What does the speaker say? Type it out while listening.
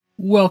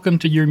Welcome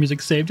to Your Music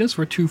Saved Us,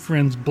 where two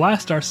friends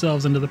blast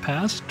ourselves into the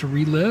past to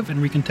relive and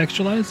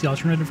recontextualize the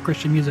alternative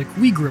Christian music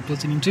we grew up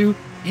listening to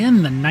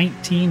in the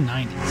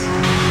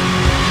 1990s.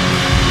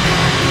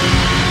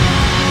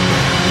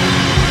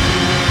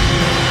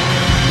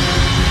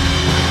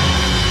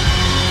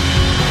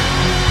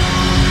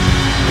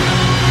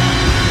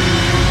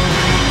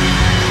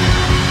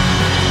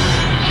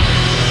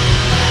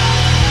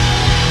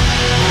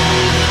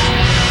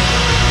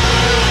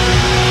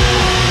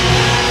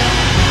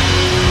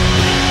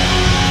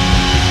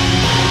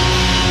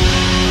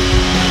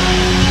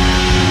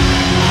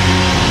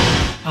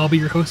 I'll be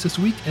your host this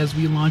week as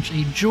we launch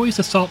a joyous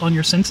assault on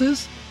your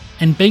senses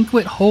and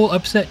banquet whole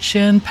upset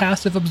chin,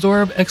 passive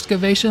absorb,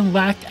 excavation,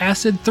 lack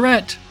acid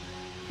threat.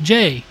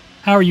 Jay,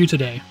 how are you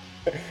today?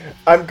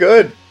 I'm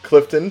good,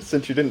 Clifton,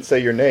 since you didn't say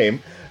your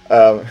name.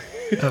 Oh,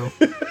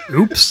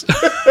 oops.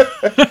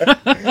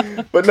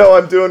 But no,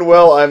 I'm doing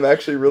well. I'm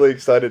actually really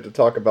excited to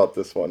talk about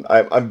this one.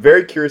 I'm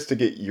very curious to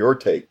get your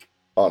take,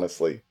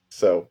 honestly.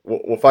 So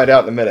we'll find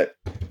out in a minute.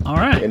 All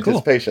right,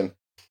 Anticipation. Cool.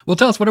 Well,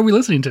 tell us, what are we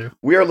listening to?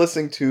 We are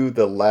listening to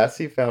the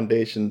Lassie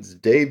Foundation's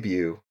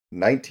debut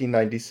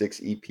 1996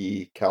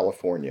 EP,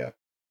 California.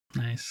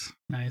 Nice.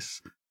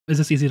 Is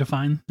this easy to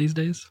find these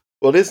days?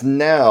 Well, it is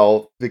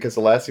now because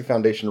the Lassie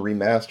Foundation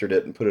remastered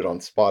it and put it on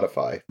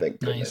Spotify. Thank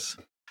goodness.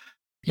 Nice.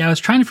 Yeah, I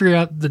was trying to figure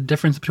out the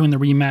difference between the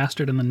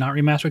remastered and the not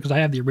remastered because I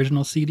have the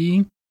original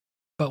CD.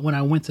 But when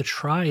I went to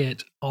try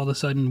it, all of a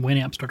sudden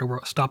Winamp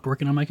stopped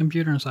working on my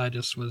computer, and so I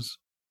just was,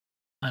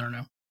 I don't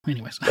know.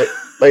 Anyways.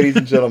 Ladies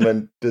and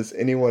gentlemen, does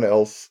anyone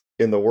else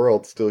in the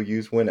world still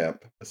use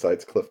Winamp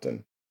besides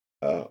Clifton?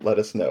 Let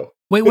us know.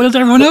 Wait, what does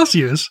everyone else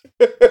use?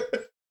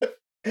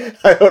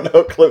 I don't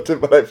know, Clifton,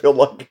 but I feel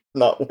like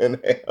not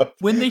Winamp.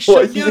 When they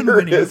shut down Winamp.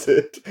 What Winamp. year is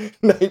it?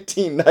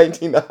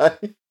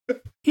 1999?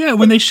 Yeah,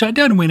 when they shut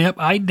down Winamp,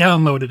 I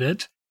downloaded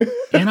it,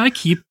 and I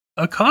keep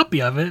a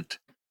copy of it.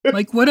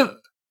 Like,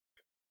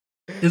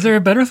 is there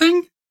a better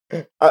thing?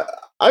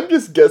 I'm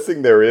just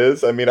guessing there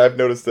is. I mean, I've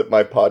noticed that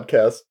my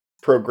podcast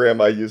program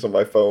I use on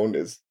my phone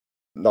is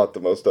not the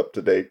most up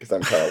to date because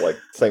I'm kind of like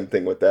same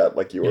thing with that,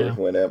 like you were with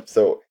Winamp.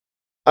 So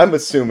I'm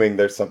assuming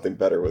there's something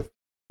better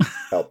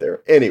out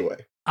there.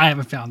 Anyway, I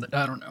haven't found it.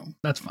 I don't know.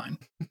 That's fine.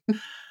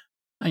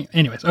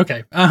 Anyways,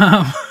 okay.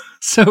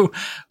 So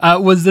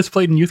was this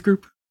played in youth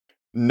group?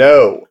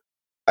 No,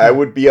 I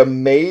would be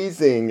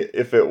amazing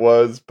if it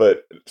was,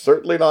 but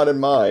certainly not in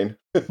mine.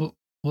 Well,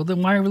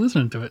 then why are we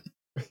listening to it?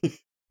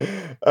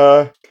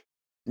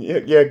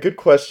 Yeah, good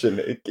question.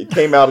 It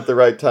came out at the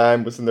right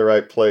time, was in the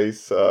right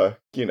place.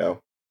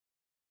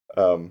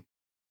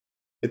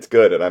 It's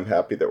good, and I'm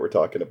happy that we're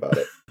talking about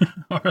it.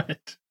 All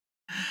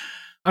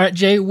right,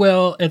 Jay.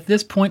 Well, at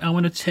this point, I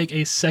want to take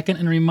a second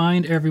and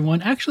remind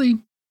everyone. Actually,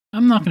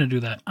 I'm not going to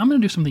do that. I'm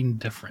going to do something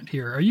different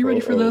here. Are you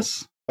ready for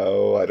this?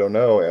 Oh, I don't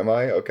know. Am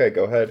I? Okay,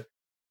 go ahead.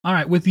 All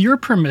right. With your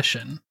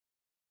permission,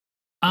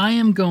 I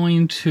am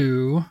going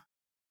to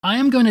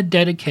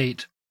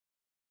dedicate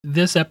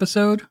this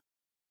episode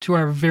to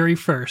our very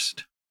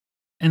first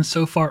and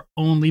so far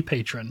only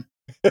patron,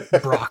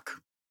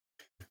 Brock.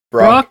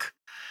 Brock,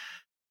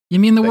 you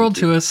mean the world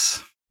to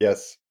us.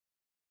 Yes.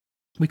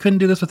 We couldn't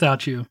do this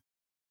without you.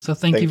 So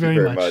thank you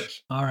very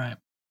much. All right.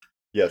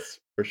 Yes,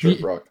 for sure,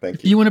 Brock. Thank you.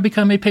 If you want to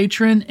become a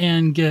patron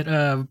and get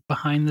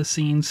behind the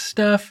scenes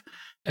stuff,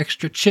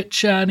 extra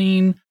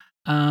chit-chatting,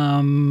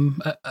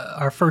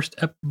 our first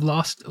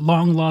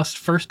long lost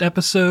first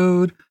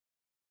episode,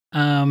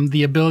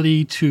 the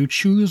ability to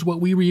choose what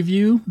we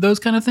review, those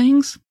kind of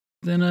things,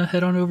 then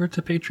head on over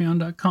to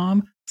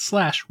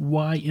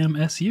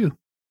patreon.com/YMSU.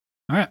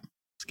 All right,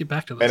 let's get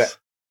back to this.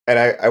 And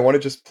I want to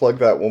just plug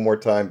that one more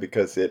time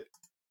because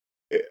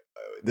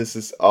this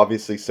is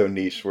obviously so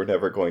niche. We're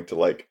never going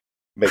to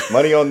make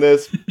money on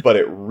this, but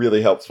it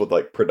really helps with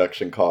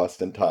production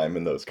cost and time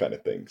and those kind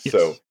of things. Yes.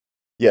 So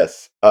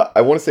yes,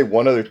 I want to say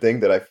one other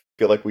thing that I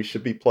feel like we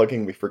should be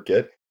plugging. We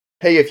forget.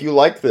 Hey, if you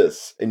like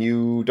this and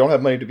you don't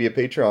have money to be a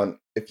Patreon,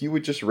 if you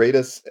would just rate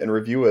us and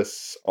review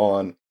us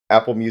on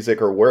Apple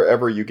Music or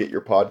wherever you get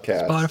your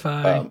podcast.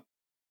 Spotify.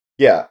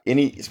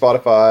 Any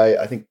Spotify.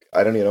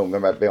 I don't even know.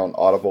 Might be on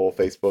Audible,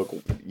 Facebook,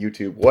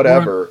 YouTube,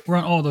 whatever. We're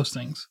on all those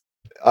things.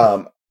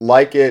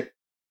 Like it,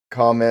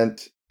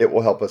 comment. It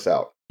will help us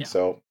out. Yeah.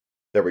 So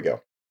there we go.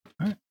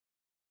 All right.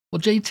 Well,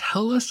 Jay,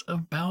 tell us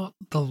about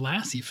the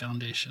Lassie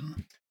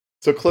Foundation.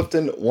 So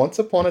Clifton, once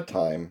upon a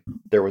time,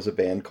 there was a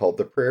band called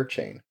The Prayer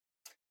Chain.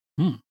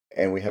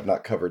 And we have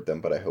not covered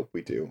them, but I hope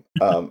we do.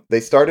 They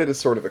started as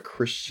sort of a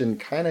Christian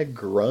kind of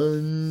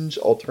grunge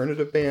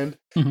alternative band.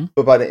 Mm-hmm.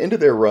 But by the end of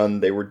their run,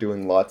 they were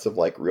doing lots of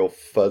real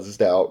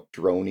fuzzed out,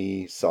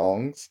 droney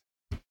songs.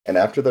 And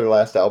after their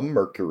last album,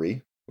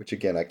 Mercury, which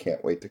again, I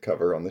can't wait to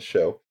cover on the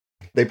show,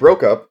 they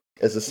broke up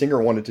as the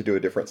singer wanted to do a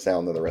different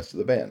sound than the rest of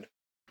the band.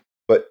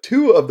 But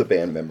two of the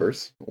band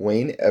members,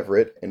 Wayne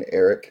Everett and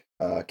Eric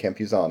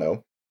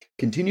Campuzano,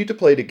 continued to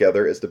play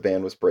together as the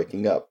band was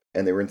breaking up,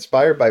 and they were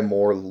inspired by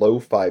more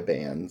lo-fi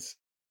bands.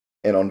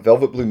 And on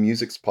Velvet Blue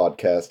Music's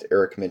podcast,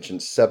 Eric mentioned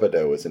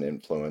Sebadoh as an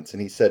influence,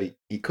 and he said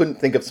he couldn't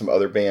think of some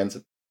other bands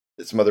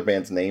some other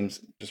bands' names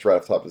just right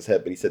off the top of his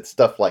head, but he said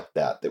stuff like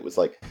that. That was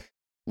like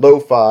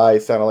lo-fi,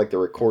 sounded like they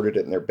recorded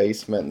it in their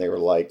basement, and they were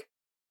like,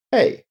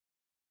 "Hey,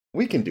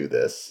 we can do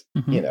this.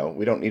 Mm-hmm.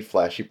 We don't need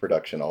flashy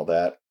production, all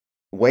that."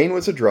 Wayne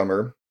was a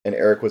drummer, and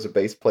Eric was a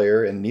bass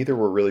player, and neither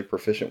were really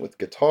proficient with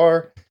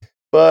guitar,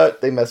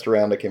 but they messed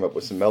around and came up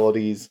with some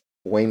melodies.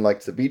 Wayne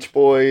likes the Beach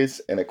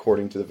Boys, and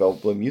according to the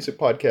Velvet Blue Music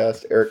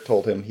podcast, Eric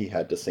told him he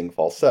had to sing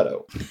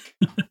falsetto.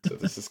 So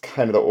this is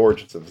kind of the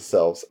origins of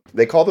themselves.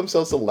 They call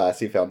themselves the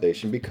Lassie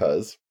Foundation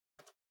because,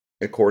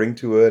 according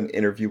to an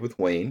interview with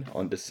Wayne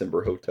on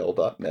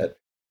DecemberHotel.net,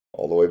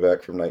 all the way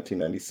back from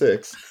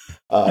 1996,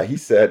 he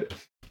said,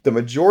 "The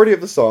majority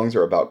of the songs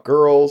are about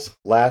girls,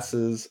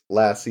 lassies.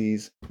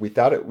 We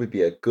thought it would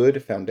be a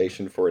good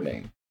foundation for a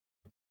name."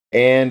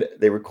 And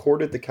they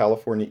recorded the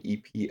California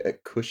EP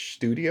at Kush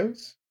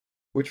Studios,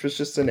 which was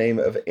just the name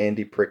of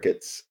Andy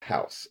Prickett's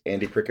house.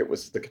 Andy Prickett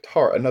was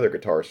another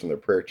guitarist from the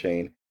Prayer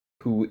Chain,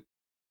 who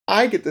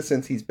I get the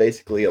sense he's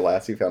basically a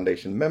Lassie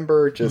Foundation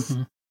member, just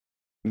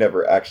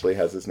never actually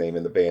has his name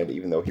in the band,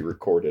 even though he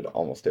recorded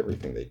almost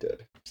everything they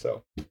did.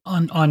 So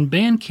on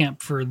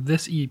Bandcamp for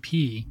this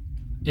EP,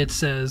 it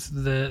says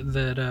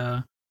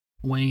that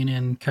Wayne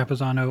and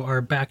Capizano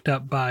are backed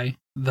up by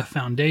the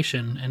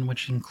Foundation, and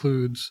which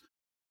includes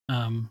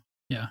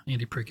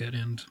Andy Prickett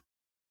and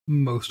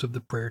most of the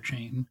Prayer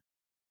Chain.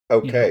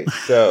 Okay,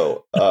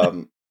 so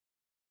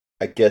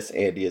I guess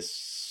Andy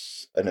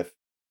is an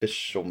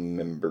official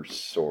member,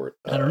 sort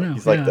of. I don't know.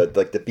 He's like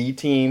the B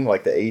team,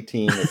 like the A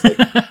team is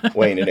like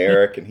Wayne and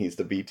Eric, and he's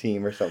the B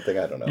team or something.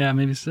 I don't know. Yeah,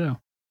 maybe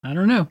so. I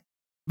don't know.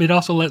 But it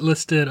also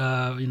listed,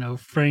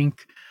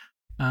 Frank,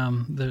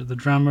 the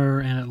drummer,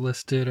 and it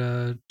listed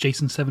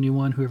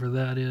Jason71, whoever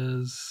that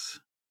is.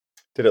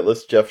 Did it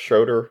list Jeff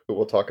Schroeder, who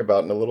we'll talk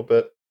about in a little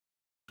bit?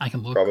 I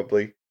can look.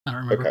 Probably. I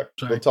don't remember. Okay,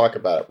 Sorry. we'll talk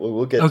about it.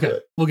 We'll get to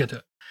it. We'll get to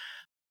it.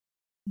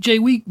 Jay,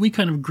 we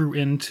kind of grew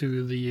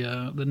into the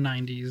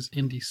 90s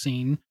indie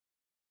scene.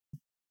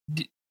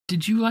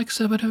 Did you like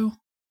Sebadoh?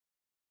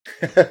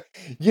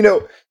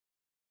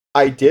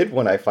 I did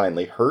when I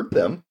finally heard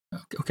them.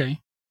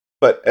 Okay.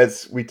 But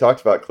as we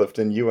talked about,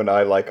 Clifton, you and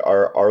I, like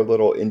our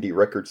little indie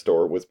record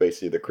store was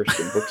basically the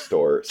Christian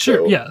bookstore. Sure,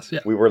 so yes. Yeah.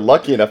 We were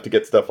lucky enough to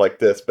get stuff like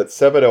this. But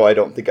Sebadoh, I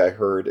don't think I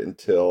heard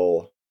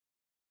until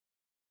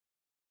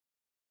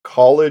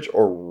college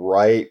or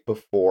right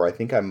before. I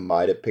think I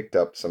might have picked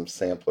up some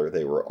sampler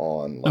they were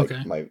on,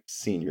 my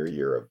senior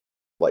year of,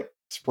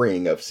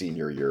 spring of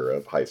senior year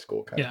of high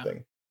school kind of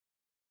thing.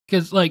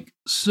 Because,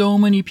 so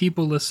many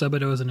people list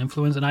Sebadoh as an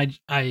influence, and I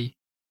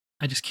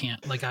just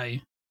can't. I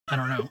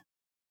don't know.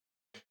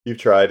 You've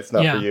tried. It's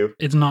not for you.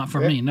 It's not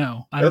for me.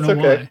 No, I don't know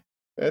why.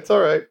 It's all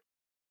right.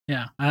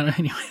 Yeah.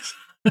 Anyways.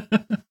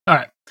 All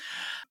right.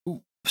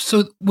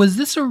 So was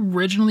this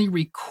originally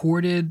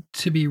recorded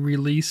to be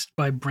released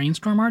by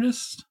Brainstorm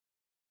artists?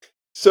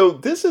 So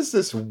this is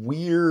this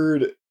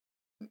weird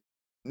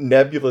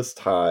nebulous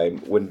time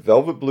when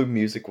Velvet Blue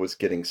Music was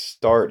getting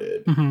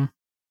started. Mm-hmm.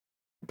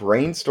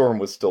 Brainstorm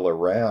was still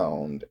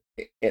around,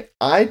 and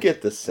I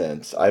get the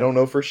sense, I don't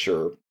know for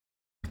sure,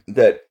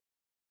 that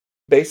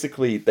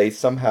basically they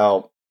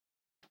somehow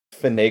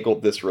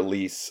finagled this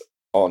release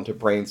onto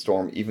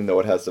Brainstorm, even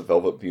though it has the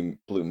Velvet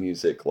Blue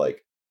Music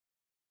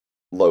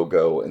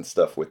logo and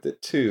stuff with it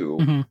too.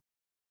 Mm-hmm.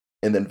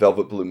 And then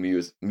Velvet Blue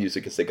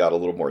Music, as they got a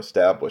little more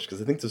established,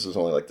 because I think this was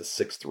only the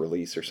 6th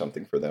release or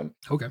something for them.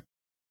 Okay.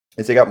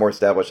 As they got more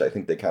established, I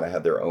think they kind of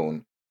had their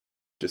own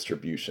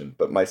distribution.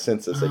 But my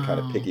sense is they kind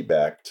of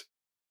piggybacked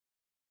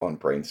on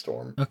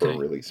Brainstorm for a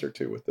release or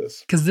two with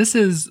this. Because this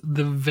is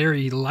the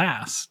very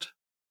last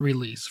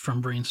release from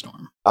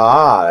Brainstorm.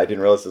 I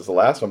didn't realize this was the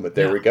last one, but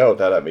there we go.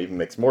 That even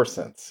makes more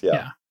sense.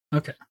 Yeah.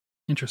 Okay.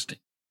 Interesting.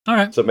 All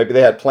right. So maybe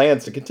they had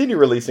plans to continue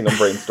releasing on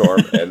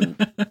Brainstorm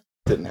and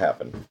didn't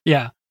happen.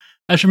 Yeah.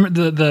 I should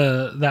remember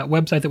that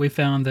website that we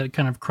found that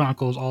kind of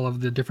chronicles all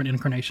of the different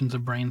incarnations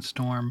of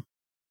Brainstorm,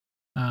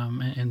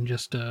 and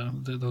just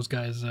those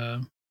guys'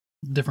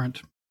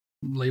 different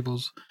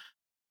labels.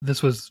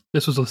 This was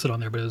listed on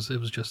there, but it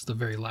was just the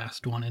very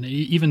last one, and it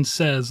even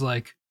says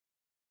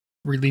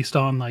released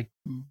on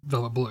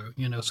Velvet Blue,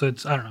 So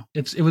it's, I don't know.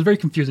 It was very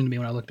confusing to me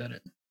when I looked at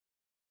it.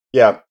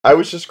 Yeah, I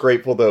was just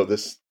grateful though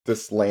this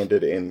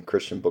landed in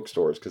Christian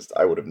bookstores, because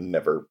I would have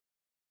never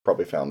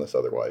probably found this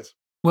otherwise.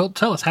 Well,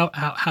 tell us,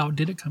 how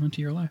did it come into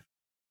your life?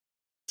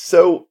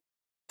 So,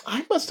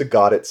 I must have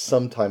got it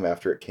sometime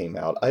after it came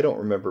out. I don't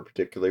remember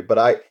particularly, but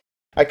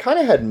I kind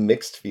of had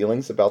mixed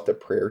feelings about the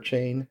Prayer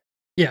Chain.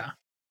 Yeah.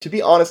 To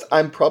be honest,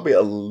 I'm probably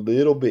a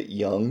little bit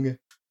young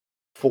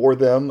for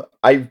them.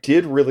 I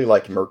did really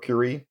like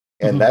Mercury,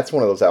 and that's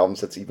one of those albums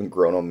that's even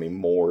grown on me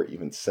more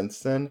even since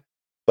then.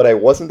 But I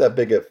wasn't that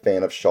big a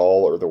fan of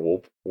Shawl or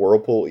the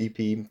Whirlpool EP,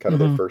 kind of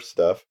their first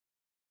stuff.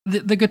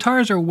 The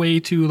guitars are way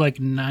too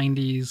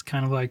 90s,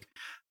 kind of like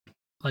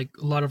a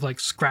lot of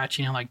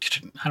scratching and I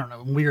don't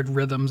know, weird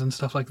rhythms and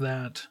stuff like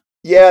that.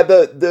 Yeah,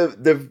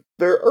 their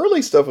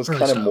early stuff was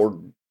kind of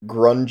more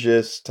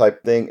grungeous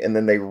type thing, and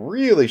then they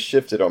really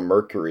shifted on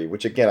Mercury,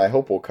 which again I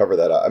hope we'll cover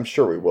that. I'm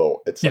sure we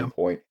will at some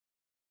point.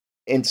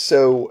 And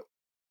so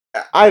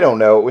I don't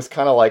know. It was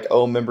kind of like,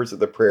 oh, members of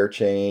the prayer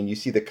chain. You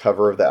see the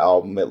cover of the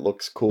album. It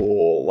looks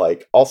cool.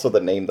 Like, also the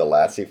name, the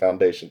Lassie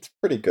Foundation. It's a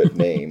pretty good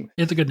name.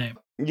 It's a good name.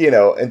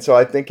 And so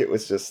I think it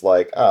was just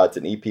like, it's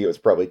an EP. It was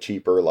probably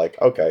cheaper.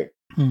 Like, okay,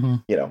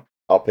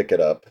 I'll pick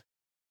it up.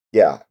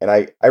 Yeah. And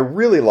I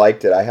really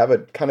liked it. I have a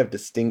kind of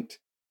distinct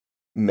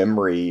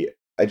memory.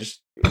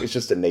 It's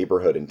just a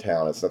neighborhood in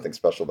town. It's nothing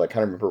special, but I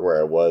kind of remember where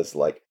I was,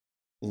 like,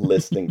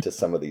 listening to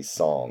some of these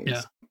songs.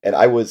 Yeah. And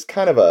I was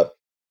kind of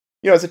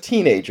as a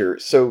teenager,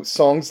 so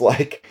songs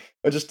like,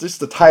 just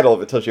the title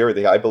of it tells you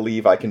everything. I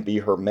Believe I Can Be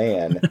Her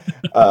Man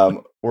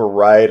were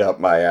right up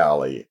my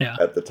alley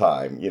at the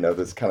time.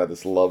 This kind of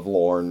this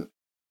lovelorn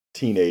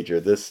teenager.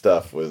 This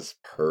stuff was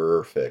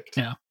perfect.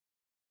 Yeah.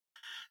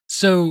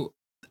 So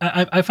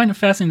I find it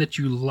fascinating that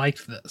you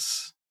liked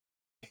this.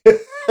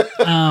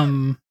 I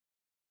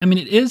mean,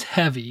 it is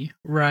heavy,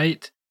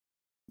 right?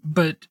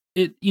 But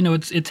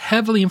it's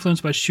heavily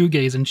influenced by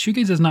shoegaze, and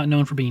shoegaze is not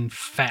known for being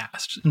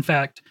fast. In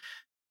fact,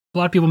 a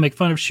lot of people make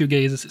fun of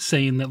shoegaze,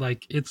 saying that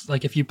like it's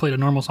like if you played a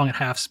normal song at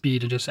half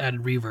speed and just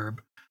added reverb.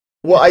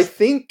 Well, I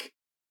think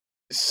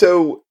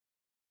so.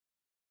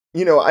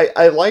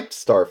 I liked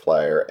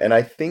Starflyer, and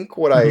I think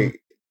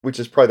which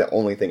is probably the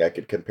only thing I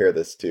could compare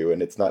this to,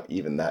 and it's not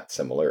even that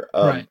similar.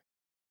 Right.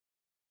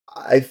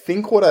 I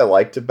think what I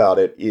liked about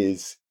it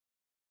is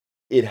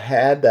it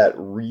had that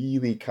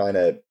really kind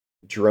of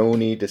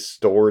droney,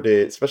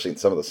 distorted, especially in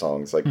some of the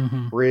songs, like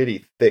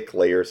pretty thick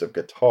layers of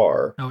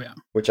guitar. Oh yeah,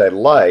 which I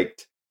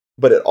liked.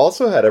 But it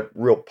also had a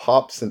real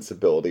pop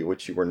sensibility,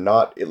 which you were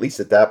not, at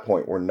least at that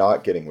point, were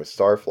not getting with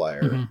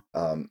Starflyer.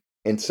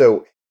 And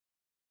so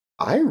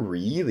I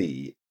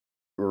really,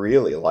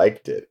 really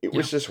liked it. It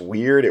was just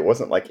weird. It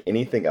wasn't like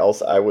anything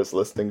else I was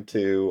listening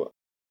to.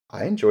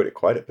 I enjoyed it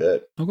quite a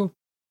bit. Okay.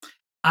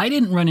 I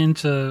didn't run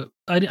into,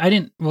 I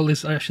didn't, well, at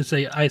least I should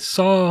say, I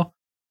saw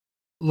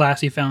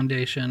Lassie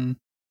Foundation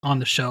on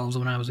the shelves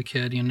when I was a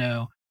kid,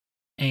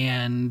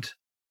 and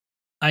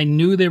I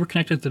knew they were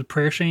connected to the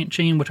prayer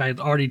chain, which I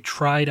had already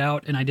tried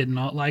out and I did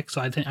not like.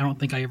 So I don't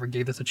think I ever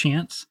gave this a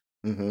chance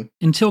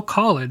until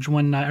college.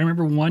 One night, I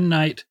remember one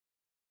night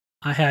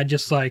I had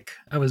just like,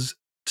 I was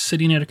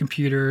sitting at a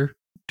computer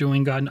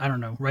doing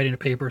writing a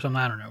paper or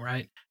something. I don't know.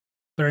 Right.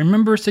 But I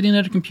remember sitting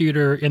at a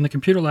computer in the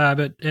computer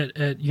lab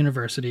at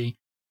university,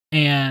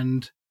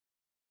 and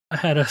I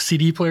had a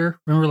CD player.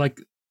 Remember, like,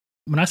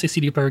 when I say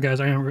CD player, guys,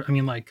 I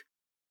mean like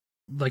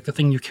the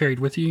thing you carried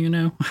with you,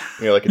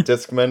 like a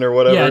Discman or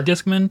whatever. Yeah, a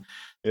Discman.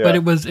 Yeah. But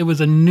it was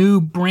a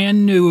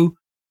brand new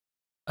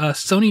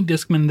Sony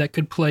Discman that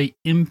could play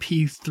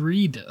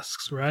MP3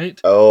 discs, right?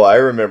 Oh, I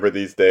remember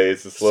these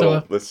days.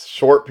 This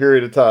short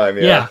period of time.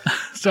 Yeah.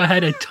 So I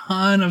had a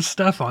ton of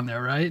stuff on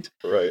there, right?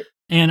 Right.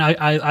 And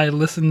I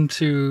listened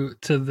to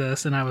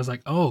this, and I was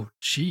like, oh,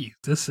 gee,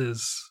 this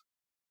is.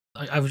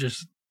 I was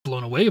just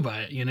blown away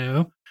by it,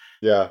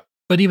 Yeah.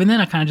 But even then,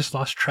 I kind of just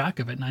lost track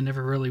of it, and I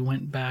never really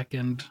went back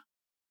and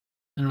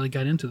really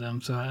got into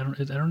them. So I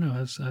don't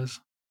know.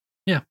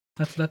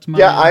 That's my.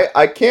 Yeah,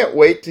 I can't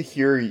wait to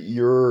hear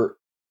your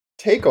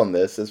take on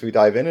this as we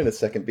dive in a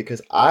second,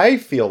 because I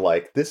feel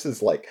like this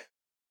is like,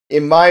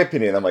 in my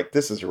opinion, I'm like,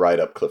 this is right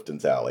up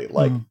Clifton's alley.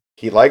 Like,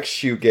 he likes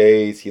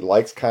shoegaze, he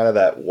likes kind of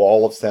that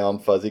wall of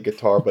sound fuzzy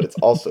guitar, but it's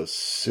also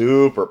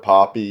super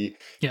poppy.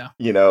 Yeah.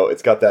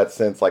 It's got that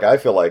sense. Like, I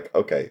feel like,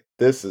 okay,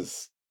 this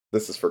is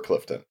for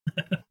Clifton.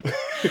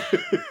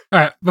 All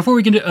right, before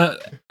we can do,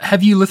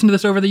 have you listened to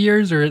this over the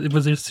years, or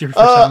was this your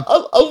first time?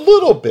 A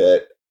little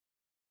bit.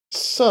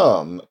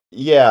 Some,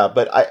 yeah,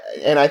 but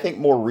I think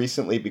more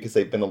recently, because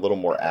they've been a little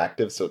more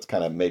active, so it's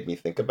kind of made me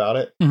think about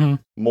it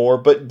more.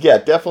 But yeah,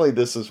 definitely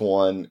this is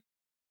one,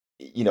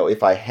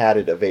 if I had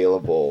it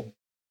available,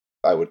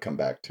 I would come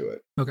back to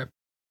it. Okay.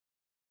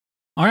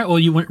 All right, well,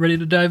 you went ready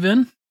to dive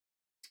in?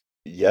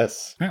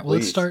 Yes. All right, well,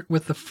 let's start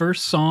with the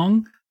first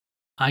song,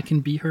 I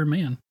Can Be Her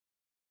Man.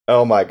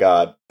 Oh my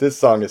God, this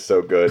song is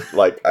so good.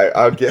 Like,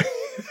 I'll get...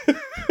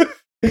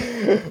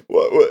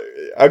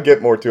 I'll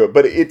get more to it,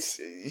 but it's,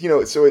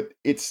 so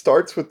it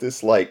starts with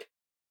this like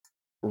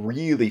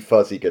really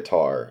fuzzy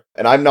guitar,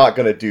 and I'm not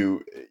going to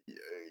do,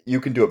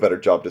 you can do a better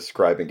job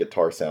describing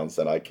guitar sounds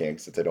than I can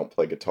since I don't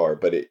play guitar,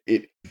 but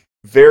it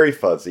very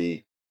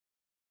fuzzy.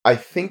 I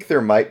think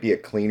there might be a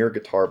cleaner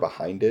guitar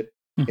behind it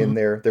in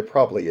there. There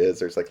probably is.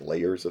 There's like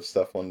layers of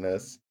stuff on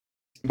this,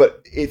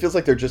 but it feels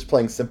like they're just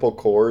playing simple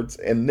chords,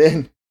 and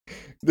then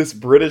this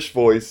British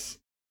voice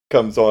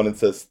comes on and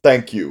says,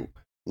 "Thank you,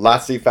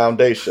 Lassie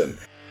Foundation."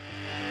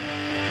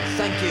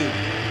 Thank you,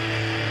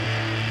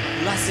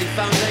 Lassie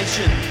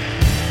Foundation.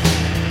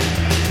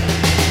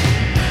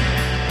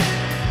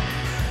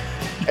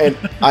 And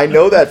I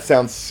know that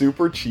sounds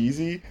super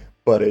cheesy,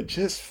 but it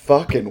just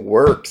fucking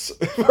works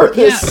for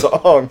this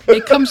song.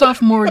 It comes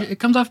off more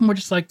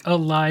just like a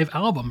live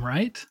album,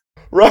 right?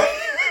 Right.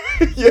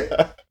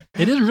 Yeah.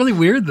 It is really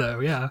weird though,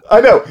 yeah.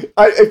 I know.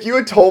 If you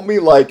had told me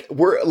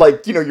we're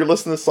like, you're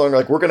listening to the song,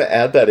 like we're gonna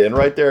add that in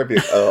right there, I'd be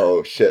like,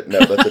 oh shit,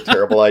 no, that's a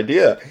terrible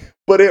idea.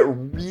 But it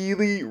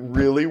really,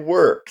 really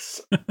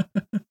works.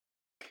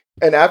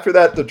 And after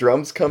that, the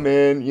drums come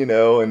in,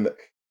 and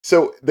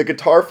so the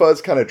guitar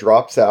fuzz kind of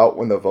drops out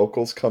when the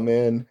vocals come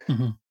in,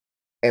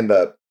 and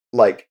the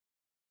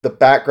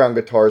background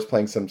guitar is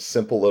playing some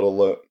simple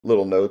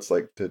little notes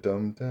like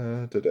da-dum,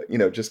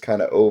 da-da, just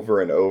kind of over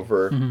and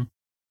over.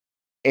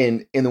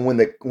 And then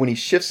when he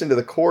shifts into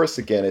the chorus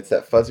again, it's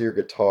that fuzzier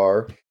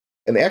guitar,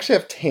 and they actually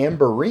have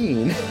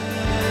tambourine.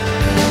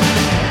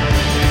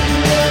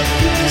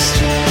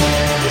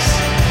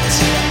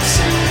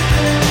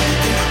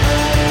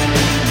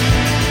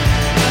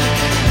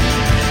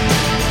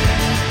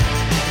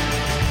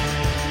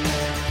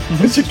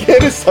 Which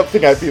again is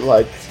something I'd be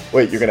like,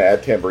 wait, you're going to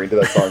add tambourine to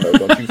that song? No,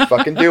 don't you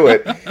fucking do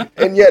it.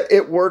 And yet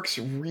it works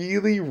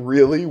really,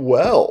 really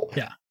well.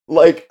 Yeah.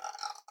 Like,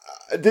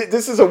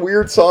 this is a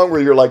weird song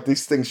where you're like,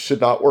 these things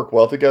should not work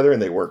well together,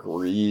 and they work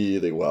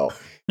really well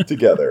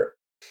together.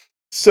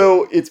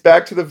 So it's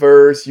back to the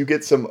verse. You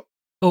get some.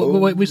 Oh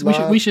wait, we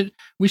should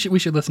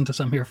listen to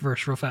some here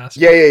first, real fast.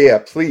 Yeah,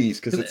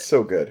 please, because it's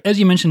so good. As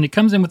you mentioned, it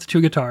comes in with the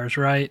 2 guitars,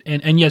 right?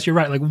 And yes, you're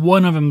right. Like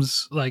one of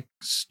them's like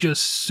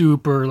just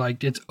super,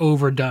 like it's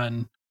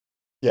overdone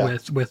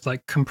with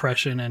like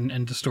compression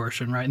and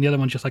distortion, right? And the other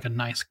one's just like a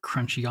nice,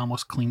 crunchy,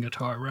 almost clean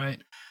guitar, right?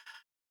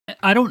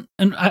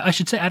 I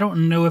should say I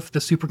don't know if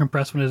the super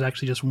compressed one is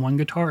actually just one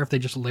guitar, or if they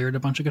just layered a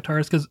bunch of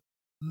guitars, because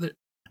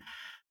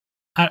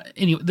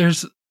anyway,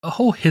 there's a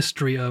whole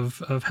history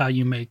of how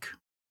you make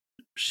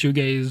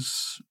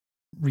shoegaze.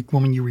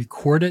 When you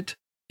record it,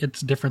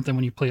 it's different than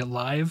when you play it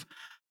live,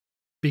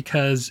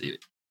 because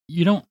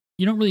you don't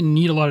really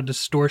need a lot of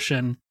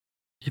distortion.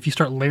 If you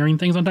start layering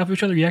things on top of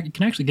each other, you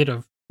can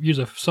actually use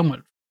a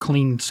somewhat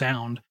clean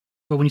sound.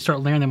 But when you start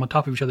layering them on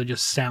top of each other, it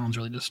just sounds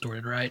really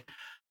distorted, right?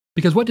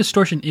 Because what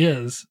distortion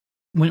is,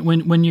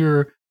 when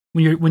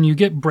you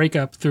get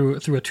breakup through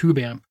a tube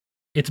amp,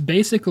 it's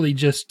basically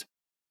just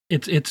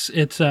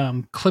it's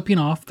clipping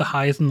off the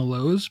highs and the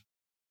lows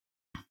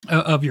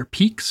of your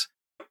peaks,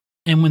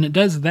 and when it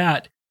does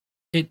that,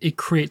 it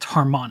creates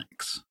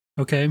harmonics.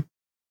 Okay,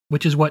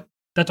 which is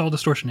that's all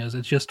distortion is.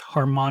 It's just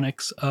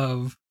harmonics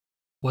of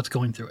what's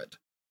going through it.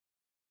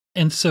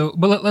 And so,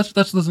 but let's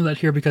listen to that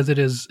here, because it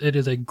is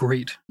a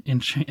great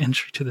entry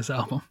to this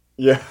album.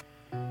 Yeah.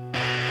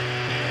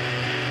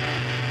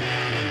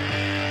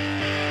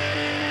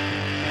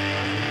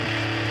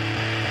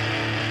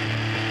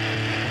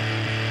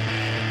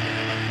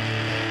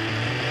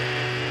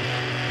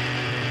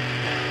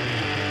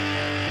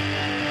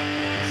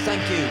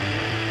 Thank you,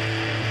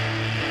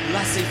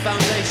 Lassie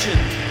Foundation.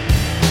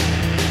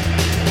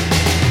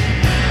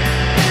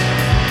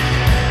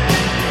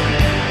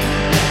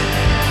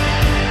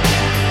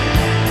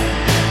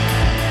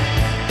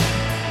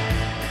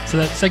 So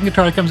that second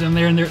guitar comes in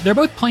there, and they're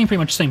both playing pretty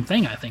much the same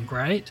thing, I think,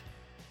 right?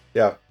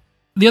 Yeah.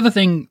 The other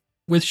thing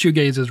with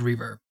shoegaze is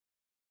reverb.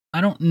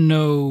 I don't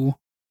know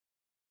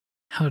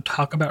how to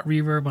talk about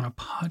reverb on a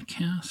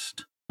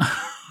podcast,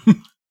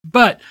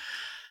 but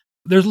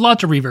there's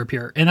lots of reverb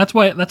here, and that's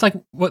like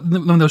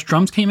when those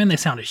drums came in, they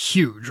sounded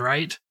huge,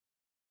 right?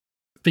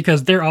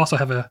 Because they also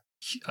have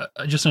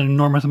just an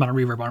enormous amount of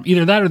reverb on them.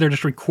 Either that, or they're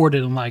just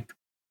recorded in like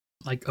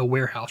a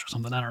warehouse or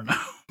something. I don't know.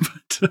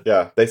 But,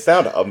 yeah, they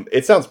sound.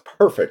 It sounds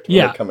perfect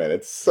when they come in.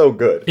 It's so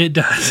good. It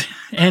does,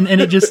 and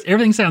it just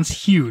everything sounds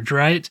huge,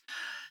 right?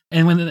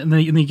 And then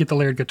you get the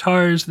layered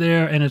guitars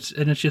there, and it's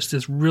just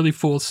this really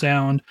full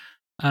sound.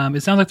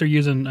 It sounds like they're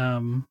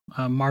using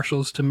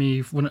Marshalls to me.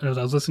 As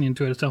I was listening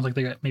to it, it sounds like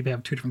they maybe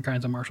have 2 different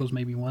kinds of Marshalls.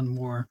 Maybe one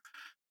more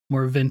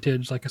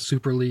vintage, like a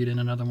super lead, and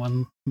another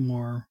one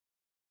more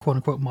quote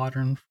unquote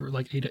modern for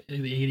like the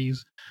 80s,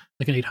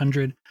 like an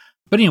 800.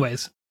 But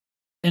anyways,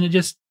 and it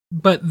just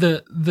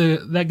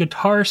that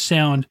guitar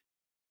sound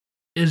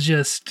is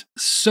just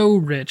so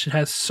rich. It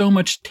has so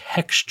much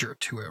texture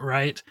to it,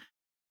 right?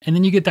 And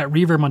then you get that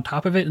reverb on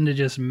top of it, and it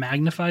just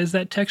magnifies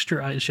that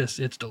texture.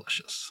 It's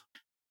delicious.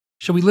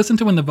 Should we listen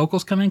to when the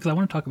vocals come in? Because I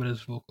want to talk about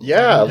his vocals.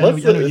 Yeah,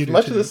 let's as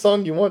much of the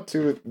song you want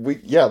to.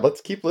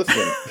 Let's keep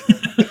listening.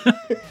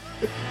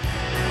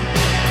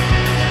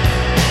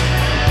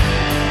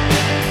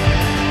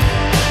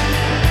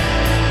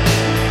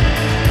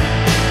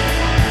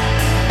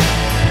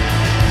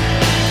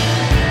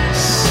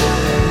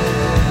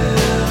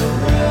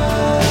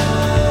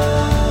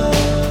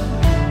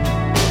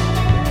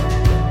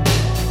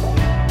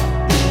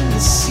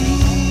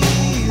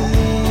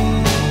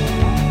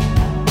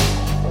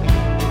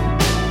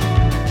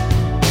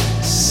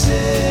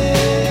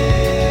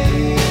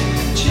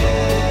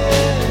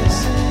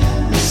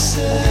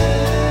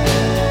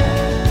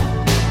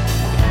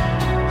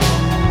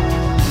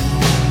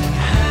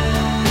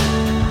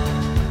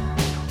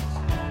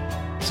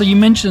 So you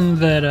mentioned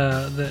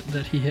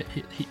that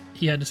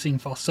he had to sing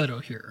falsetto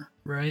here,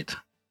 right?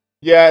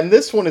 Yeah, and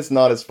this one is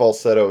not as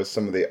falsetto as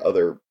some of the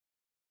other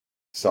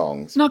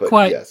songs. Not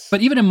quite, yes.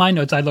 But even in my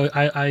notes,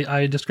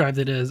 I described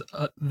it as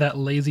that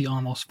lazy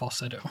almost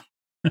falsetto.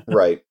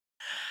 Right.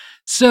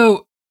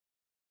 So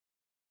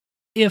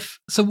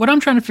what I'm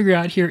trying to figure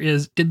out here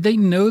is, did they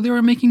know they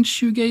were making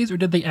shoegaze, or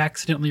did they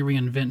accidentally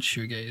reinvent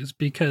shoegaze?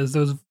 Because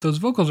those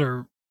vocals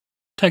are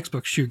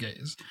textbook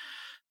shoegaze.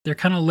 They're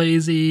kind of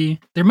lazy.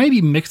 They're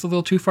maybe mixed a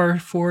little too far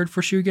forward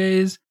for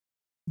shoegaze,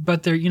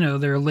 but they're,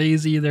 they're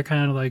lazy. They're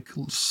kind of like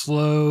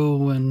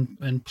slow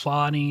and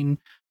plodding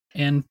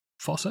and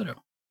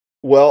falsetto.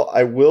 Well,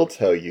 I will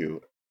tell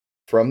you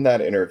from that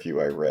interview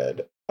I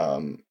read,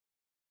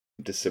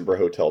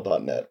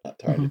 DecemberHotel.net, not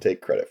trying to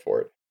take credit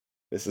for it.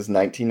 This is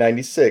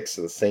 1996,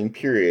 so the same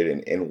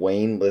period, and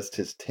Wayne lists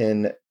his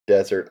 10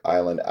 desert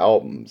island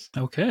albums.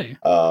 Okay.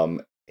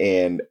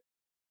 And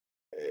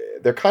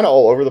they're kind of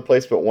all over the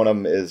place, but one of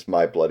them is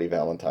My Bloody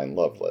Valentine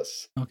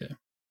Loveless. Okay.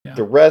 Yeah.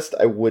 The rest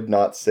I would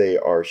not say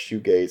are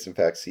shoegaze. In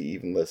fact, he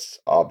even lists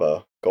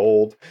ABBA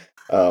Gold.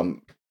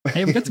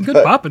 Hey, we got some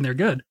good pop in there.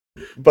 Good.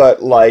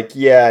 But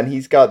and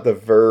he's got The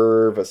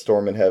Verve, A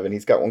Storm in Heaven.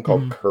 He's got one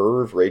called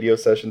Curve, Radio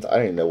Sessions. I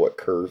don't even know what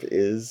Curve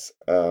is.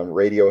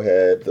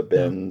 Radiohead, The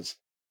Bends.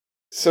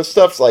 So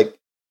stuff's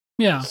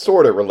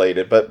sort of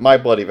related, but My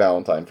Bloody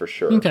Valentine for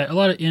sure. Okay, a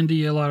lot of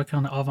indie, a lot of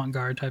kind of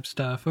avant-garde type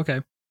stuff.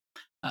 Okay.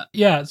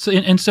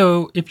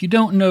 So if you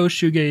don't know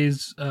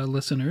shoegaze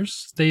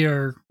listeners, they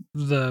are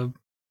the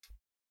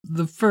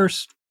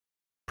first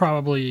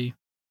probably,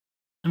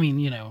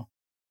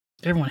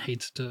 everyone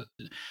hates to,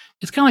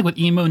 it's kind of like with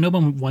emo. No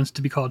one wants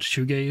to be called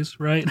shoegaze,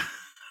 right?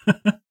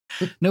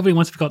 Nobody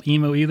wants to be called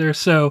emo either.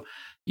 So,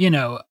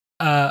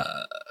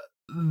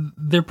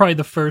 they're probably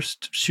the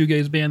first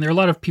shoegaze band. There are a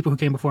lot of people who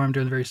came before them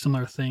doing very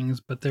similar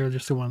things, but they're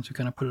just the ones who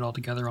kind of put it all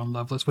together on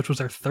Loveless, which was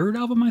their third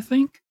album, I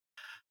think.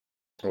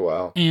 Oh,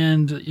 wow.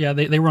 And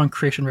they were on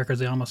Creation Records.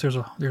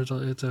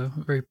 It's a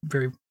very,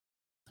 very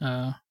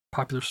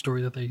popular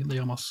story that they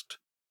almost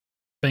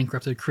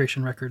bankrupted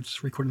Creation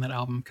Records recording that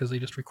album because they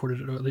just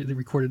recorded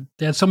it.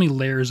 They had so many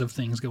layers of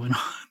things going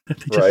on that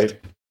they just, right.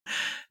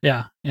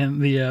 Yeah,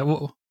 and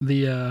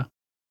the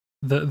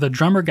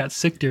drummer got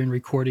sick during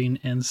recording,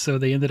 and so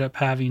they ended up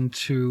having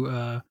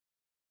to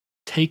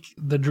take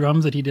the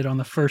drums that he did on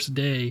the first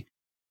day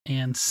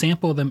and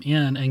sample them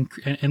in,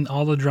 and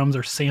all the drums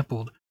are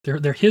sampled.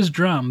 They're his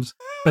drums,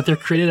 but they're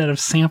created out of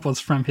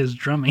samples from his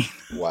drumming.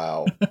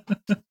 Wow.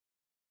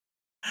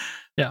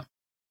 Yeah.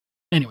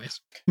 Anyways,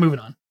 moving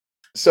on.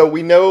 So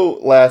we know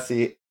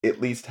Lassie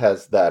at least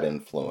has that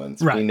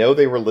influence. Right. We know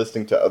they were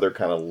listening to other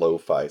kind of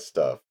lo-fi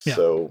stuff. Yeah.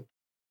 So,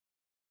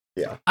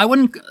 yeah. I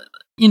wouldn't,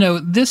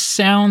 this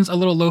sounds a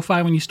little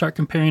lo-fi when you start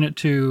comparing it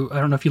to, I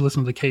don't know if you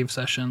listen to the Cave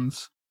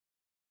Sessions.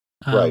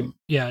 Right.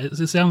 Yeah,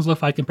 it sounds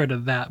lo-fi compared to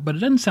that, but it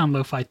doesn't sound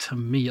lo-fi to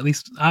me. At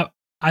least,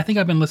 I think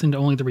I've been listening to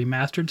only the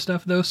remastered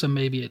stuff, though, so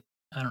maybe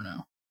I don't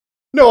know.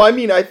 No,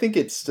 I think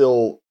it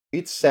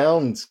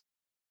sounds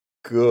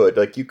good.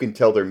 Like, you can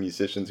tell they're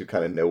musicians who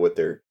kind of know what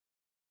they're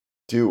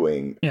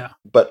doing. Yeah.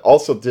 But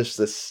also just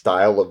this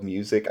style of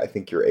music, I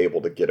think you're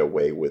able to get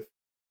away with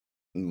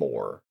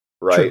more,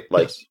 right? True.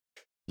 Yes.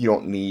 You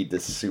don't need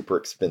this super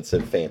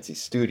expensive fancy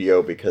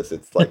studio because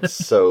it's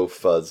so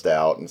fuzzed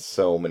out and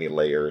so many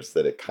layers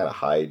that it kind of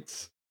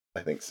hides,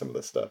 I think, some of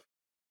the stuff.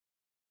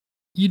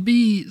 You'd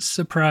be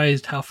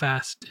surprised how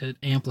fast it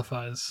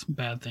amplifies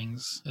bad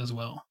things as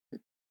well.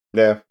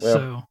 Yeah,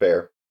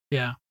 fair.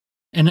 Yeah.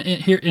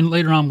 And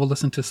later on we'll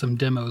listen to some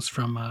demos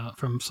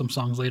from some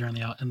songs later in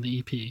the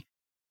EP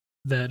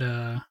that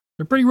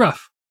they're pretty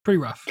rough.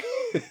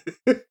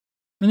 And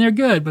they're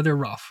good, but they're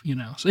rough,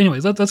 So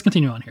anyways, let's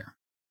continue on here.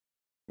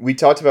 We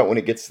talked about when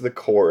it gets to the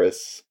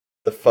chorus,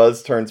 the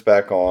fuzz turns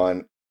back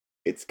on.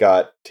 It's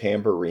got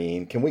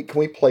tambourine. Can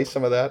we play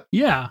some of that?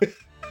 Yeah.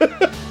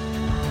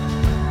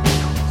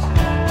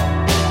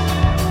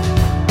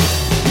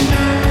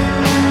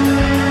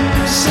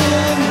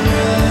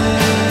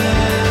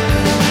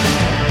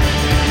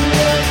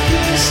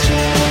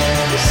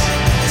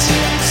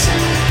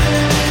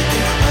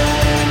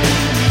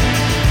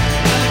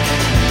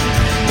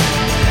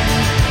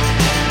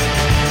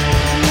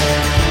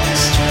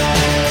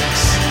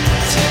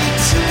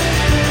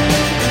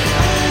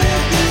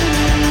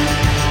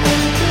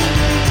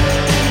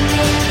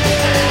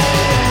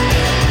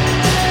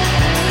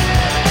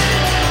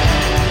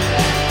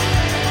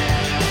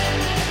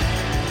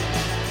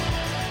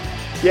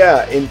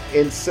 Yeah,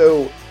 and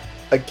so,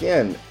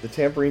 again, the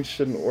tambourine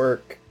shouldn't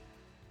work,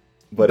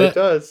 but it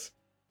does.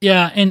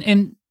 Yeah,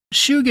 and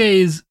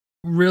shoegaze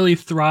really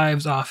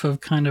thrives off of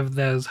kind of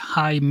those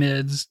high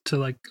mids to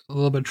like a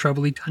little bit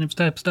trebly kind of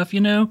type stuff,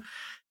 And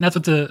that's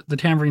what the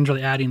tambourine's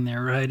really adding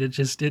there, right? It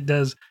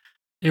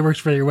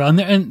works very well.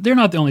 And they're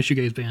not the only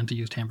shoegaze band to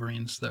use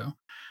tambourines, though.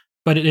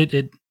 But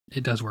it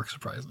does work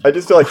surprisingly. I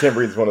just feel like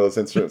tambourine's one of those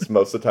instruments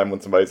most of the time when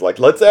somebody's like,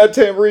 let's add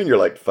tambourine, you're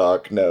like,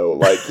 fuck, no.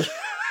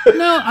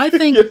 No, I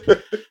think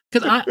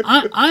because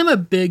I'm a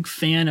big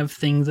fan of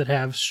things that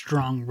have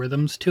strong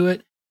rhythms to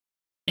it,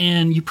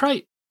 and you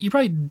probably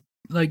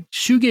like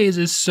shoegaze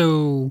is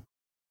so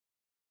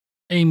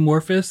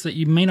amorphous that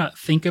you may not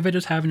think of it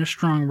as having a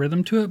strong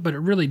rhythm to it, but it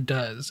really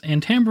does.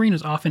 And tambourine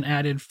is often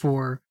added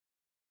for,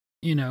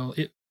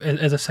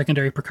 as a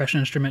secondary percussion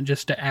instrument,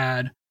 just to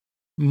add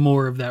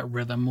more of that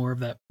rhythm, more of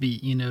that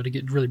beat,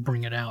 to really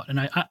bring it out.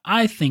 And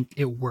I think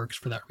it works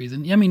for that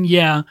reason. I mean,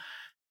 yeah.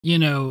 you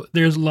know,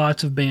 there's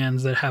lots of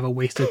bands that have a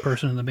wasted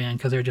person in the band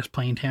because they're just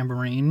playing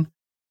tambourine.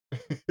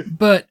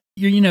 But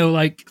you know,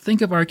 like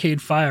think of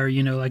Arcade Fire.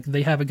 You know, like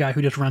they have a guy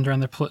who just runs around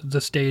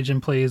the stage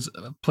and plays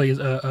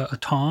a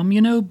tom.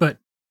 You know, but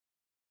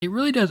it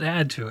really does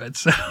add to it.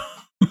 So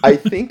I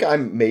think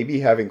I'm maybe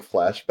having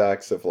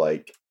flashbacks of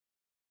like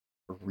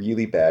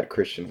really bad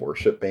Christian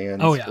worship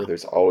bands where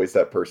there's always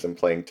that person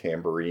playing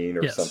tambourine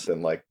or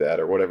something like that,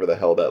 or whatever the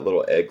hell that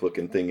little egg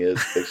looking thing is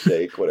they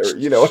shake, whatever,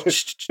 you know.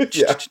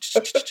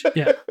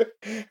 Yeah.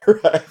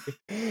 Right.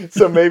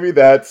 So maybe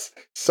that's,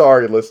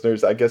 sorry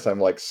listeners, I guess I'm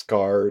like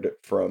scarred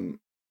from,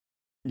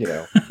 you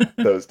know,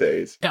 those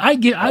days. I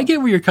get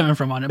where you're coming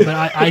from on it, but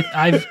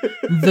I've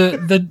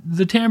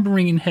the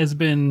tambourine has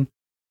been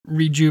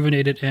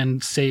rejuvenated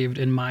and saved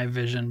in my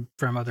vision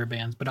from other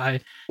bands, but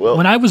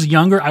when I was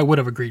younger I would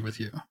have agreed with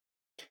you.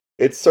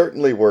 It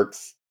certainly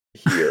works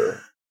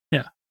here.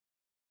 Yeah,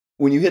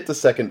 when you hit the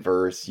second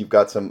verse, you've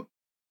got some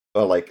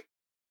like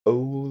oh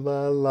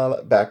la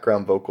la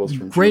background vocals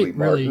from Julie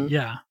Martin,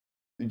 really,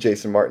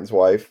 Jason Martin's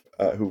wife,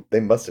 who they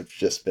must have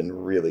just been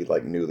really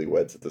like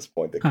newlyweds at this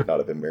point. They could not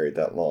have been married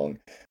that long.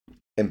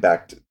 And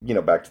back to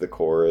the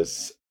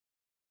chorus.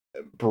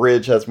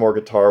 Bridge has more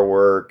guitar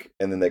work,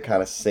 and then they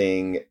kind of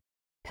sing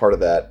part of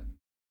that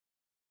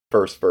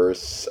first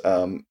verse,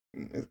 a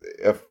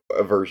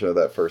version of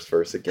that first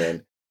verse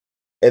again,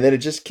 and then it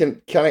just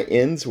kind of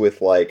ends with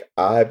like,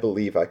 I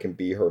believe I can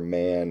be her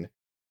man,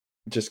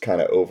 just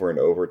kind of over and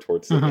over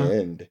towards the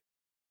end.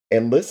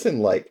 And listen,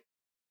 like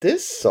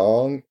this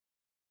song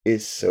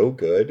is so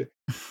good.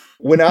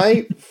 When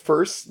I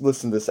first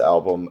listened to this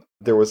album,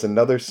 there was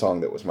another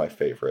song that was my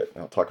favorite,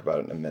 and I'll talk about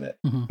it in a minute.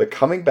 But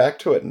coming back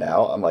to it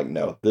now, I'm like,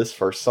 no, this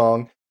first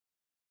song,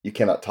 you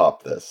cannot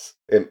top this,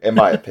 in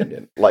my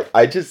opinion. Like,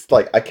 I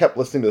kept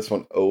listening to this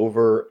one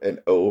over and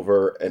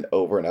over and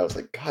over, and I was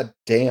like, God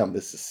damn,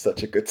 this is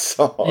such a good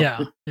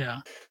song.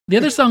 Yeah. The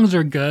other songs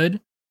are good,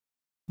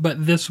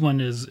 but this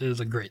one is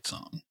a great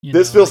song.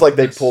 This feels like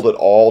they pulled it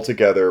all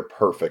together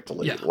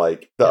perfectly. Yeah.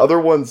 Like the other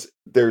ones,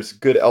 there's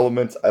good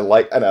elements I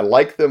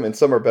like them, and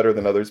some are better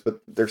than others, but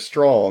they're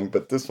strong.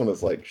 But this one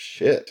is like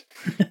shit.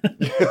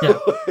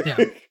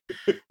 Yeah.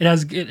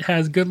 It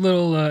has good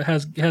little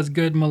has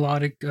good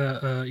melodic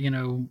you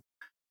know,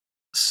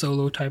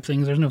 solo type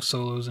things. There's no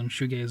solos in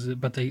shoegaze,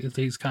 but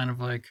these kind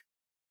of like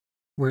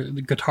where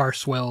the guitar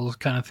swells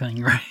kind of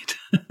thing, right?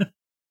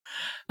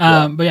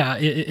 But yeah,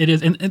 it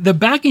is, and the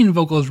backing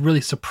vocals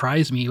really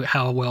surprised me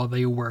how well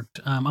they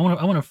worked. I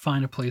want to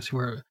find a place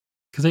where,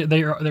 because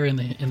they're in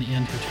the end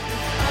here too.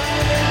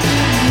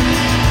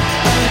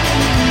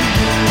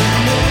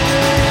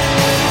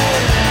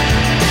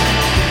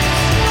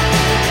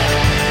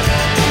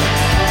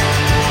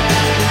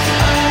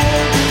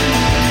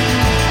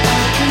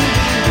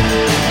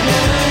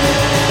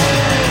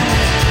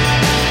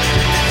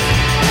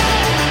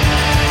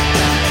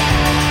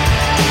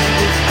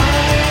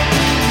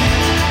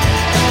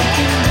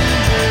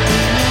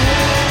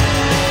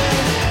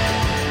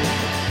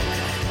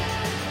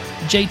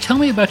 Jay, tell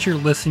me about your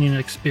listening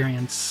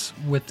experience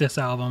with this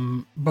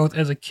album, both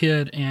as a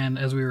kid and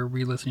as we were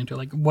re-listening to it.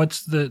 Like,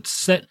 what's the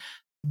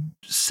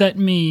set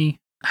me?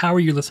 How are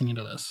you listening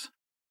to this?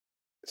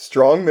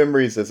 Strong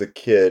memories as a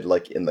kid,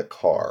 like in the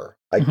car.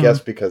 I guess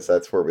because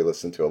that's where we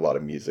listen to a lot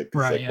of music.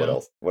 Right. Like, what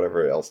else?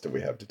 Whatever else do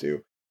we have to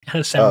do? It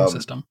has a sound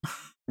system.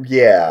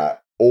 Yeah,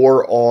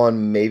 or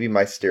on maybe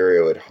my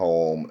stereo at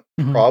home.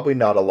 Probably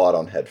not a lot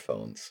on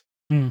headphones.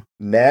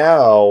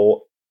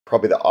 Now,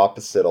 probably the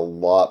opposite, a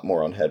lot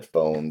more on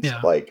headphones.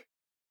 Yeah. Like,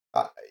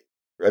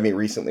 I mean,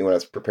 recently when I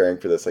was preparing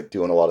for this, like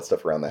doing a lot of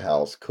stuff around the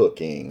house,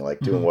 cooking, like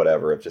doing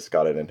whatever, I've just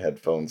got it in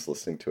headphones,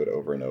 listening to it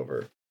over and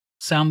over.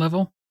 Sound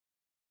level?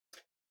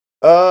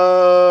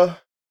 You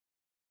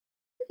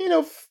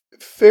know,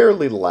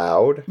 fairly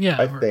loud. Yeah,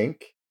 I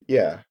think.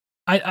 Yeah.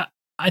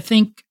 I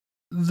think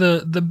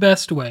the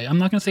best way, I'm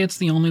not going to say it's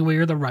the only way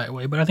or the right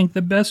way, but I think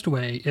the best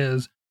way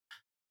is,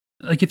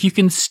 like, if you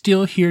can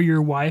still hear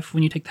your wife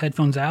when you take the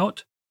headphones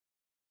out,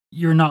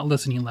 you're not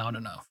listening loud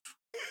enough.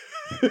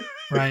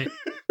 Right?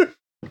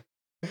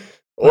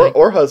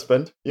 Or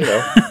husband, you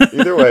know.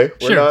 Either way,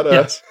 we're sure, not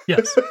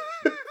yes.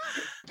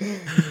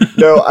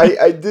 No,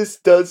 I this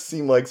does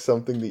seem like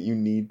something that you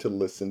need to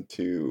listen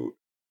to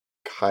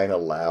kind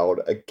of loud,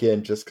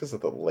 again, just because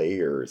of the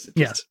layers,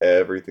 just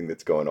everything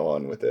that's going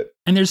on with it.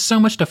 And there's so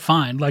much to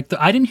find. Like,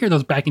 I didn't hear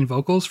those backing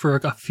vocals for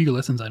a few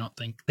listens. I don't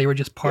think they were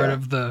just part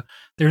of they're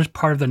just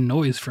part of the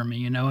noise for me,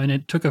 you know. And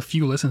it took a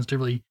few listens to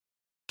really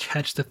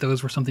catch that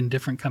those were something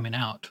different coming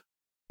out.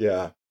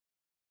 Yeah.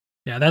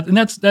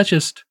 That's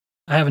just.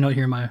 I have a note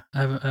here in my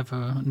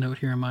note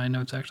here in my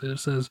notes actually that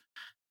says,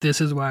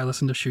 "This is why I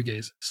listen to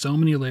shoegaze. So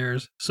many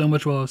layers, so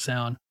much well of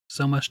sound,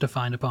 so much to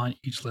find upon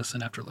each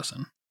listen after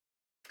listen."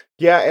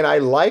 Yeah, and I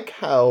like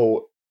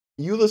how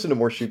you listen to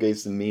more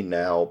shoegaze than me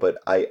now, but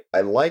I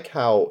like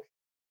how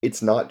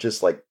it's not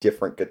just like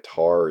different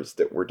guitars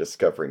that we're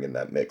discovering in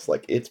that mix.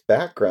 Like, it's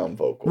background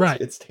vocals,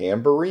 right? It's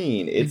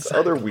tambourine, it's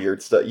other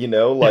weird stuff, you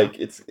know. Like,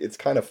 it's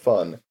kind of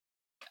fun.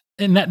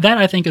 And that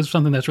I think is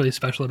something that's really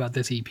special about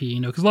this EP,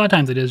 because a lot of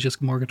times it is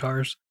just more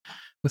guitars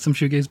with some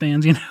shoegaze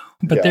bands,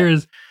 but there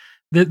is,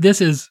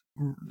 this is,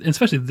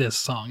 especially this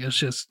song, is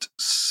just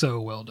so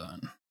well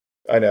done.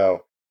 I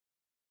know.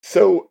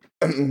 So,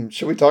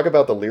 should we talk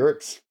about the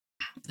lyrics?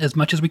 As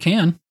much as we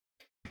can.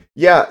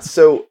 Yeah,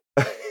 so,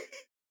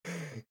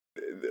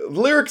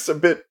 lyrics a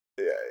bit,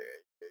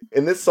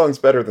 and this song's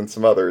better than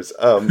some others,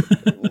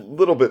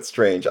 little bit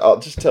strange. I'll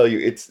just tell you,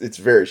 it's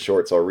very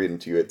short, so I'll read them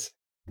to you. It's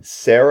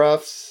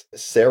seraphs,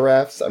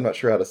 I'm not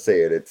sure how to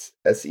say it. It's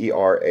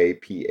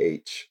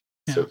SERAPH.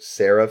 Yeah. So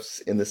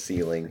seraphs in the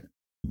ceiling,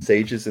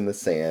 sages in the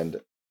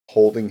sand,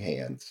 holding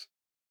hands,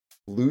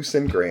 loose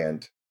and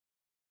grand,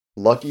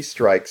 lucky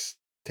strikes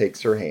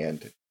takes her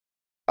hand. If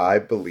I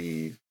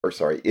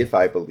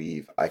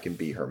believe I can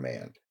be her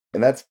man.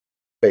 And that's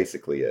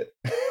basically it.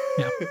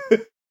 Yeah.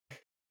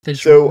 They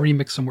just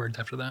remix some words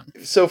after that.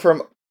 So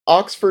from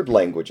Oxford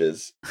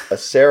Languages, a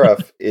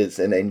seraph is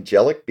an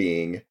angelic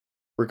being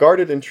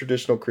regarded in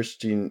traditional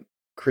Christian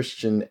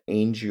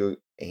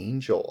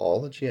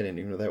angelology, I didn't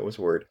even know that was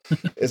a word,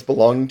 as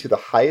belonging to the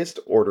highest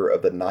order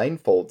of the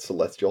ninefold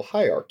celestial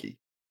hierarchy,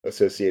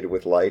 associated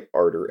with light,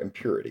 ardor, and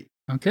purity.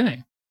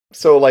 Okay.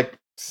 So like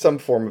some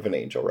form of an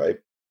angel, right?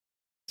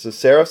 So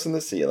seraphs in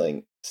the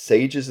ceiling,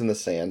 sages in the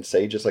sand,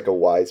 sage is like a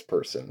wise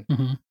person,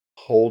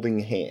 holding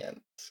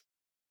hands.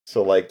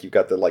 So like you've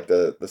got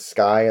the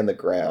sky and the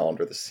ground,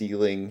 or the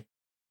ceiling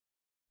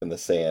and the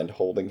sand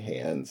holding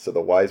hands. So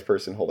the wise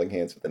person holding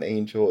hands with an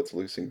angel, it's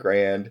loose and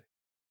grand.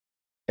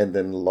 And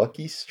then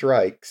lucky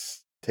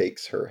strikes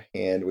takes her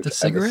hand, which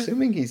I'm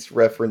assuming he's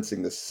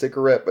referencing the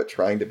cigarette, but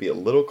trying to be a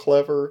little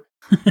clever.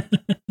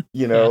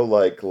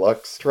 Like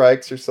luck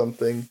strikes or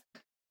something.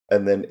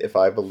 And then if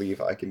I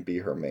believe I can be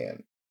her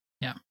man.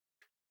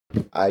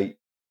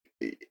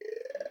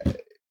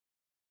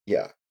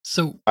 Yeah.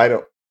 So I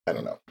don't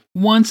know.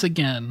 Once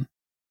again,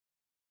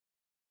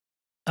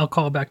 I'll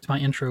call back to my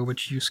intro,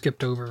 which you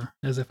skipped over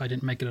as if I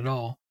didn't make it at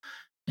all,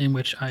 in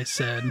which I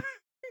said,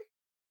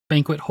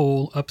 banquet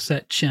hole,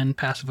 upset chin,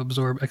 passive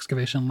absorb,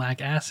 excavation,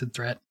 lack, acid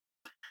threat.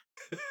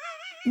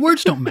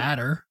 Words don't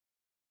matter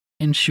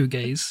in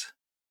shoegaze.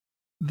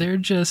 They're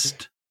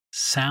just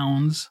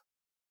sounds.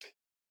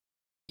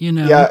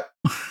 Yeah,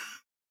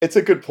 it's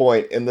a good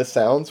point, and the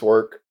sounds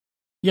work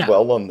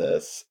well on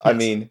this. Yes. I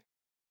mean,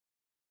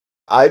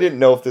 I didn't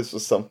know if this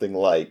was something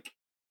like,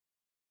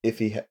 if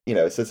he,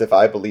 it says, if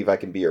I believe I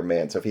can be your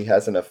man. So if he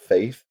has enough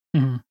faith,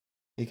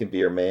 he can be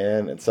your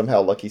man, and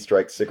somehow Lucky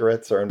Strike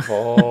cigarettes are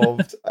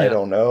involved. I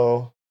don't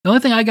know. The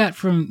only thing I got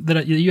from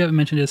that you haven't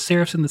mentioned is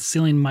seraphs in the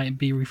ceiling might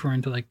be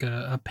referring to like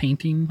a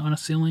painting on a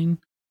ceiling.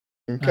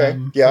 Okay.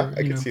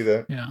 I can see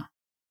that. Yeah.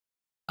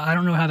 I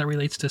don't know how that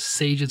relates to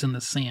sages in the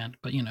sand,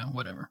 but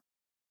whatever.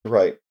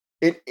 Right.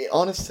 It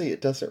honestly,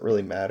 it doesn't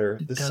really matter.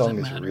 This song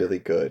is really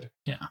good.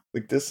 Yeah.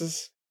 Like this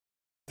is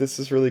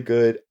really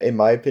good. In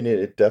my opinion,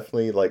 it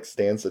definitely like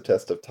stands the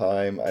test of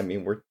time. I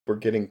mean, we're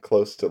getting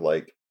close to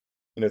like,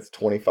 it's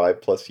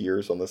 25 plus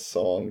years on this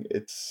song.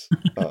 It's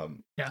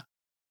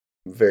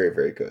very,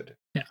 very good.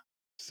 Yeah.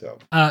 So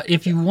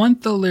if you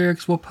want the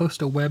lyrics, we'll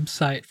post a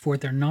website for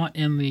it. They're not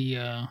in the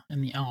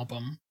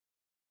album.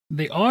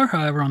 They are,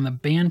 however, on the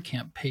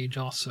Bandcamp page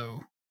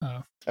also.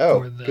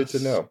 For this. Good to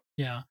know.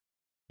 Yeah.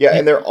 Yeah,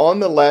 and they're on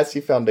the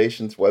Lassie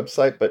Foundation's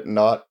website, but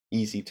not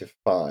easy to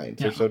find.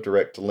 There's no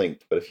direct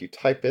link, but if you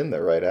type in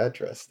the right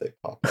address, they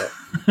pop up.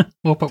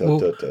 We'll put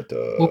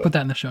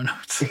that in the show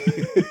notes.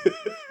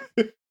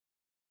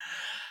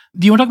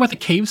 Do you want to talk about the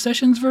Cave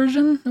Sessions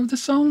version of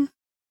this song?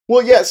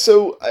 Well, yeah,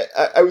 so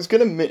I was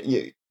going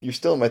to... You're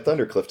still in my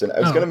thunder, Clifton. I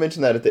was going to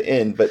mention that at the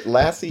end, but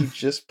Lassie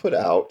just put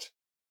out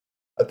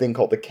a thing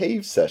called the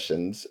Cave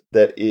Sessions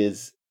that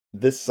is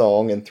this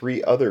song and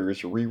 3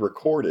 others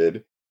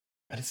re-recorded,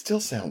 and it still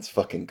sounds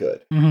fucking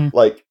good. Mm-hmm.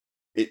 Like,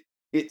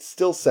 it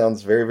still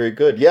sounds very, very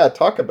good. Yeah,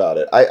 talk about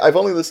it. I've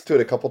only listened to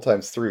it a couple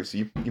times through, so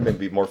you may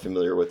be more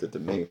familiar with it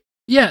than me.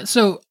 Yeah,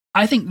 so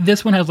I think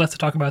this one has less to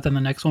talk about than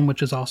the next one,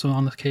 which is also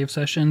on the Cave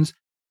Sessions.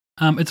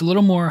 It's a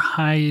little more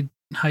high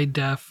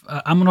def.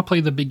 I'm going to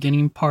play the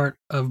beginning part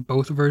of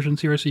both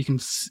versions here, so you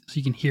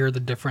can hear the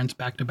difference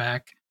back to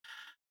back.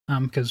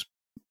 Because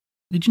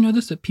did you know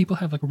this, that people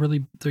have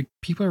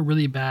people are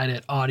really bad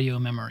at audio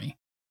memory?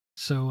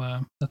 So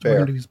that's why we're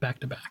going to do these back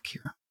to back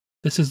here.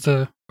 This is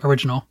the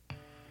original.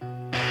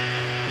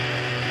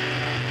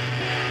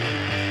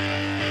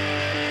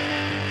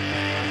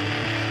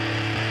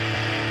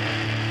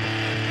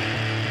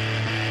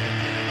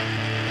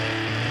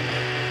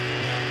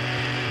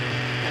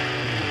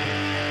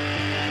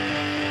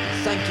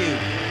 Thank you,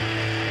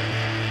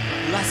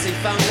 Lassie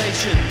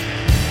Foundation.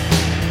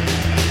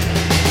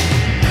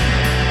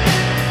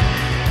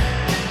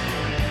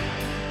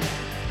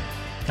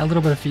 Got a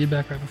little bit of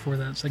feedback right before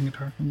that second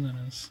guitar comes in.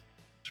 It's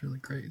really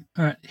great.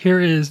 All right, here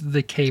is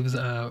the Caves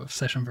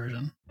session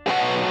version.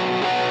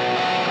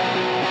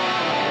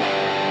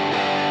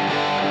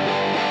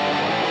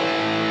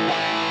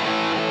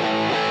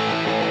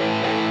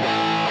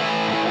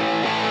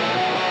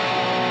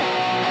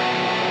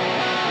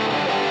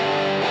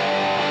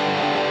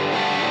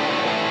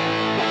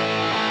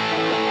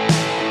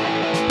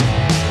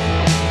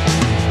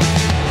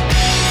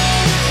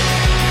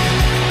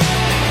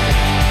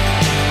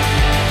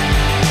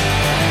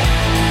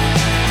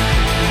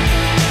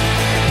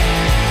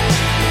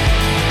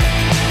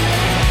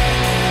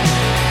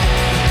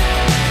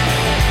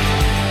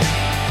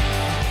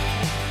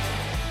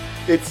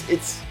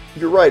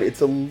 you're right.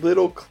 It's a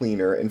little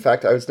cleaner. In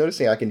fact, I was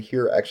noticing I can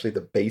hear actually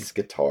the bass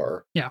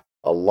guitar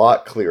a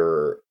lot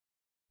clearer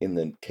in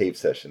the Cave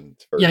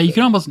Sessions version. Yeah, you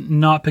can almost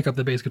not pick up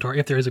the bass guitar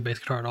if there is a bass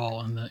guitar at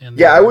all in the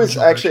yeah, I was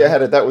actually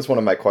version. That was one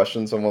of my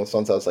questions on one of the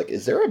songs. I was like,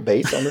 is there a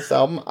bass on this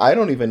album? I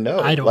don't even know.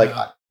 I don't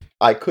know.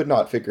 I could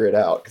not figure it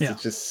out because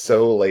it's just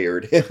so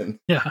layered in.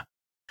 Yeah.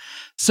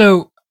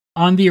 So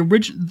on the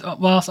original,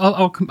 well,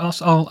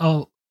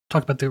 I'll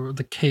talk about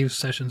the Cave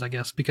Sessions, I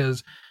guess,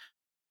 because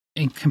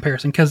in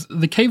comparison, because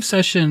the Cave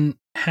Session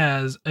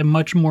has a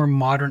much more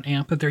modern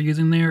amp that they're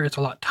using there. It's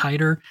a lot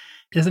tighter.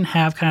 It doesn't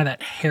have kind of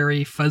that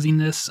hairy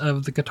fuzziness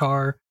of the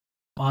guitar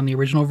on the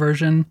original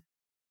version.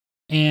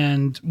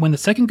 And when the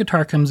second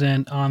guitar comes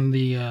in on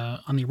the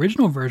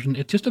original version,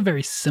 it's just a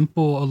very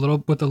simple,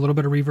 with a little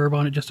bit of reverb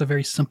on it, just a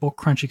very simple,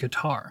 crunchy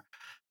guitar.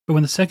 But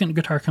when the second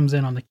guitar comes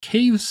in on the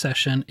Cave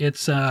Session, it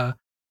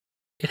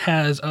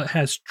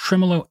has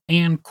tremolo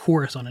and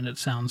chorus on it. It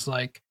sounds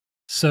like,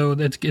 so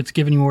it's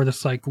giving you more of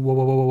this like whoa,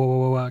 whoa, whoa, whoa,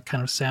 whoa, whoa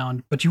kind of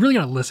sound. But you really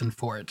got to listen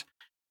for it.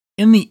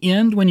 In the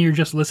end, when you're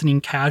just listening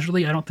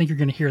casually, I don't think you're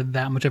going to hear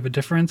that much of a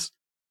difference.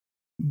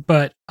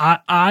 But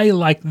I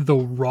like the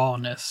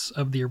rawness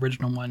of the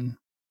original one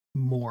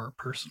more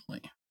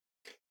personally.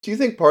 Do you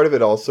think part of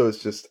it also is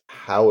just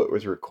how it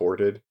was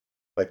recorded?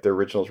 Like the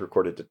original's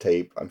recorded to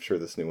tape. I'm sure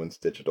this new one's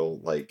digital.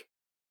 Like,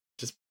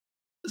 just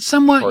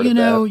somewhat,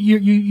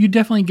 you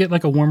definitely get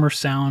like a warmer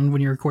sound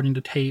when you're recording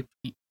to tape,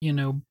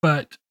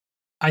 But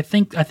I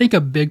think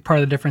a big part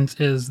of the difference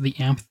is the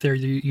amp they're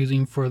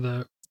using for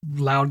the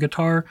loud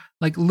guitar.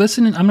 Like,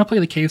 listening, I'm gonna play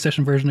the Cave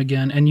Session version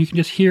again, and you can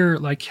just hear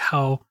like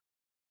how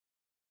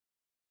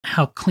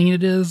clean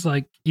it is.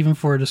 Like, even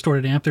for a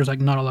distorted amp, there's like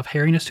not a lot of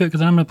hairiness to it.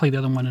 Because I'm gonna play the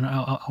other one and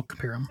I'll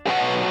compare them.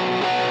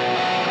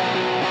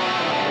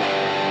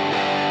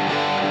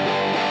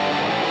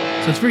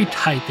 So it's very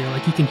tight there.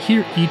 Like, you can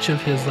hear each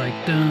of his like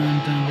dun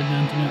dun dun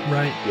dun, dun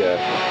right? Yeah.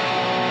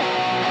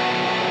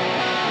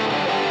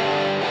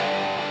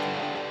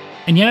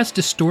 And yeah, it's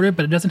distorted,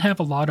 but it doesn't have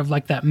a lot of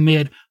like that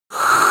mid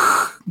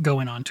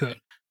going on to it.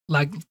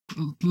 Like,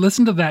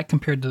 listen to that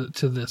compared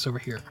to this over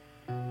here.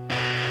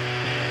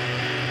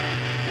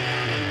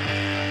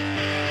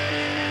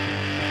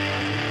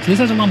 So this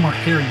has a lot more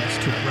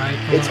hairiness to it,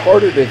 right? It's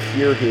harder to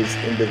hear his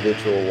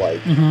individual like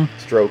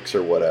strokes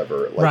or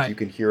whatever. Like, you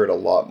can hear it a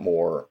lot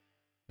more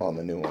on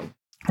the new one.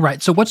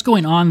 Right. So what's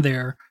going on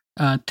there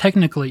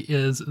technically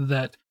is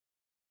that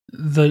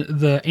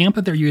the amp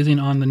that they're using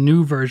on the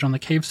new version, on the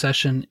Cave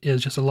Session,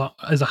 is just a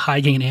high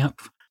gain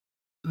amp.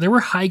 There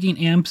were high gain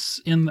amps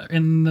in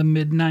the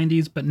mid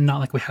 90s, but not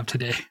like we have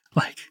today.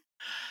 Like,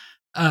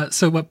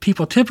 so what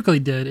people typically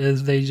did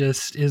is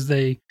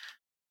they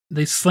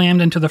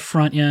slammed into the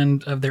front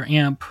end of their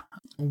amp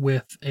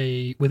with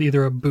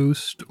either a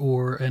boost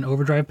or an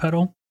overdrive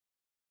pedal.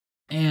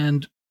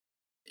 And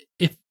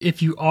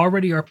if you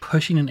already are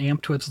pushing an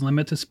amp to its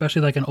limits,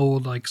 especially like an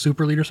old like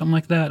Super Lead or something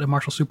like that, a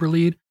Marshall Super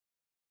Lead,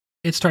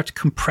 it starts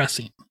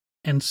compressing.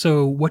 And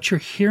so what you're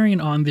hearing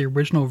on the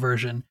original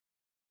version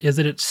is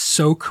that it's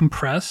so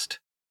compressed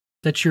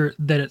that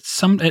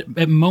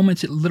at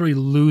moments it literally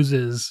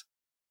loses.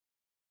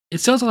 It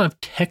still has a lot of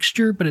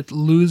texture, but it's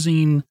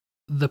losing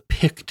the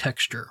pick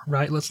texture,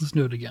 right? Let's listen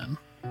to it again.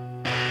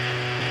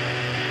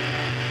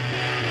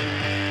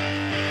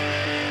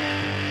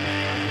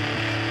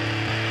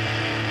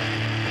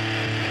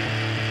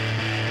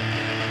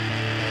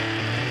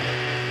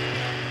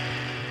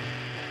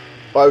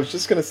 Well, I was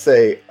just going to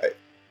say,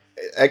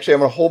 actually, I'm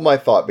going to hold my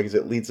thought because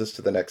it leads us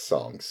to the next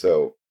song.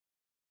 So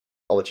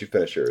I'll let you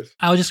finish yours.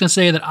 I was just going to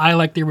say that I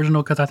like the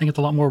original because I think it's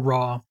a lot more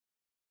raw.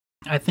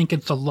 I think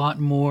it's a lot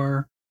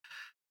more...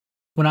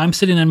 When I'm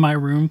sitting in my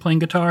room playing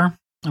guitar,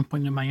 I'm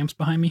pointing my amps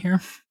behind me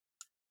here.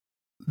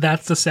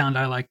 That's the sound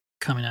I like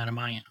coming out of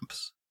my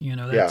amps.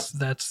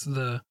 That's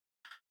the...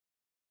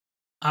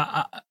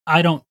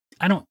 I don't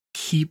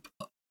keep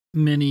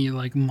many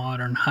like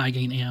modern high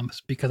gain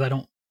amps because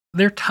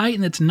they're tight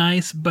and it's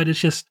nice, but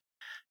it's a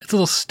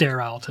little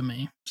sterile to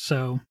me.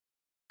 So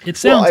it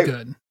sounds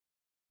good.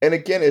 And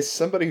again, as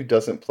somebody who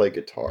doesn't play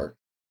guitar,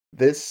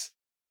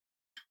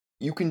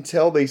 you can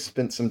tell they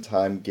spent some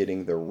time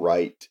getting the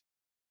right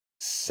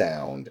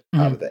sound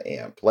out of the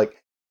amp.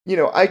 Like,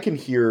 I can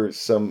hear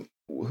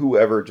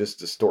whoever just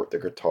distort the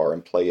guitar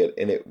and play it,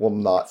 and it will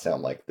not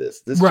sound like this.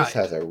 This just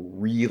has a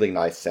really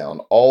nice sound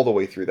all the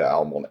way through the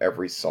album on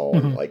every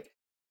song. Like,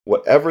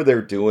 whatever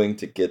they're doing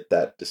to get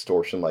that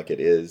distortion like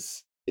it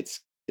is, it's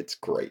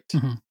great.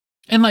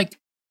 And like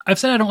I've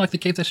said, I don't like the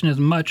Cave Session as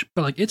much,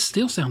 but like it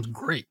still sounds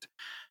great.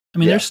 I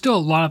mean, there's still a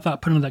lot of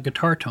thought put into that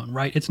guitar tone,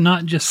 right? It's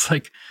not just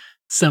like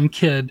some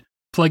kid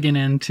plugging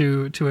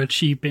into a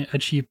cheap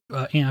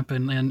amp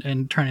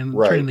and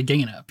turning the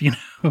gain up.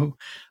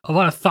 A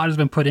lot of thought has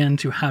been put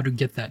into how to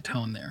get that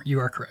tone there.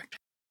 You are correct.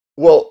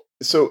 Well,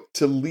 so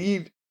to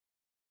lead,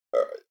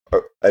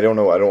 I don't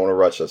know. I don't want to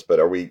rush us, but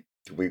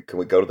can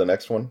we go to the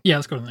next one? Yeah,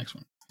 let's go to the next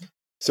one.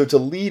 So to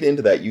lead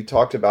into that, you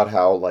talked about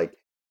how like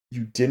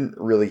you didn't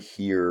really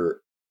hear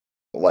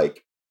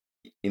like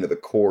the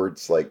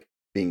chords like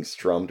being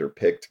strummed or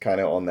picked kind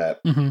of on that,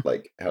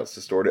 like how it's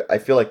distorted. I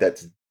feel like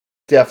that's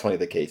definitely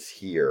the case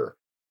here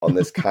on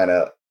this kind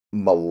of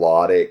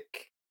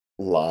melodic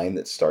line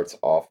that starts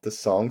off the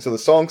song. So the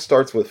song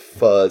starts with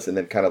fuzz and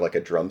then kind of like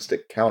a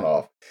drumstick count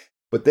off.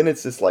 But then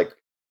it's this like,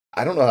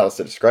 I don't know how else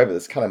to describe it,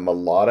 this kind of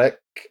melodic,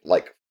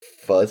 like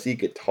fuzzy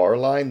guitar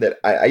line that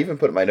I even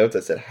put in my notes. I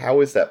said,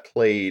 how is that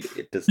played?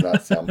 It does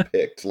not sound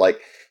picked.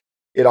 Like,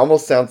 it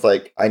almost sounds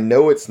like, I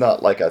know it's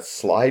not like a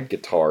slide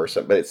guitar or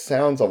something, but it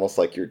sounds almost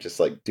like you're just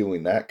like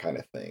doing that kind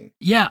of thing.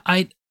 Yeah,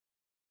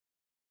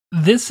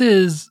 this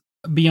is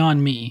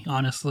beyond me,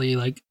 honestly.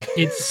 Like,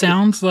 it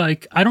sounds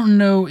like, I don't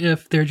know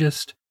if they're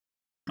just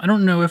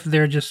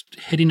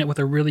hitting it with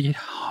a really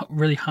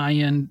high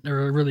end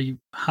or a really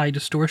high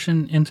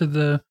distortion into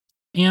the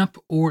amp,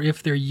 or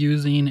if they're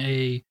using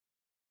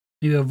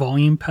maybe a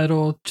volume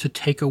pedal to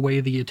take away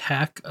the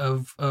attack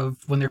of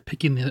when they're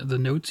picking the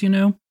notes,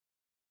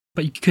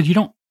 but because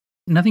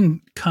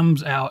nothing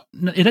comes out.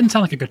 It doesn't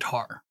sound like a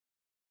guitar.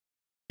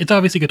 It's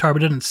obviously a guitar,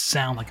 but it doesn't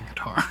sound like a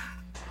guitar.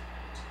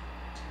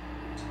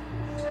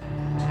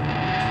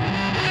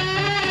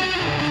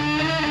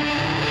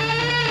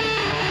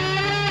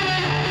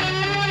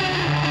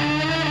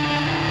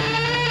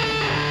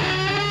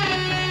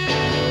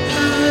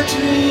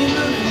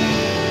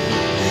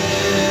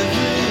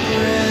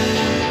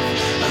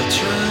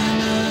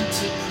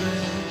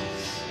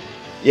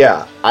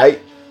 Yeah, I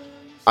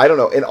don't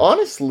know. And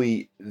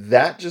honestly,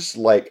 that just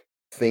like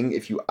thing,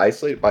 if you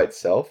isolate it by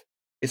itself,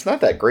 it's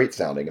not that great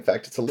sounding. In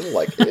fact, it's a little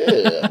like,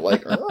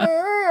 like,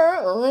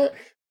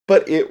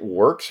 but it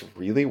works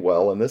really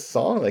well in this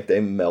song. Like, they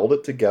meld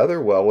it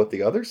together well with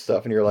the other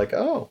stuff, and you're like,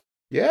 oh,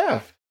 yeah.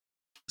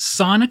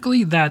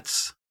 Sonically,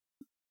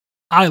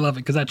 I love it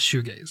because that's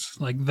shoegaze.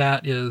 Like,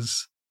 that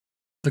is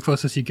the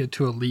closest you get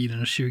to a lead in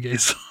a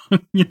shoegaze song.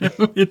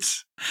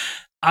 It's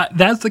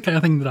that's the kind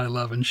of thing that I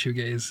love in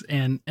shoegaze.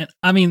 And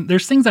I mean,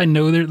 there's things I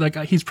know there. Like,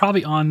 he's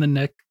probably on the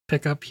neck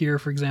pickup here,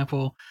 for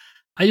example.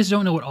 I just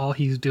don't know what all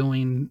he's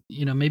doing.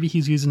 Maybe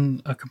he's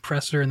using a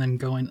compressor and then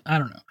going. I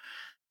don't know.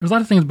 There's a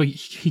lot of things, but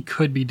he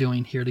could be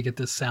doing here to get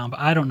this sound. But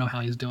I don't know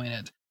how he's doing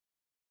it.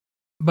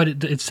 But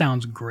it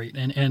sounds great,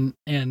 and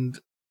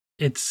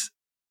it's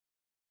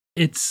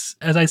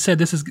as I said,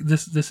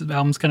 this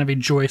album's kind of a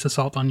joyous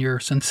assault on your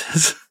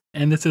senses,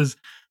 and this is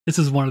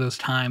one of those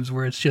times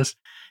where it's just,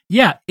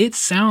 yeah, it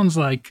sounds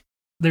like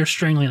they're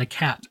strangling a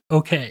cat,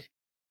 okay,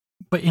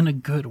 but in a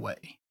good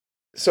way.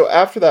 So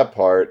after that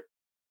part,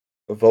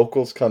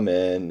 vocals come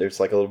in. There's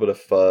like a little bit of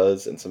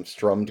fuzz and some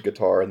strummed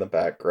guitar in the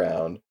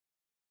background.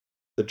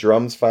 The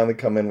drums finally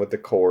come in with the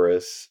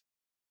chorus,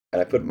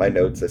 and I put in my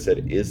notes. I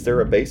said, "Is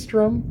there a bass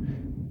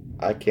drum?"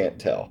 I can't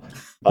tell.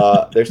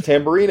 There's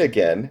tambourine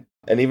again.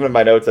 And even in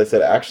my notes, I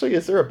said, actually,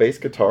 is there a bass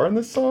guitar in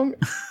this song?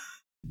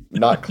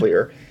 Not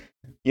clear.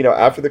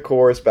 After the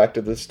chorus, back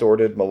to the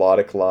distorted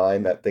melodic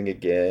line, that thing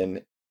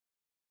again.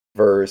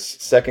 Verse,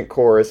 second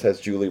chorus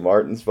has Julie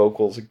Martin's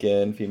vocals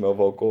again, female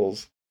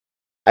vocals.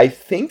 I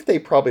think they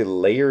probably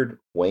layered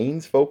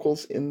Wayne's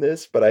vocals in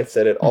this, but I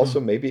said it also,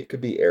 maybe it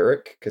could be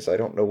Eric, because I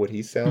don't know what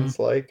he sounds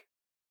like.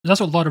 There's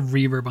also a lot of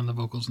reverb on the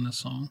vocals in this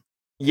song.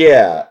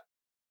 Yeah.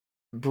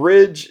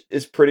 Bridge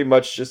is pretty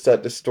much just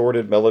that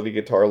distorted melody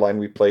guitar line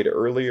we played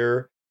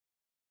earlier.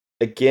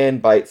 Again,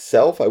 by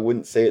itself, I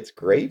wouldn't say it's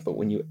great, but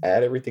when you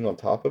add everything on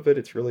top of it,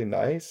 it's really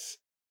nice.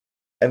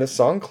 And the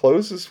song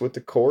closes with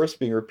the chorus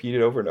being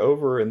repeated over and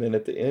over, and then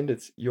at the end,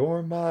 it's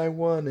 "You're my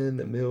one in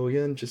a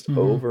million," just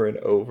over and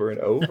over and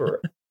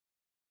over.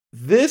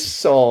 This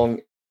song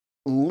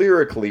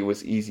lyrically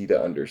was easy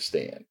to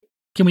understand.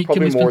 Can we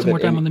spend some more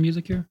time on the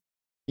music here?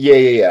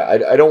 Yeah.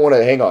 I don't want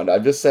to hang on.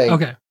 I'm just saying,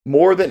 okay.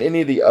 More than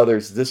any of the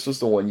others, this was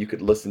the one you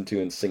could listen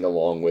to and sing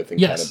along with and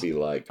kind of be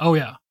like, oh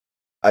yeah,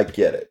 I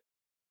get it.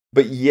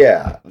 But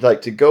yeah,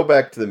 like, to go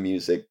back to the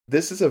music,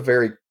 this is a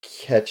very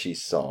catchy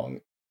song.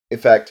 In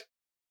fact,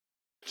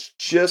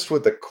 just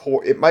with the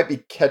core, it might be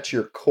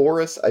catchier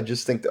chorus. I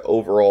just think the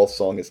overall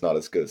song is not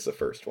as good as the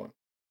first one.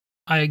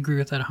 I agree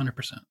with that 100%.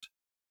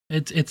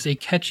 It's a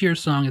catchier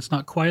song. It's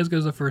not quite as good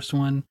as the first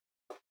one.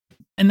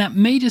 And that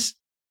may just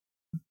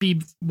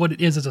be what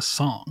it is as a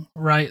song,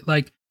 right?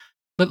 Like,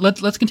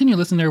 let's continue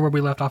listening there where we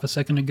left off a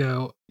second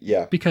ago.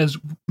 Yeah. Because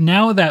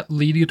now that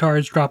lead guitar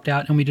is dropped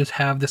out and we just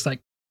have this,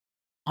 like,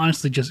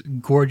 honestly just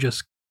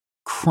gorgeous,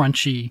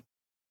 crunchy,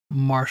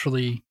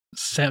 martially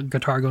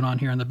guitar going on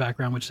here in the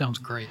background, which sounds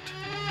great.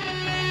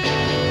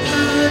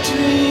 I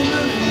dream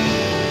of you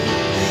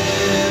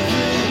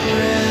every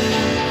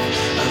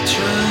breath. I'll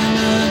try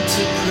not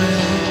to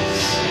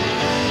press.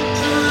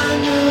 I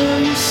know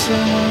you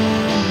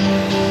somewhere.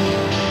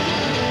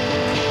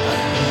 I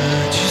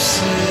heard you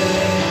say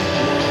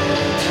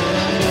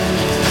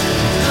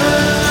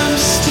I'm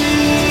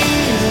stealing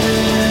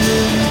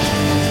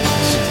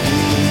to be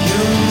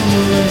your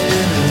one.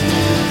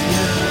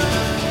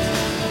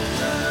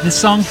 This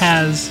song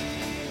has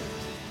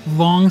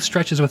long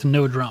stretches with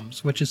no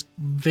drums, which is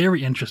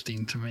very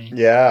interesting to me.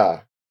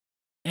 Yeah.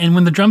 And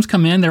when the drums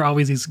come in, they're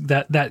always these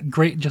that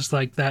great just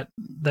like that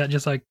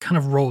just like kind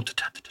of roll.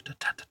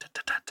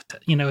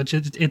 You know,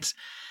 it's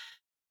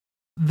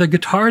the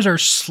guitars are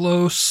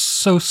so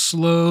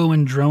slow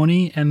and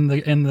drony, and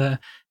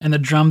the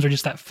drums are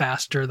just that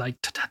faster,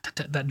 like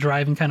that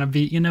driving kind of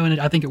beat, you know. And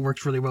I think it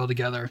works really well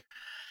together.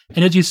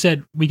 And as you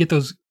said, we get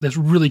this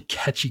really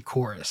catchy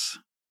chorus.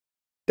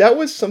 That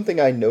was something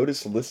I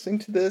noticed listening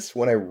to this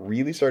when I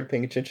really started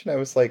paying attention. I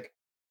was like,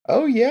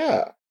 oh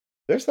yeah,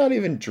 there's not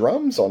even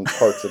drums on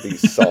parts of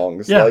these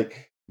songs. Yeah.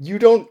 Like, you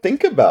don't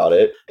think about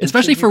it.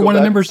 Especially for one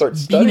of the members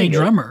being a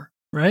drummer,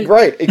 right?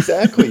 Right,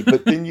 exactly.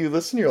 But then you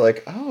listen, you're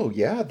like, oh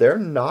yeah, they're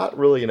not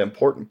really an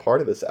important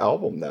part of this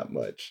album that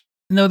much.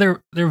 No,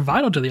 they're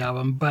vital to the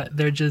album, but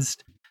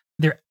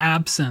their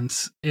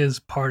absence is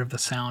part of the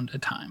sound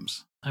at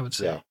times, I would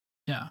say.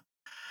 Yeah.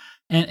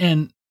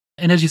 And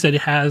as you said,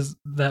 it has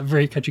that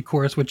very catchy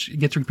chorus, which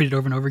gets repeated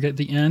over and over again at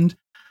the end,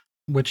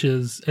 which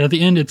is, at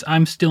the end, it's,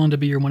 I'm stealing to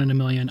be your 1 in a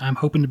million. I'm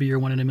hoping to be your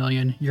 1 in a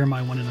million. You're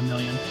my 1 in a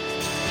million.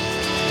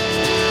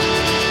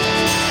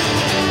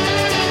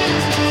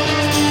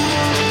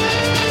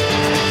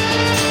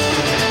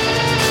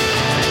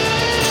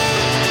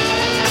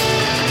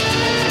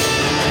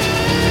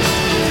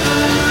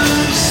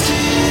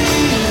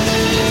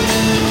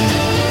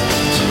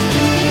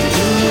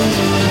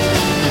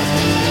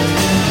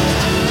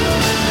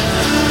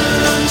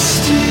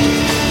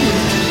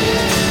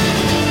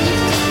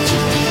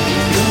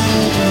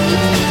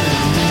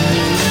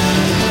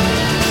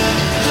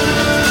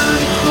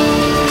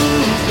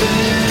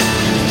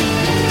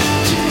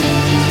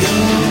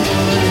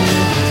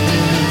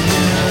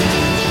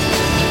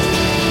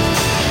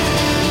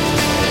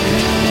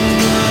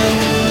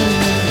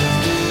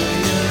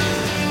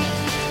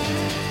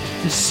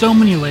 So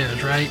many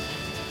layers, right?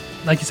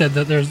 Like you said,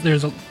 that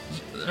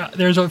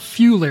there's a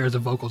few layers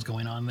of vocals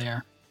going on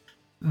there.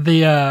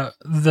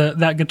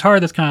 That guitar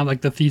that's kind of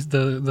like the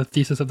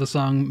thesis of the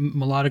song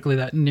melodically,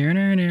 that near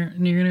near near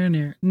near near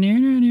near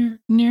near near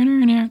near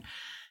near near.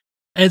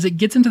 As it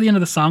gets into the end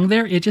of the song,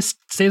 there it just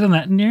stays on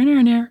that near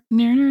near near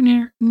near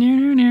near near near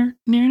near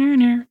near near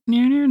near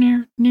near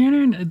near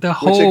near near the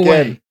whole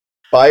way.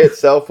 By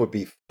itself would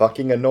be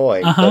fucking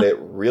annoying, but it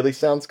really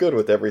sounds good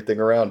with everything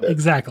around it.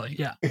 Exactly,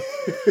 yeah.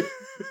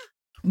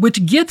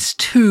 Which gets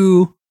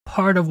to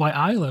part of why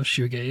I love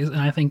shoegaze, and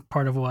I think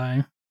part of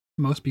why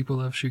most people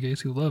love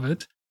shoegaze who love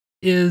it,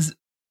 is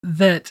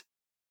that,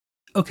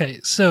 okay,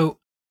 so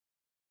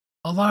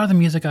a lot of the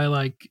music I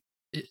like,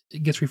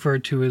 it gets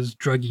referred to as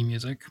druggy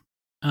music.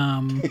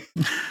 And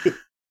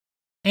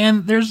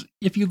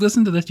if you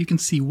listen to this, you can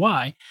see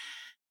why.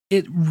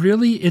 It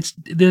really, it's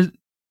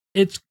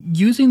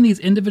using these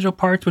individual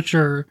parts, which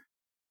are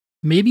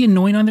maybe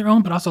annoying on their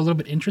own, but also a little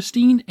bit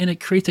interesting, and it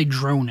creates a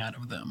drone out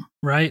of them,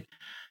 right?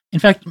 In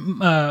fact,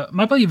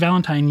 my buddy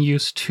Valentine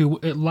used to,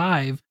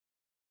 live,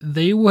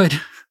 they would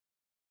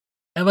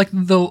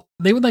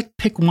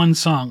pick one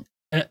song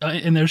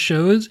in their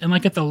shows, and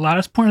like at the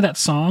loudest point of that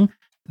song,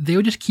 they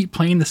would just keep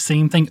playing the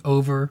same thing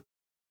over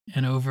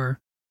and over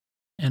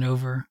and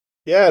over.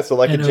 Yeah, so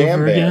like a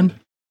jam band. Again.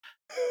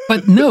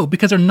 But no,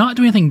 because they're not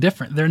doing anything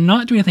different. They're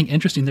not doing anything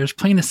interesting. They're just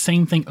playing the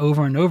same thing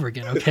over and over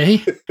again,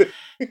 okay?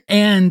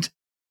 And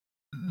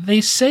they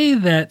say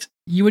that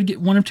you would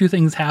get one of two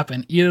things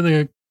happen. Either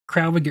the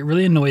crowd would get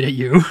really annoyed at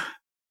you,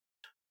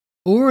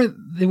 or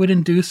they would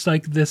induce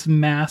like this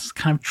mass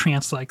kind of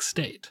trance-like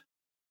state.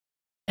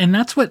 And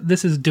that's what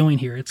this is doing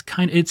here.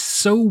 It's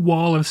so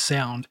wall of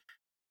sound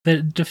that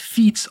it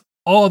defeats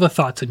all the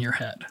thoughts in your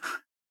head,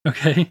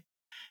 okay?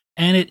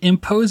 And it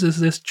imposes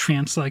this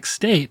trance-like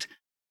state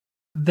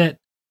that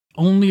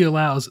only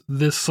allows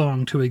this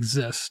song to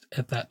exist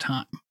at that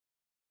time.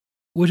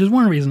 Which is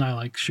one reason I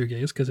like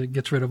shoegaze, because it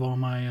gets rid of all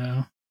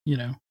my,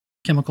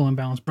 chemical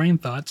imbalance brain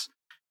thoughts,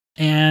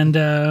 and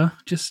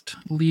just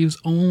leaves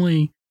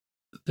only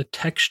the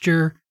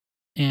texture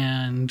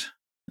and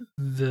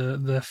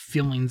the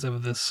feelings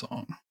of this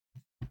song.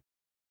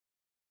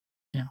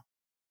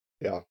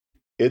 Yeah,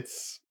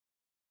 it's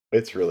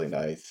really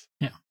nice.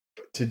 Yeah.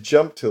 To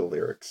jump to the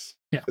lyrics,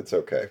 it's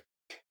okay.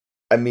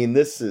 I mean,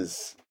 this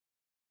is,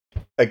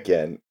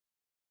 again,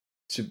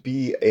 to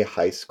be a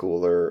high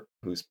schooler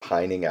who's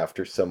pining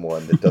after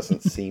someone that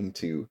doesn't seem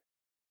to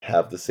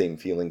have the same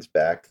feelings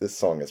back, this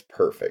song is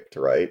perfect,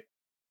 right?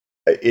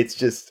 It's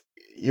just,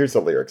 here's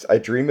the lyrics. I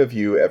dream of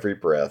you every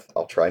breath.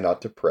 I'll try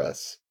not to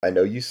press. I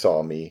know you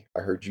saw me.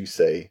 I heard you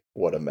say,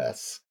 what a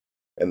mess.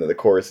 And then the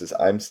chorus is,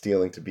 I'm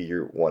stealing to be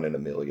your 1 in a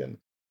million.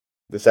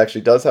 This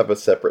actually does have a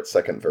separate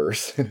second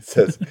verse. It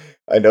says,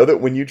 I know that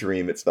when you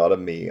dream, it's not of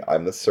me.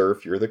 I'm the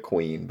serf, you're the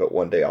queen, but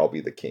one day I'll be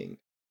the king.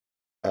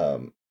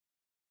 And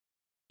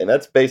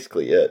that's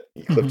basically it.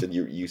 Clifton,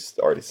 you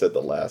already said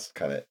the last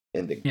kind of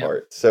ending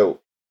part.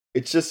 So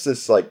it's just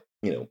this, like,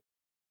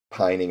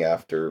 pining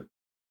after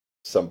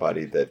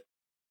somebody that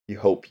you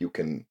hope you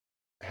can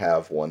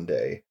have one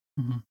day.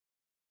 And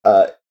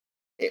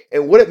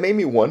what it made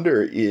me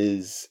wonder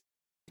is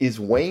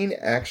Wayne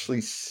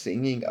actually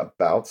singing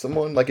about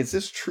someone? Like, is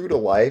this true to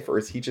life, or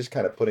is he just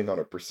kind of putting on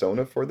a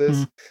persona for this?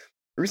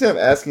 The reason I'm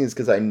asking is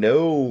because I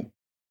know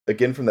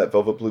again from that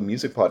Velvet Blue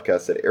Music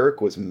podcast, that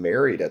Eric was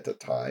married at the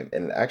time,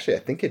 and actually I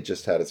think had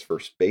just had his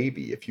first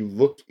baby. If you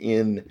look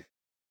in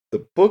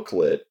the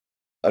booklet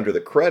under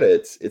the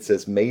credits, it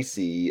says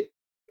Macy,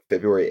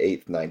 February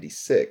 8th,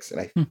 96,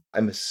 and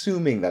I'm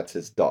assuming that's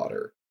his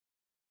daughter.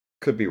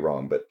 Could be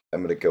wrong, but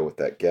I'm going to go with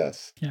that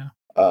guess. Yeah.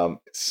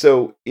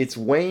 So it's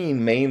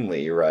Wayne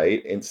mainly,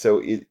 right? And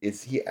so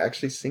is he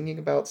actually singing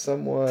about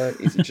someone?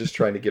 Is he just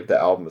trying to give the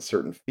album a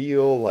certain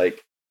feel?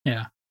 Like,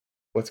 yeah,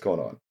 what's going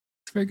on?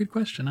 It's a very good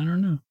question. I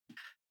don't know.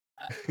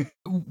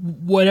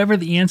 Whatever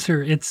the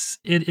answer, it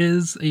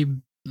is a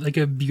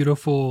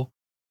beautiful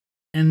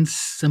and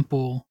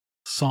simple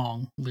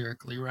song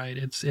lyrically, right?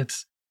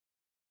 It's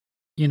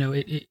you know,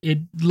 it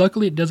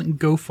luckily it doesn't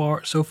go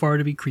so far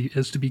to be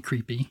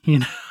creepy, you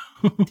know.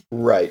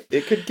 Right.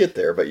 It could get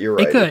there, but you're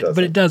right. It could,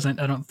 but it doesn't,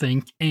 I don't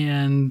think.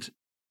 And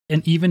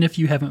even if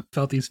you haven't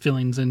felt these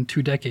feelings in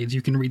 2 decades,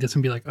 you can read this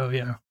and be like, oh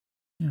yeah.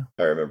 Yeah.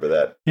 I remember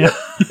that. Yeah.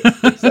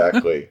 Yep.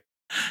 Exactly.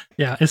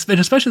 Yeah,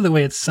 especially the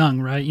way it's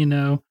sung, right? You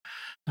know,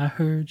 I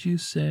heard you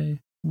say,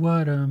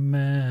 what a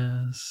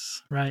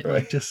mess, right?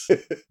 Like just,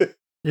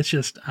 it's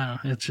just, I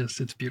don't know,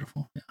 it's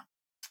beautiful. Yeah.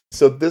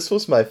 So this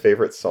was my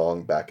favorite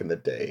song back in the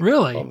day.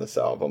 Really? On this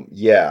album.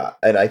 Yeah.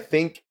 And I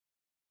think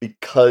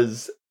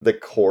because the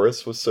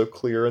chorus was so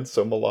clear and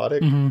so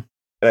melodic, and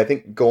I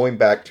think going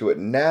back to it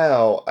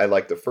now, I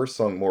like the first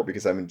song more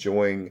because I'm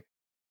enjoying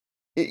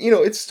it. You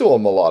know, it's still a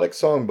melodic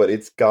song, but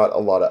it's got a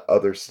lot of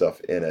other stuff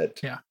in it.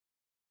 Yeah.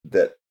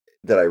 That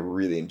I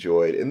really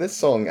enjoyed. And this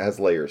song has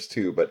layers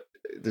too, but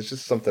there's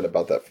just something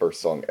about that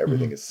first song.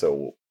 Everything is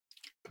so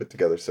put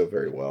together so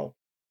very well.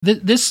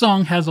 This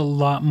song has a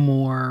lot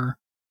more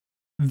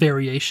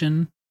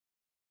variation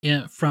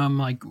from,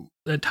 like,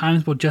 at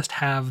times we'll just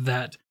have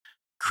that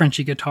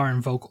crunchy guitar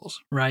and vocals,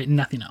 right?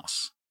 Nothing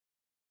else.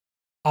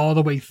 All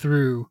the way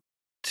through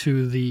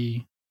to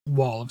the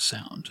wall of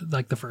sound,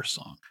 like the first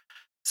song.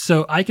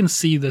 So I can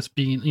see this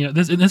being, you know,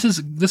 this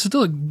is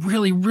still a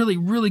really, really,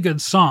 really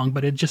good song,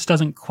 but it just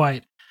doesn't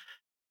quite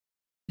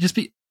just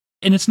be,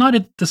 and it's not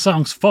the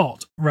song's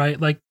fault, right?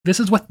 Like, this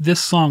is what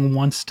this song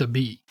wants to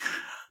be.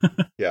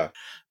 Yeah.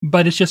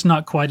 But it's just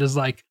not quite as,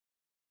 like,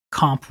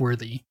 comp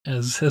worthy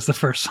as the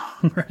first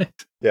song,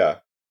 right? Yeah.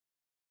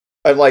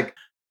 And, like,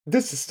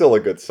 this is still a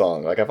good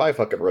song. Like, if I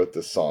fucking wrote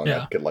this song,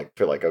 Yeah. I could, like,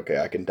 feel like, okay,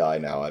 I can die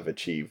now. I've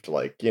achieved,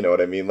 like, you know what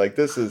I mean? Like,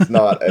 this is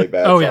not a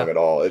bad song at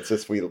all. It's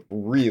just we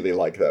really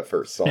like that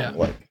first song. Yeah.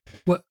 Like,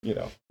 what, you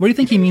know. What do you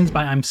think he means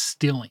by "I'm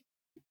stealing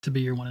to be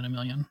your one in a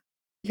million"?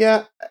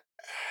 Yeah.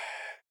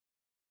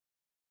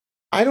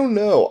 I don't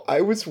know.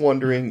 I was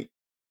wondering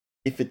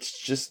if it's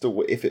just the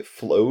way, if it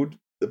flowed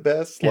the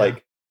best. Yeah.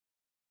 Like,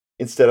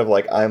 instead of,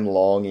 like, I'm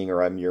longing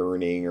or I'm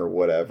yearning or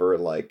whatever,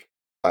 like,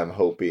 I'm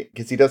hoping,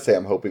 because he does say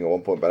I'm hoping at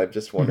one point, but I'm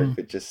just wondering if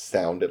it just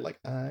sounded like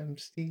I'm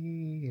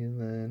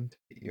stealing to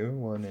be your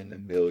one in a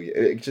million.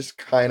 It just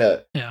kind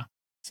of,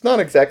 it's not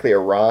exactly a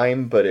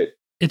rhyme, but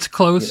it's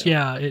close, you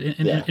know,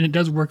 and it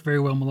does work very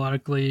well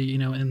melodically, you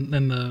know, and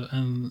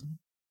the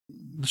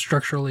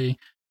structurally.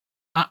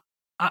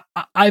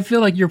 I feel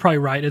like you're probably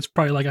right. It's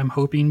probably like I'm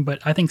hoping, but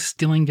I think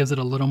stealing gives it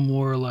a little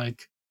more,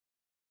 like,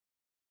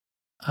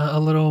 a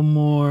little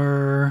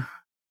more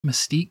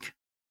mystique,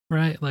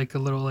 right? Like a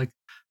little like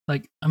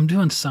I'm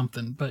doing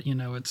something, but, you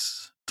know,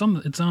 it's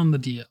on the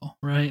deal,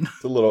 right?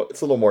 It's a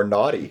little more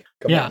naughty.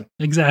 Come on.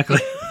 Exactly.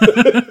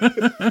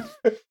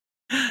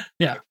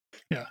 Yeah.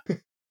 All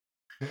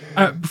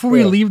right, before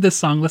we leave this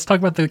song, let's talk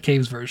about the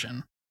Caves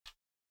version.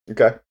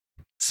 Okay.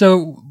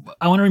 So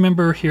I want to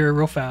remember here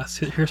real fast.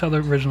 Here's how the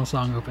original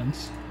song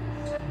opens.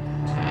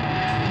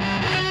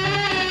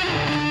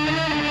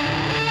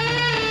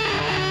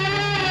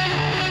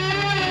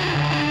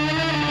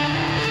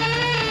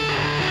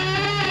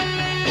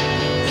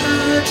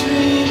 I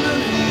dream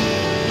of you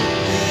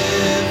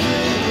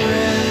every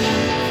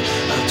breath.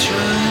 I'll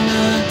try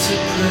not to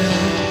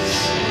press.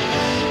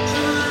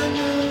 I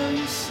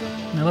know you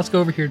saw. Now let's go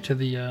over here to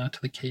the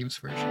Caves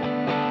version.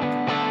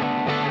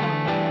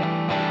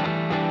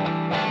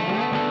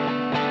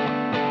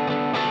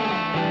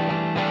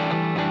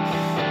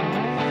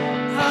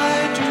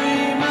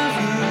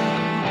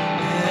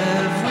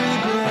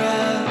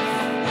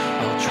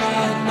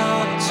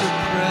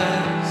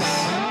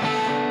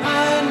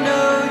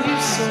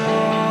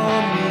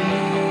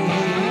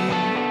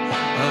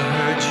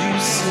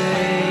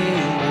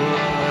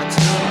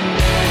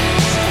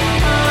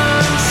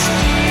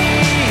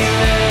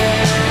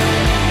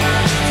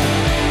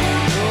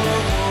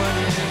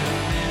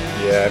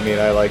 I mean,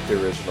 I like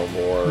the original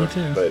more. Me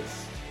too. But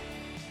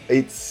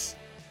it's,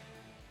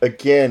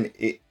 again,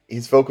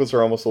 his vocals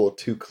are almost a little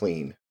too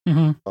clean.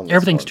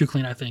 Everything's too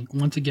clean, I think.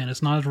 Once again,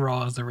 it's not as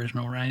raw as the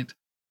original, right?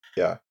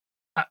 Yeah.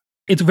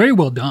 It's very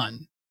well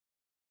done.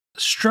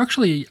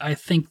 Structurally, I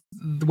think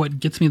what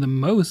gets me the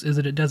most is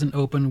that it doesn't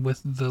open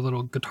with the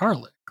little guitar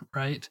lick,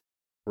 right?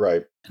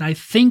 Right. And I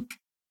think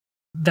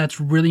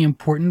that's really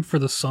important for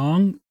the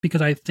song,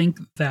 because I think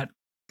that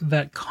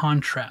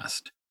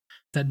contrast,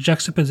 that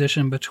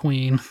juxtaposition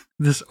between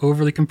this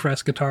overly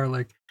compressed guitar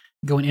lick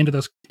going into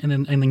those and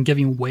then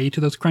giving way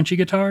to those crunchy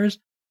guitars,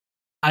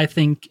 I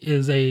think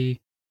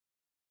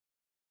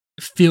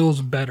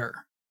feels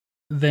better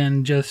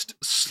than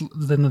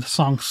than the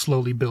song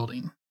slowly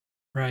building,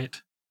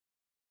 right?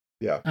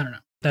 Yeah. I don't know.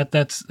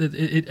 That's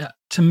it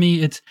to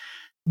me. It's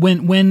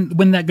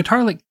when that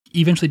guitar like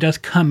eventually does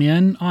come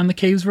in on the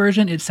Caves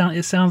version, it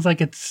sounds like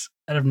it's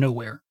out of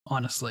nowhere,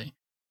 honestly.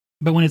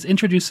 But when it's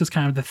introduced as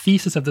kind of the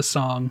thesis of the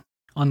song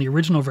on the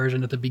original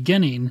version at the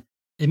beginning,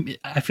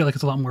 I feel like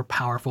it's a lot more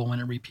powerful when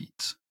it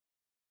repeats.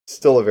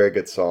 Still a very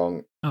good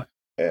song. Oh.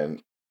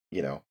 And,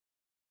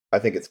 I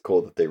think it's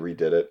cool that they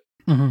redid it,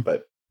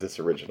 but this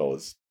original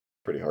is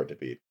pretty hard to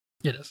beat.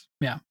 It is,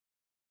 yeah.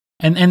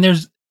 And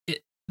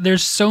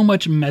there's so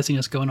much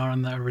messiness going on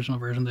in the original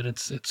version that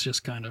it's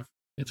just kind of,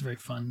 it's very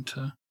fun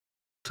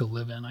to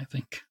live in, I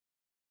think.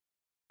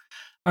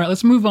 All right,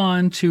 let's move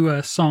on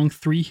to song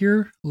 3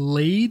 here,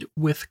 Laid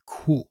with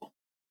Cool.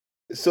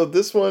 So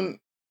this one,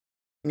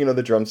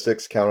 the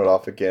drumsticks counted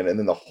off again, and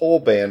then the whole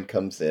band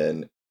comes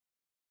in.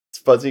 It's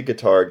fuzzy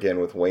guitar again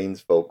with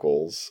Wayne's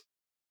vocals.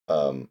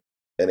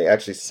 And it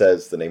actually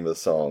says the name of the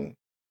song,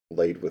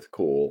 Laid with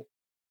Cool,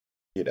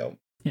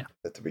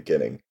 at the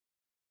beginning.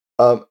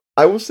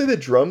 I will say the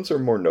drums are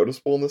more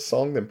noticeable in this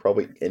song than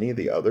probably any of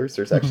the others.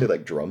 There's actually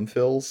like drum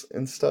fills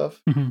and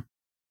stuff.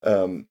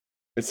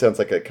 It sounds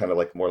like a kind of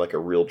like more like a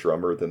real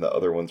drummer than the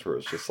other ones where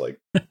it's just like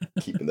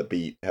keeping the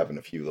beat, having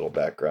a few little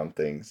background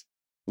things.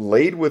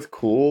 Laid with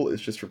Cool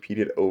is just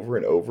repeated over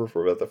and over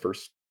for about the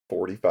first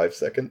 45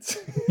 seconds.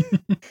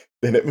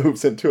 Then it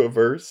moves into a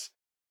verse.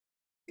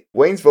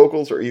 Wayne's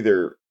vocals are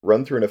either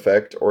run through an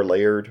effect or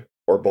layered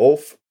or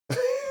both.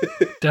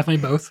 Definitely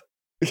both.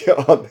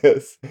 Yeah, on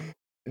this.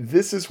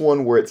 This is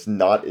one where it's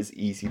not as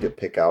easy to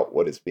pick out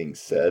what is being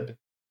said.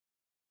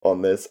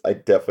 On this, I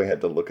definitely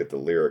had to look at the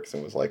lyrics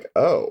and was like,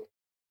 oh,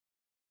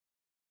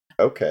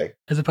 okay.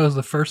 As opposed to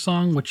the first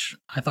song, which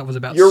I thought was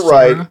about You're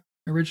Sarah right.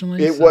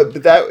 Originally. It was,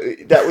 but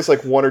that was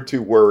like one or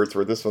two words,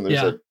 where this one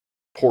there's like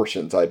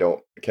portions I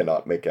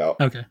cannot make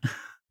out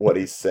what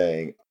he's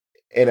saying.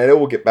 And I know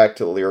we'll get back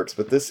to the lyrics,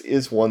 but this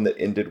is one that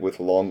ended with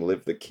Long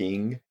Live the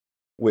King,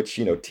 which,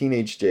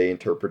 Teenage Jay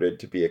interpreted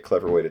to be a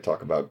clever way to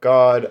talk about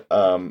God.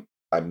 I'm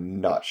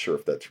not sure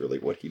if that's really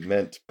what he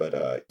meant,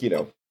 but,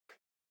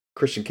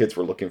 Christian kids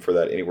were looking for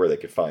that anywhere they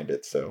could find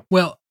it. So,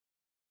 well,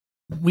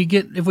 if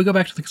we go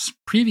back to the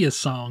previous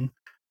song,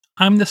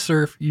 I'm the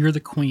serf, you're the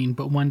queen,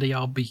 but one day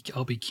I'll be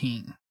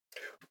king.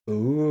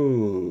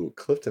 Ooh,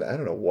 Clifton, I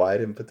don't know why I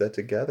didn't put that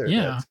together.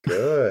 Yeah. That's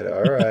good.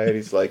 All right.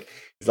 He's like,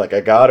 I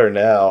got her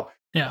now.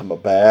 Yeah. I'm a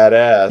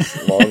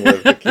badass. Long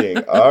live the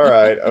king. All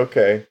right.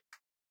 Okay.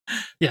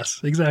 Yes,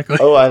 exactly.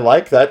 Oh, I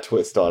like that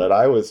twist on it.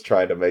 I was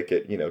trying to make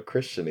it,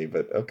 Christian-y,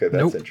 but okay,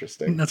 that's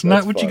interesting. That's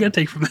not what you got to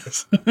take from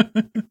this.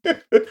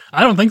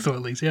 I don't think so,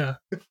 at least. Yeah.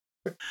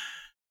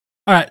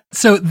 All right.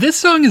 So this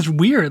song is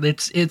weird.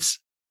 It's.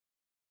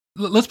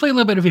 Let's play a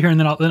little bit of it here, and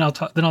then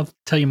I'll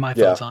tell you my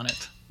thoughts on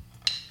it.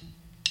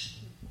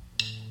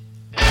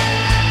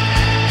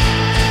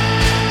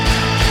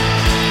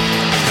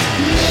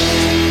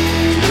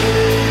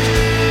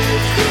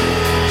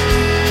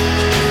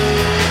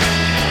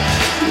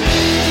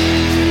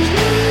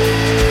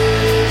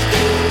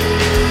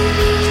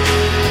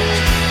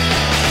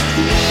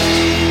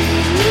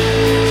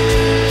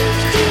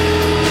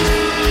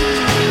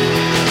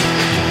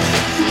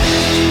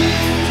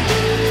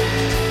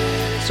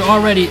 So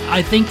already,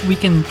 I think we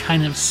can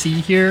kind of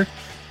see here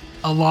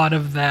a lot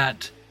of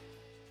that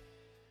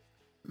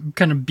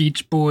kind of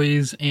Beach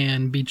Boys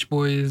and Beach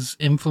Boys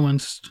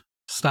influenced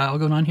style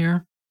going on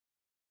here.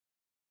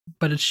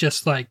 But it's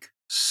just like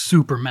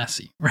super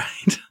messy,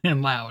 right?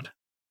 And loud.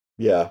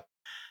 Yeah.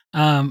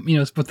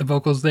 With the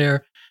vocals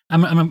there.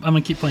 I'm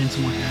gonna keep playing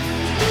some more here.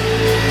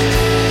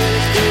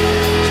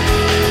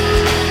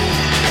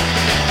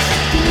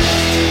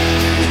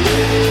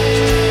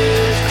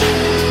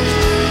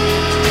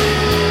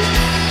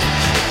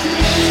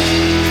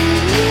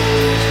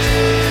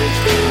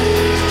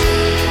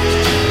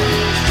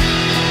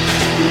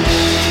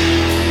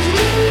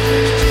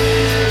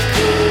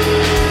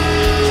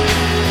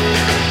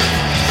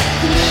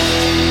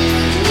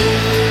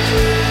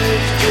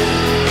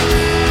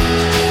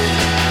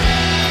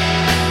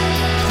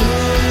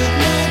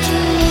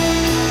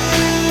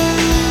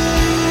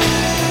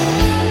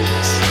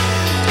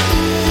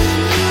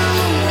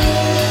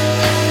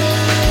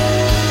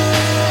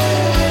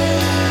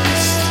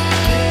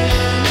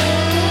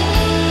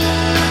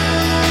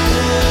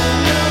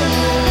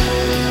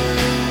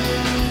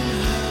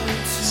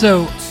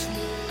 So,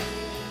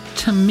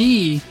 to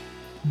me,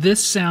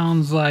 this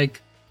sounds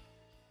like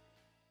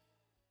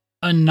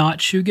a not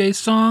shoegaze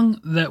song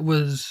that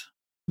was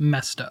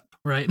messed up,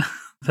 right?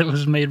 That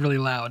was made really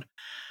loud.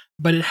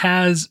 But it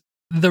has,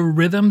 the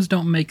rhythms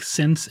don't make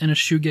sense in a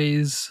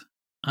shoegaze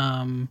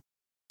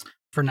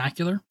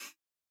vernacular.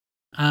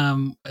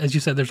 As you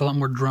said, there's a lot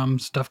more drum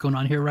stuff going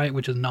on here, right?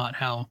 Which is not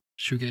how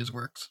shoegaze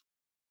works.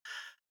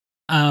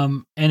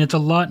 And it's a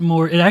lot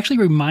more, it actually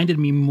reminded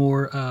me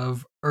more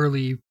of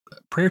early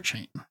Prayer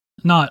Chain.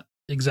 Not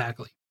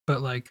exactly, but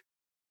like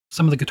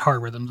some of the guitar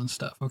rhythms and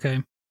stuff.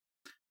 Okay.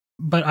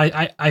 But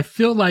I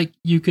feel like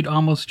you could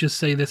almost just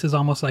say this is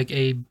almost like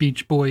a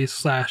Beach Boys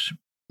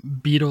 /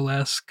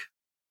 Beatlesque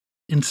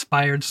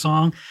inspired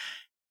song.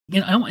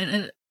 You know,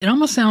 it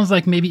almost sounds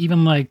like maybe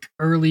even like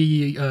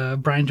early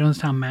Brian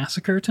Jonestown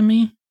Massacre to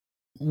me,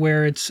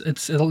 where it's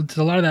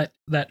a lot of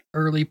that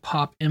early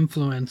pop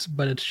influence,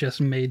 but it's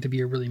just made to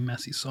be a really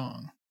messy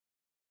song.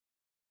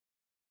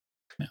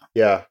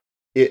 Yeah.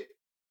 It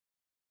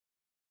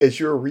as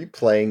you're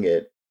replaying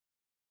it,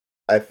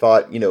 I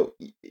thought,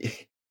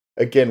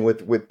 again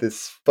with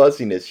this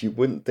fuzziness, you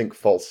wouldn't think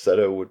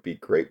falsetto would be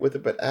great with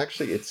it, but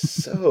actually it's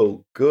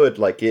so good.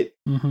 Like it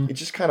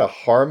just kind of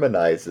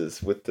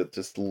harmonizes with the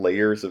just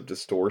layers of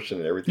distortion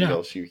and everything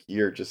else you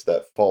hear, just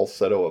that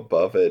falsetto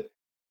above it.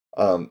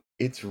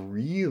 It's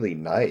really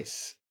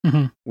nice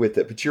with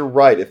it. But you're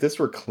right, if this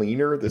were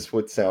cleaner, this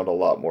would sound a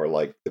lot more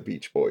like the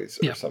Beach Boys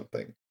or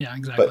something. Yeah,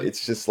 exactly. But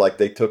it's just like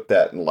they took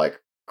that and like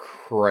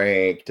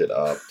cranked it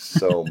up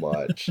so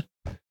much.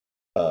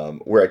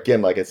 Where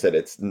again, like I said,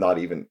 it's not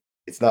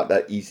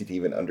that easy to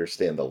even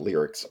understand the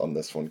lyrics on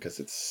this one because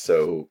it's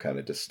so kind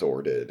of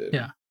distorted.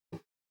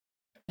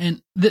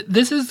 And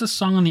this is the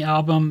song on the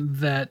album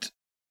that,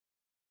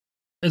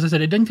 as I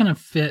said, it didn't kind of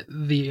fit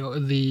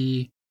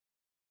the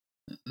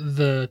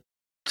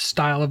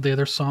style of the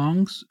other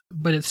songs,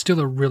 but it's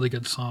still a really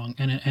good song,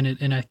 and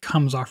it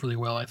comes off really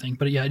well, I think.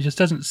 But yeah, it just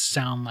doesn't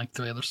sound like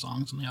the other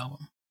songs on the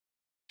album.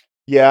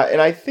 Yeah,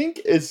 and I think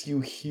as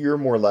you hear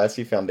more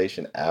Lassie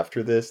Foundation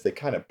after this, they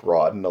kind of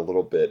broaden a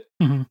little bit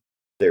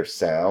their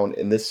sound,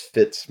 and this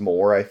fits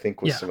more, I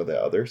think, with some of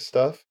the other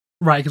stuff.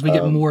 Right, because we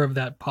get more of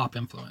that pop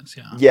influence,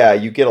 Yeah,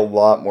 you get a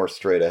lot more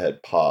straight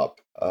ahead pop,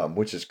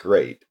 which is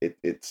great.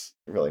 It's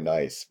really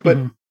nice. But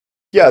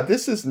yeah,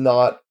 this is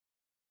not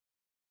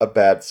a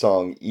bad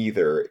song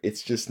either.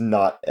 It's just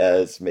not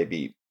as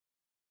maybe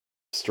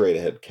straight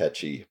ahead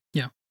catchy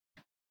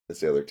as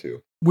the other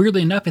two.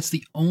 Weirdly enough, it's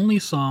the only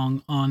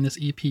song on this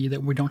EP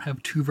that we don't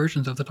have two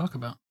versions of to talk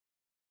about.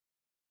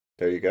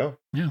 There you go.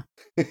 Yeah.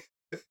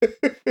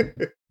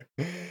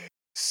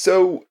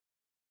 So,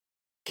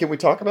 can we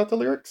talk about the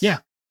lyrics? Yeah.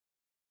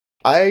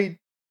 I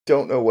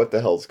don't know what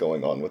the hell's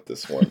going on with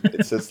this one.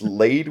 It says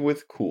laid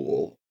with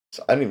cool.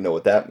 So I don't even know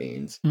what that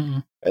means.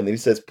 And then he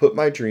says, put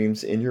my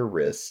dreams in your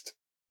wrist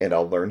and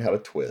I'll learn how to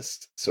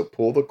twist. So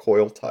pull the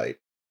coil tight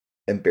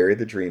and bury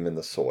the dream in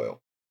the soil.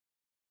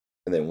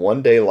 And then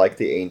one day, like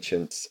the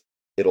ancients,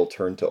 it'll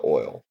turn to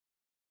oil.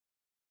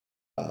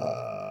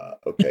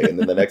 Okay, and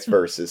then the next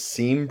verse is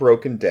seam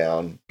broken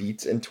down,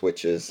 beats and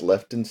twitches,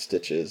 left in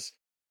stitches.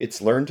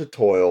 It's learned to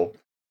toil,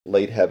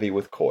 laid heavy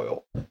with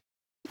coil.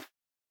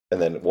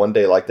 And then one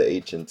day, like the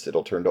ancients,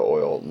 it'll turn to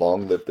oil.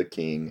 Long live the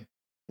king,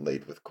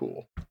 laid with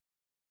cool.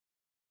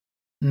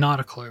 Not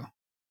a clue.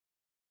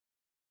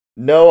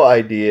 No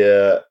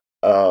idea.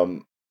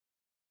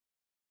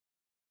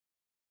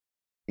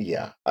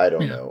 Yeah, I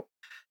don't know.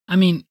 I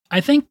mean,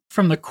 I think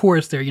from the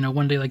chorus there,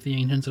 one day like the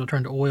ancients, it'll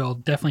turn to oil,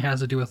 definitely has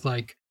to do with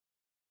like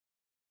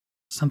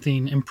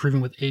something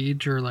improving with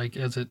age or like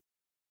as it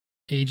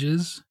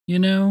ages,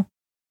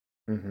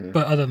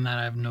 But other than that,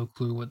 I have no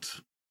clue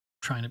what's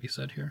trying to be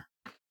said here.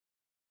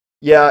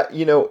 Yeah,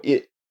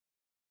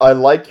 I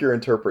like your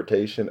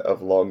interpretation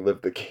of Long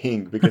Live the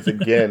King because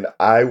again,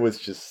 I was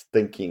just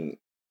thinking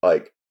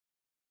like,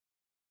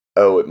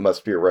 oh, it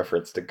must be a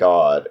reference to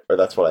God, or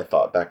that's what I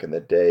thought back in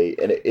the day.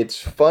 And it's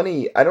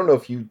funny, I don't know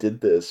if you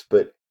did this,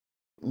 but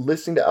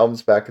listening to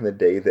albums back in the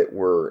day that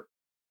were,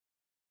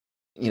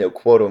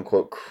 quote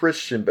unquote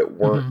Christian, but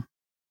weren't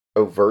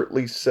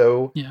overtly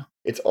so. Yeah.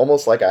 It's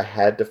almost like I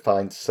had to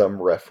find some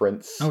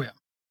reference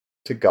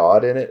to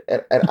God in it.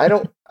 And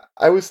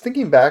I was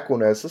thinking back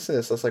when I was listening to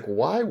this, I was like,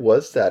 why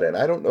was that? And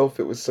I don't know if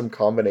it was some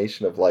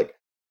combination of like,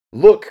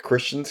 look,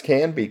 Christians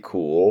can be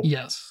cool.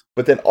 Yes.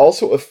 But then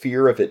also a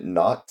fear of it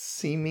not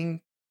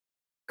seeming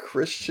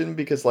Christian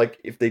because, like,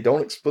 if they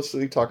don't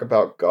explicitly talk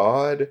about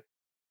God,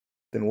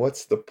 then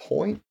what's the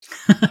point?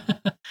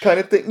 Kind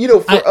of thing.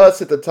 For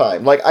us at the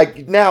time. Like,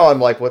 I'm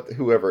like,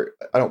 whoever,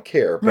 I don't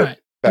care. But right.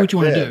 What you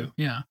want to do.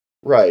 Yeah.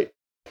 Right.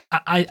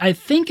 I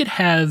think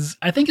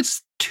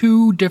it's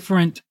two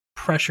different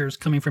pressures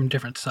coming from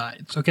different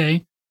sides,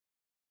 okay?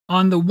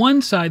 On the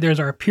one side, there's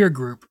our peer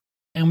group,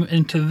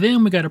 and to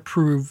them, we got to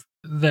prove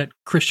that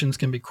Christians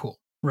can be cool,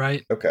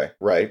 right? Okay,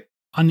 right.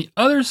 On the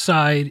other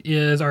side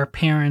is our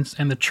parents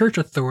and the church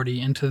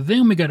authority, and to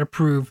them, we got to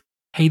prove,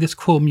 hey, this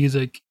cool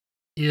music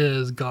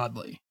is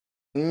godly.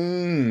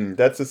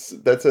 That's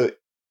a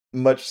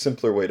much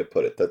simpler way to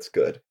put it. That's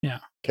good. Yeah.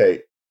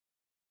 Okay.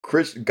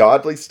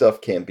 Godly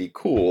stuff can be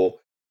cool,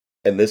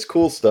 and this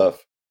cool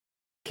stuff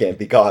can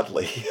be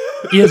godly.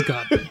 Is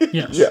godly,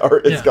 yes. Yeah, or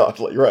it's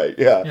godly, right,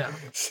 yeah.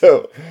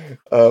 So,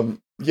 kind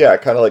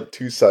of like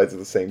two sides of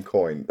the same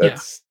coin.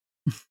 That's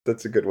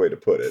a good way to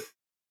put it.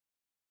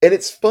 And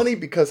it's funny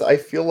because I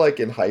feel like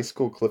in high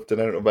school, Clifton,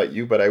 I don't know about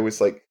you, but I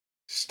was like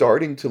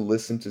starting to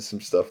listen to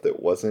some stuff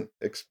that wasn't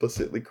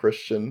explicitly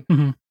Christian.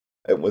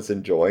 and was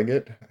enjoying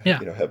it.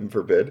 Yeah. Heaven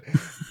forbid.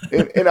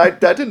 and that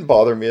didn't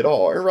bother me at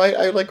all. Right?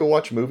 I like to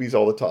watch movies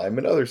all the time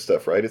and other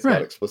stuff, right? It's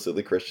not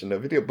explicitly Christian, no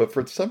video. But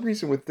for some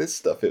reason with this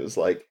stuff, it was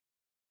like,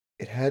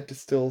 it had to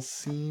still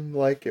seem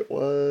like it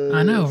was.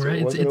 I know,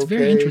 right? It's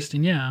very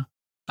interesting, yeah.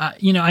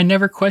 I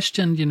never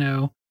questioned,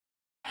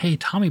 hey,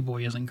 Tommy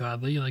Boy isn't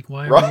godly. Like,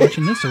 why are we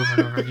watching this over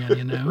and over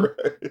again,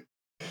 Right.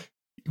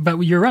 But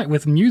you're right,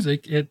 with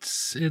music,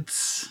 it's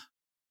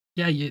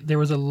there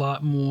was a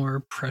lot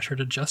more pressure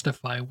to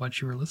justify what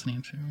you were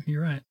listening to.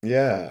 You're right.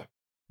 Yeah.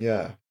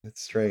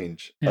 It's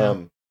strange.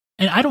 Yeah.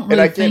 And I don't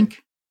really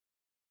think...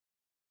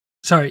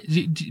 Sorry,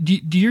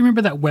 do you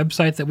remember that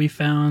website that we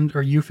found,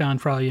 or you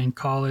found probably in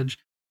college,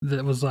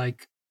 that was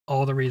like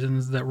all the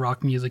reasons that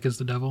rock music is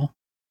the devil?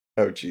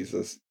 Oh,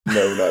 Jesus.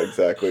 No, not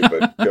exactly,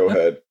 but go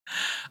ahead.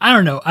 I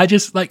don't know. I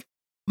just,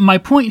 my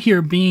point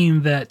here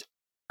being that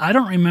I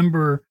don't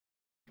remember,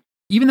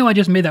 even though I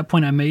just made that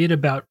point I made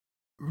about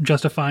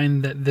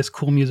justifying that this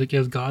cool music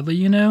is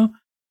godly,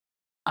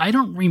 I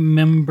don't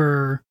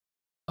remember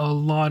a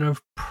lot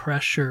of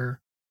pressure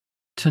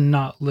to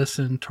not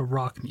listen to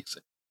rock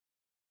music.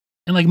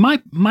 And I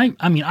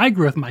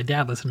grew up with my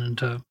dad listening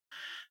to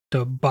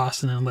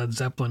Boston and Led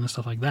Zeppelin and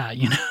stuff like that,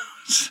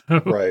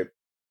 So right.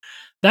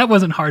 That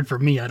wasn't hard for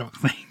me, I don't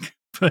think.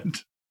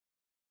 But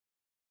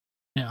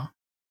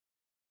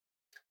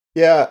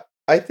yeah,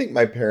 I think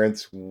my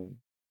parents,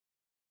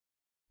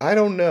 I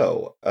don't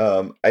know.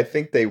 I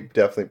think they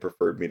definitely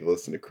preferred me to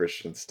listen to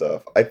Christian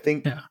stuff. I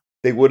think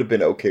they would have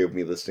been okay with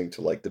me listening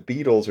to like the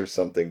Beatles or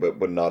something, but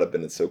would not have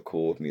been so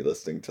cool with me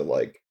listening to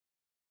like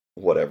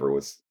whatever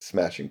was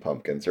Smashing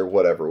Pumpkins or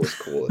whatever was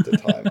cool at the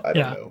time. I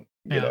don't know.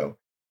 You know,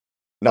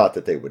 not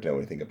that they would know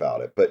anything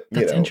about it, but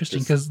that's interesting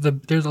because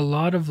there's a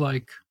lot of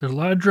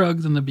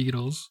drugs in the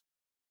Beatles.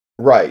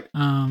 Right.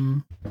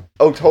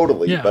 Oh,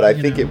 totally. Yeah, but I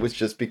think it was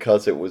just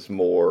because it was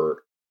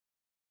more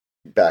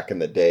back in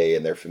the day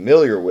and they're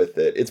familiar with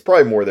it. It's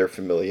probably more their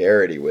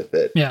familiarity with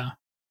it. Yeah.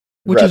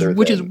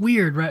 Which is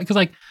weird, right? Because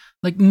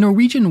like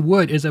Norwegian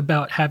Wood is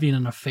about having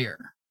an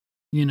affair,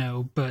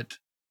 but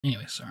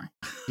anyway, sorry.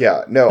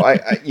 Yeah, no, I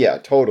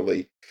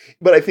totally.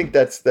 But I think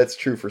that's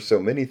true for so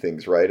many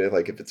things, right?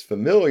 Like if it's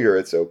familiar,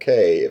 it's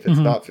okay. If it's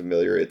not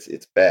familiar,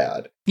 it's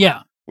bad.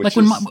 Yeah. Like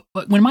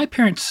when my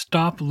parents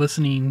stopped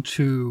listening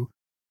to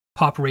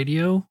pop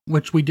radio,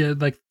 which we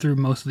did like through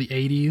most of the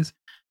 80s,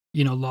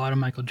 a lot of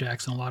Michael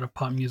Jackson, a lot of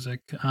pop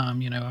music. I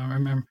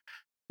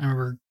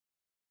remember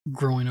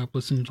growing up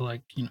listening to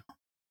like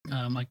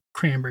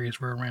Cranberries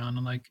were around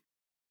and like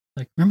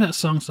remember that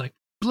song's like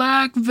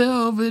Black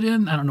Velvet,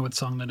 and I don't know what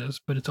song that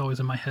is, but it's always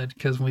in my head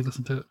because when we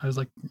listened to it, I was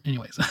like,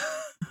 anyways.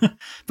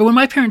 But when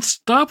my parents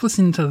stopped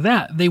listening to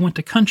that, they went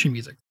to country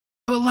music.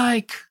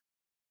 But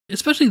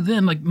especially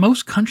then,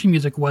 most country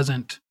music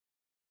wasn't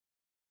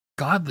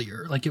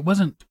godlier. It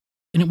wasn't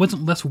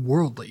less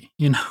worldly,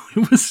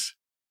 It was,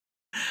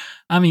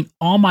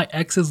 All My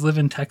Exes Live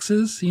in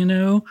Texas,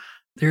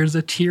 There's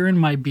a Tear in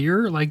My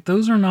Beer.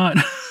 Those are not,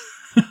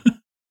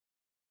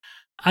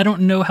 I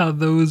don't know how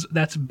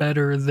that's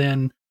better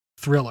than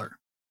Thriller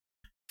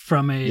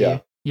from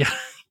I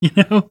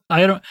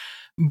don't,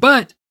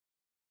 but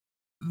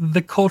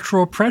the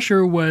cultural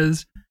pressure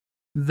was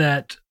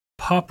that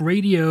pop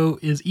radio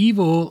is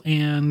evil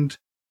and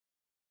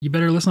you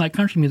better listen to that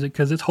country music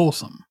because it's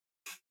wholesome.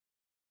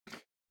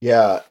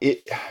 Yeah,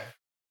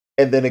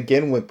 and then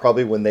again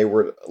when they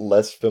were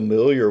less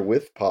familiar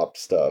with pop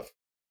stuff,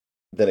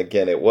 then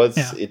again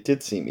it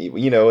did seem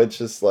evil. It's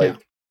just I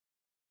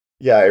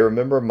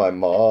remember my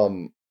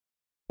mom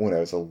when I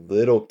was a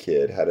little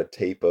kid had a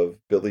tape of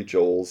Billy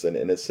Joel's An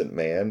Innocent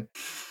Man.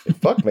 And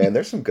fuck man,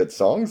 there's some good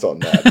songs on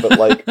that.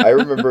 But I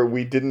remember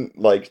we didn't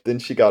then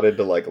she got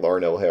into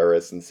Larnell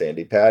Harris and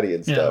Sandy Patty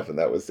and stuff, and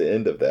that was the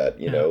end of that.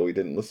 We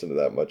didn't listen to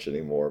that much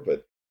anymore,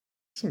 but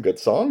some good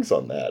songs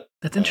on that.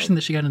 That's interesting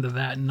that she got into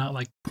that and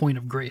not Point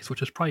of Grace,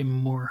 which is probably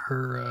more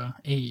her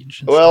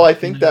age. Well, I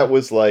think that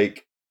was a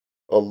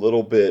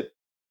little bit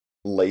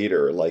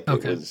later. It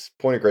was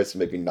Point of Grace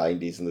maybe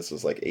 90s and this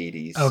was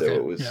 80s. Okay. So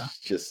it was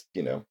just,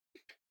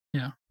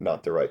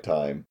 not the right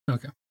time.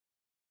 Okay.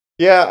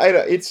 Yeah,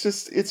 it's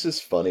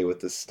just funny with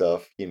this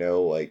stuff,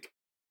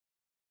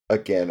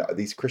 again,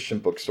 these Christian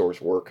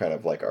bookstores were kind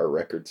of like our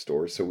record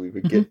stores. So we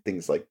would get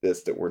things like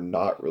this that were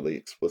not really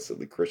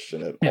explicitly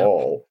Christian at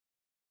all.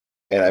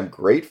 And I'm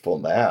grateful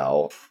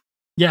now.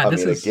 Yeah.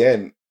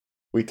 Again,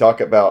 we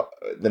talk about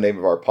the name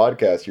of our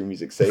podcast, Your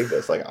Music Saved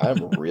Us.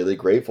 I'm really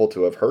grateful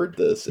to have heard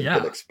this and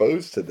been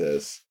exposed to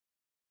this.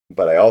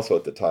 But I also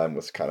at the time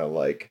was kind of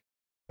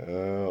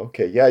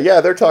okay,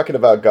 yeah, they're talking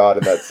about God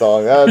in that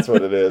song. That's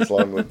what it is.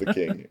 Long Live the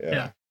King.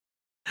 Yeah.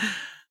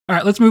 All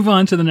right, let's move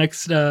on to the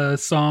next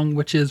song,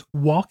 which is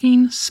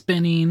Walking,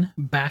 Spinning,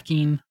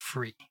 Backing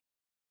Free.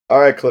 All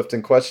right,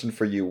 Clifton, question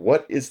for you.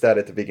 What is that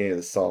at the beginning of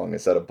the song?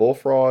 Is that a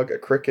bullfrog, a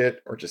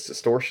cricket, or just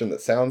distortion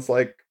that sounds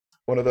like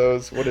one of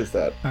those? What is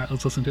that? All right,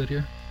 let's listen to it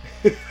here.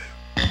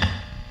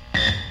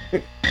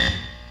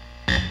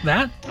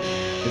 That?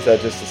 Is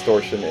that just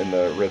distortion in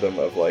the rhythm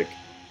of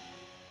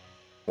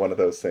one of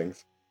those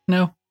things?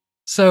 No.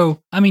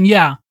 So, I mean,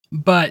 yeah,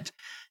 but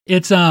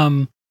it's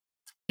a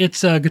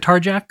guitar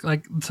jack.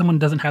 Like someone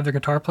doesn't have their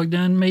guitar plugged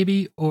in,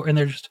 maybe, and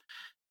they're just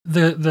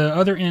the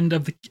other end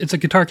of it's a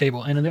guitar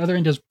cable, and the other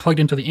end is plugged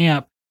into the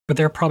amp, but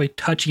they're probably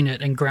touching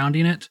it and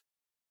grounding it,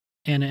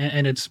 and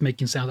it's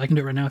making sounds. I can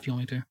do it right now if you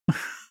want me to.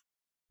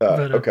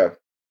 But, okay.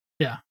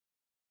 Yeah.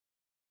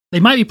 They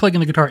might be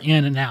plugging the guitar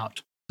in and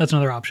out. That's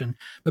another option.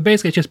 But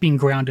basically, it's just being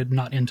grounded,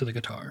 not into the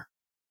guitar.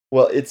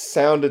 Well, it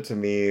sounded to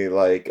me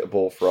like a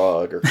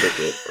bullfrog or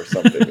cricket or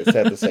something. It's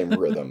had the same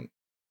rhythm.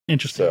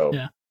 Interesting. So,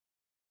 yeah.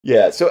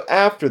 Yeah, so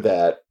after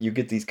that, you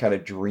get these kind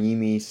of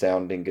dreamy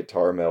sounding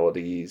guitar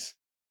melodies.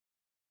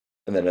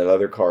 And then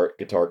another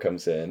guitar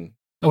comes in.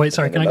 Oh, wait,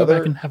 sorry. Can I go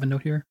back and have a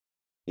note here?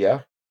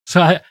 Yeah.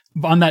 So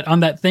on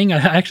that thing, I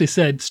actually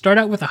said, start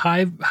out with a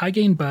high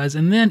gain buzz,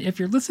 and then if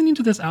you're listening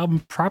to this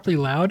album properly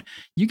loud,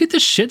 you get the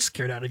shit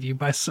scared out of you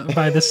by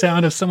the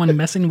sound of someone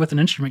messing with an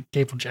instrument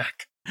cable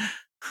jack.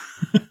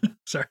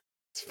 Sorry.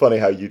 It's funny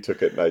how you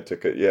took it and I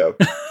took it. Yeah.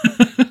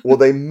 Well,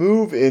 they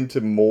move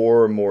into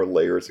more and more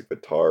layers of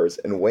guitars,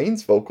 and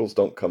Wayne's vocals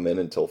don't come in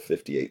until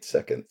 58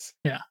 seconds.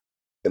 Yeah.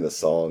 In the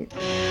song.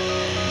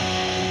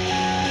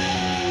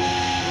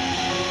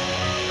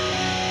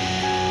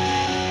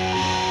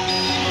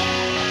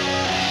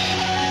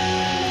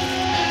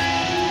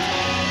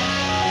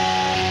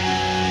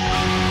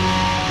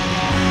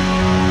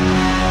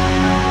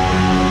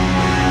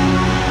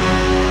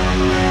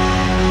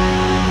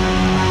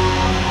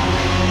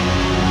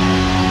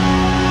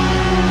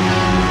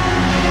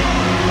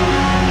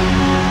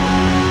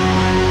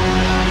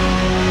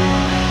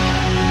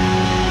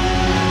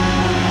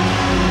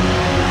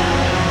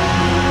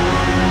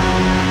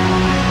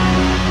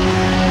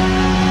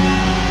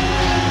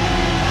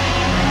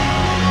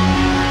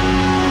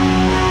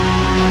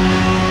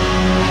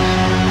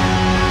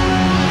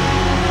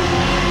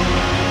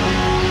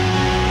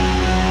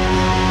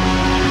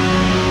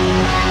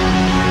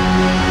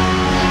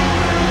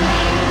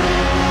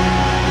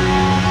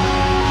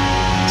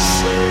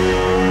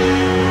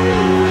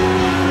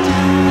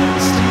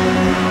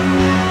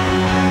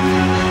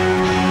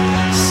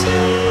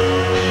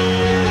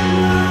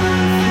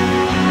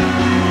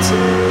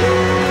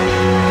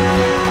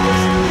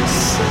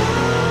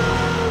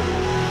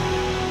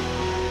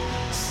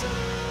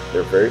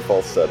 Very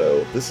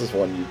falsetto. This is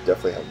one you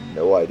definitely have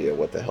no idea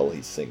what the hell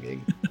he's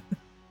singing.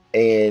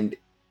 And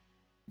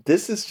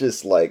this is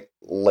just like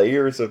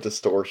layers of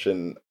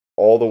distortion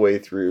all the way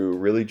through,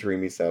 really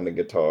dreamy sounding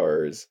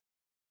guitars.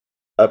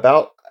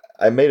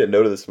 I made a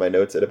note of this in my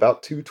notes, at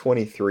about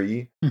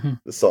 2:23,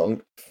 the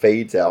song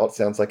fades out,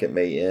 sounds like it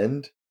may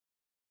end.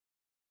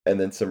 And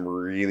then some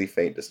really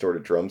faint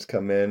distorted drums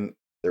come in.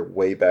 They're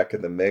way back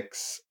in the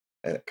mix,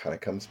 and it kind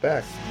of comes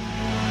back.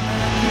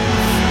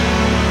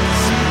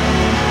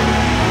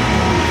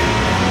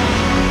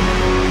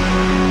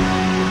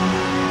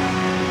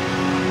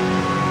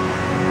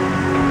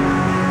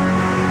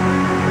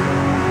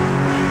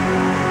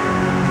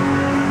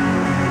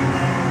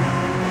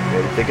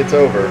 I think it's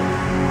over.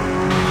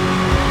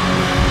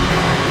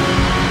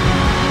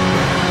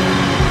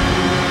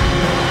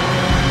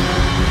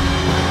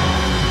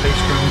 Bass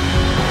drum.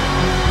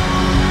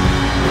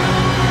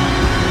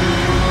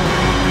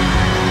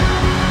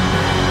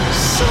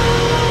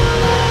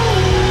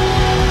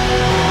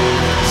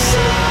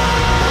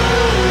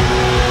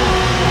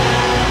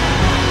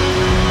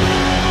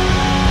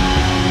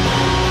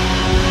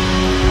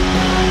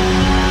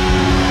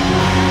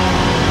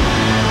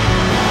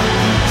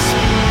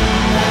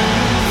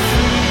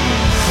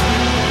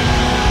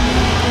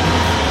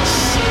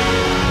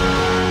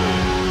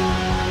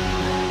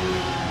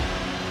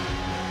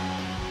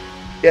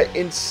 Yeah,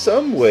 in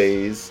some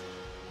ways,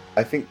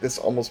 I think this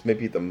almost may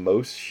be the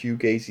most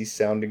shoegazy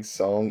sounding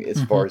song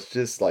as far as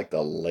just like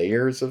the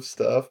layers of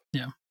stuff.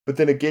 Yeah. But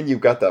then again, you've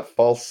got that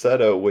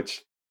falsetto,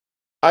 which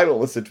I don't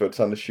listen to a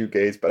ton of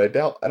shoegaze, but I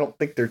don't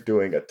think they're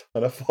doing a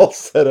ton of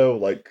falsetto.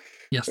 Like,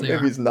 yes, they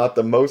maybe are. it's not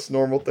the most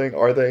normal thing,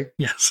 are they?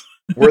 Yes.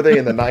 Were they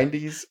in the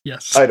 90s?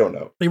 Yes. I don't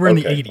know. They were in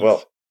the 80s.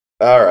 Well,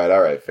 all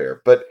right,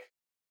 fair. But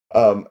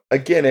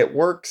again, it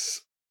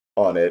works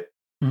on it.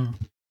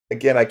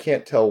 Again, I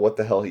can't tell what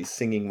the hell he's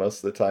singing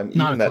most of the time.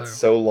 Even that's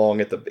so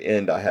long at the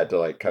end, I had to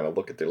like kind of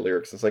look at the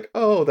lyrics. It's like,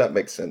 oh, that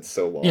makes sense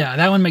so long. Yeah,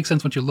 that one makes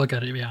sense once you look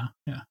at it. Yeah.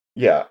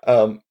 Yeah.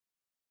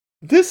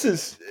 This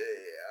is,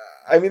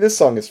 I mean, this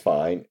song is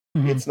fine.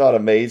 It's not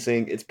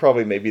amazing. It's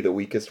probably maybe the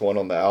weakest one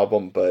on the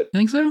album, but I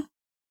think so.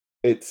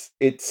 It's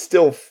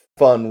still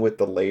fun with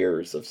the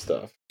layers of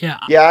stuff. Yeah.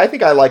 Yeah, I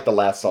think I like the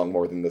last song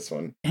more than this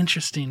one.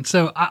 Interesting.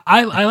 So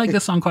I like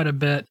this song quite a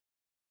bit.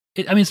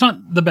 I mean, it's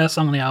not the best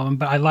song on the album,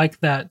 but I like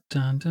that.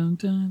 Dun, dun,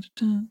 dun,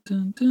 dun,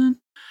 dun, dun.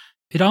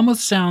 It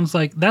almost sounds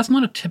like that's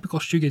not a typical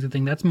shoegazer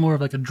thing. That's more of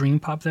like a dream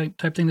pop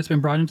type thing that's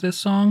been brought into this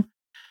song,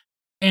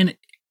 and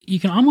you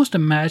can almost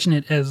imagine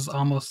it as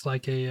almost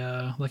like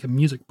a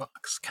music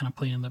box kind of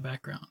playing in the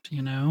background,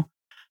 you know?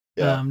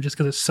 Yeah. Just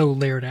because it's so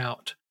layered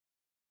out.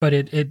 But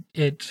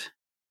it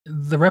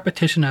the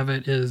repetition of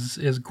it is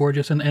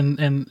gorgeous, and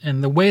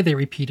the way they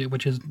repeat it,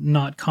 which is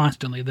not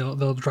constantly.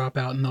 They'll drop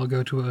out and they'll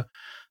go to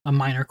a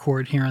minor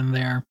chord here and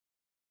there.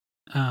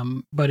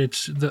 But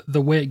it's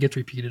the way it gets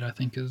repeated, I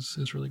think,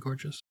 is really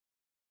gorgeous.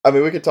 I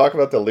mean, we could talk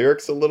about the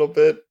lyrics a little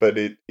bit, but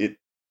it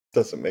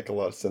doesn't make a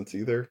lot of sense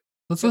either.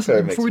 Let's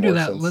listen before we do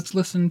that. Let's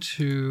listen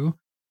to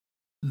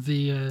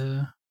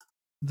the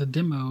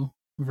demo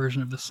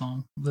version of this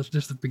song. That's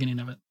just the beginning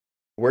of it.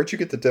 Where'd you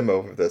get the demo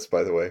of this,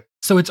 by the way?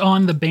 So it's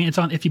on the band. It's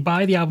on if you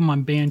buy the album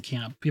on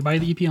Bandcamp. If you buy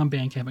the EP on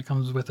Bandcamp, it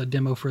comes with a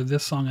demo for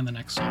this song and the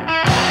next song.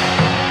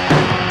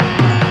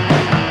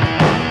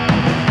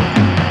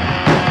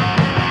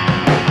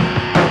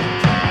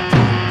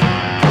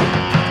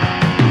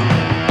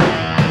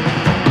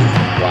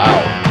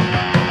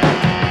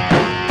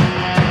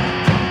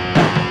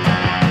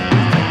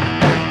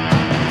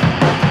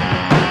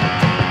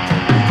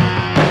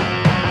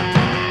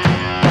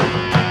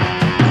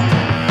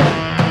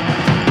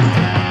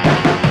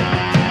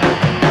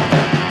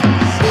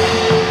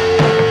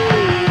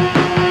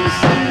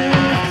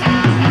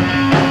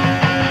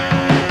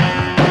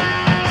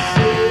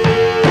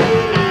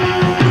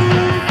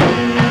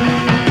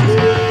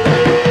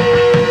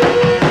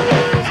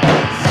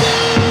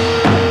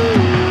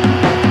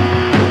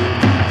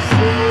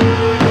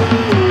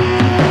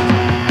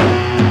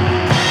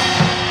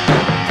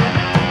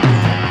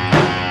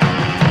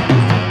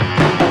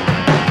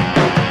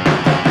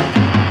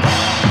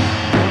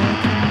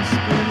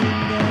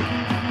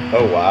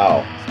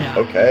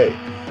 Okay.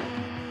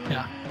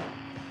 Yeah.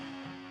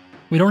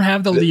 We don't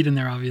have the lead in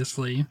there,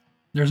 obviously.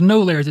 There's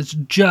no layers.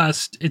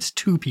 It's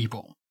two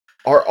people.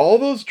 Are all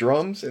those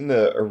drums in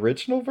the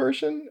original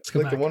version?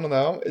 Like back. The one on the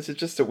album? Is it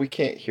just that we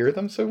can't hear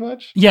them so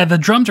much? Yeah, the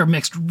drums are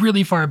mixed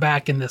really far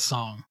back in this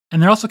song.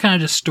 And they're also kind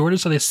of distorted,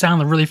 so they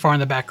sound really far in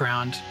the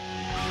background.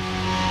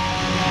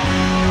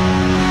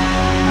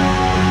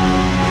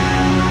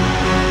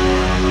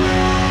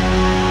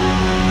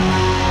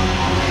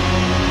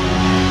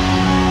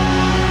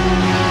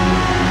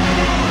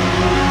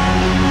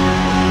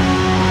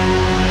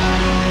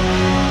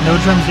 No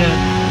drums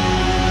yet.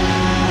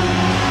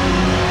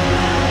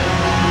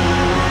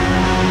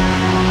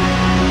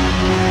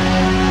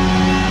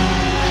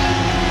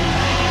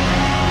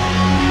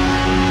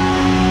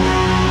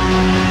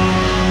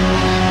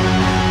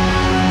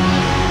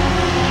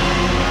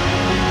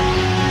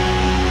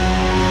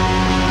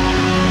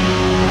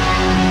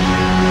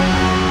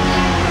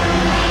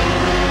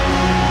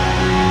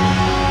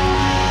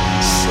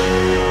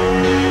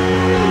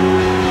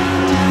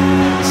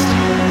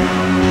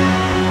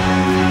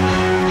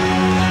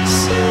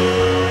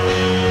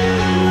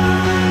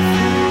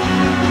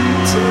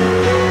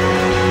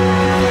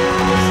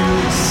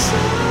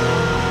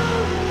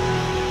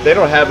 They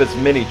don't have as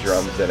many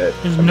drums in it.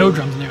 There's no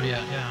drums in there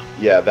yet, yeah.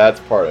 Yeah, that's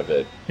part of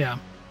it. Yeah.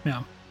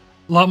 A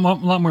lot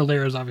more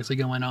layers obviously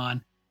going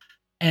on.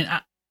 And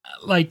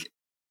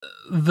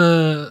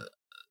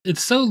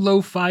it's so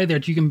lo-fi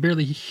that you can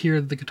barely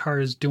hear the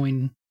guitars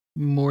doing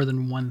more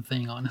than one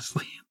thing,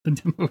 honestly, the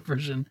demo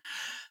version.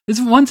 This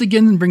once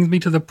again brings me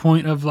to the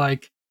point of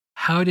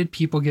how did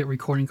people get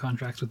recording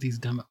contracts with these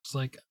demos?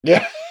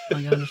 Yeah.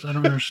 I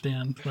don't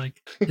understand.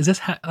 Is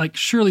this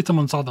surely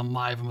someone saw them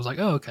live and was like,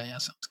 oh, okay, yeah,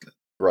 sounds good.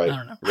 Right. I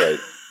don't know. Right.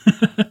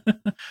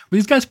 Were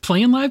these guys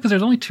playing live? Because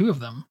there's only two of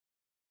them.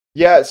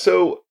 Yeah,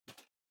 so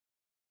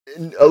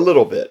a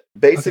little bit.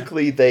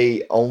 Basically,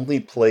 They only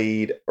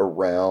played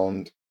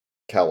around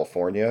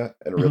California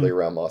and really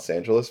around Los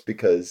Angeles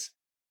because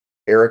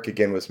Eric,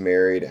 again, was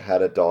married,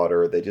 had a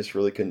daughter. They just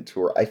really couldn't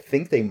tour. I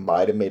think they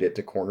might have made it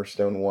to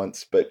Cornerstone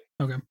once, but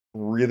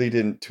really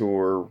didn't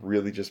tour,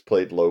 really just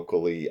played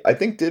locally. I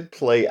think did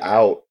play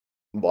out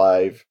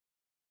live,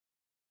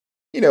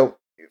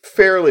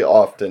 fairly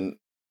often,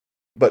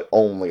 but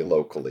only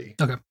locally.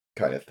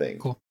 Kind of thing.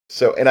 Cool.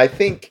 So, and I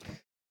think,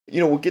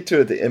 we'll get to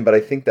it at the end, but I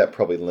think that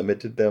probably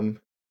limited them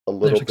a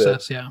little bit. Their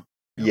success, yeah.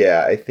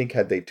 Yeah, I think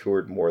had they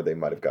toured more, they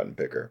might have gotten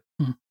bigger.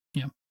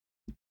 Yeah.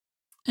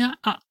 Yeah.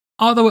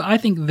 Although I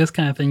think this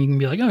kind of thing, you can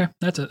be like, okay,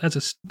 that's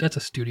a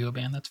studio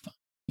band. That's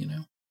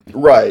fine,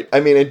 Right. I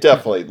mean, it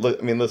definitely.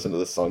 Listen to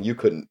this song. You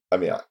couldn't. I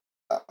mean,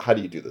 how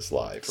do you do this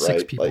live? Right.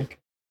 6 people.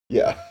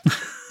 Yeah.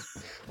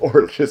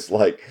 Or just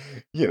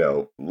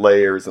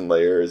layers and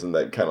layers and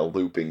that kind of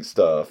looping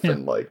stuff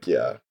and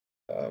Yeah.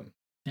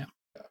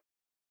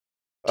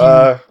 Do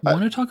you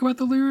want to talk about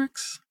the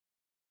lyrics?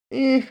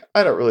 I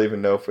don't really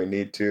even know if we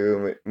need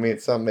to. I mean,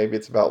 maybe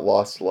it's about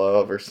lost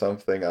love or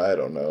something. I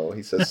don't know.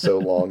 He says so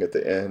long at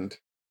the end.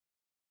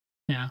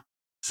 Yeah.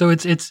 So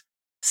it's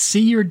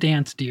see your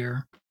dance,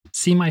 dear.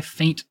 See my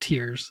faint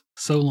tears.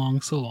 So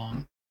long, so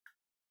long.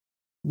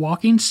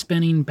 Walking,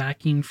 spinning,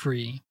 backing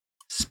free.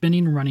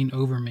 Spinning, running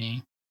over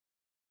me.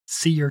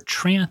 See your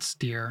trance,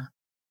 dear.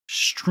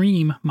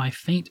 Stream my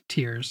faint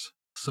tears.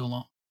 So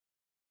long.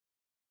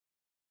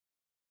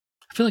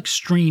 I feel like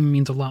stream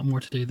means a lot more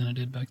today than it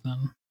did back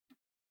then.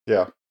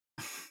 Yeah.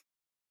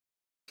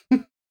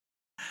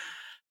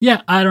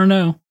 Yeah, I don't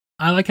know.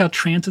 I like how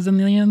trance is in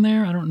the end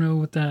there. I don't know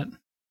what that...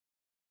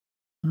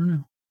 I don't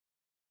know.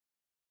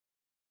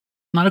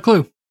 Not a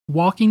clue.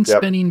 Walking, Yep.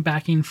 spinning,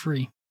 backing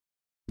free.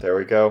 There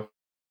we go.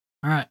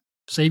 All right.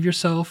 Save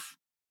yourself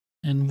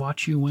and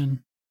watch you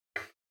win.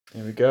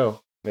 There we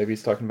go. Maybe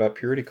he's talking about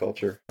purity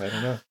culture. I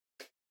don't know.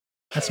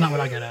 That's not what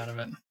I got out of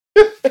it.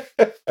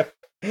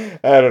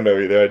 I don't know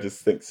either. I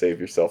just think save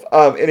yourself.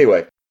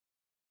 Anyway,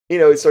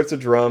 it starts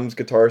with drums,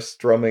 guitar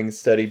strumming,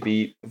 steady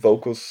beat,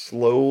 vocals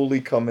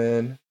slowly come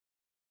in.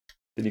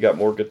 Then you got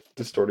more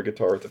distorted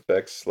guitar with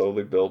effects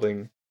slowly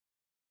building.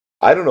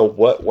 I don't know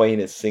what Wayne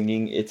is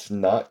singing. It's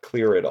not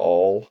clear at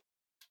all.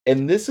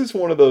 And this is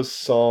one of those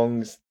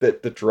songs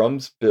that the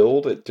drums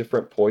build at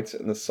different points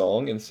in the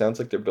song, and it sounds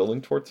like they're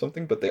building towards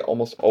something, but they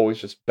almost always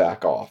just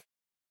back off.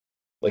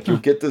 Like, you'll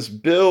get this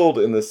build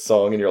in this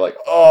song, and you're like,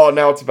 oh,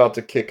 now it's about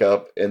to kick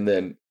up, and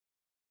then,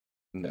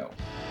 no.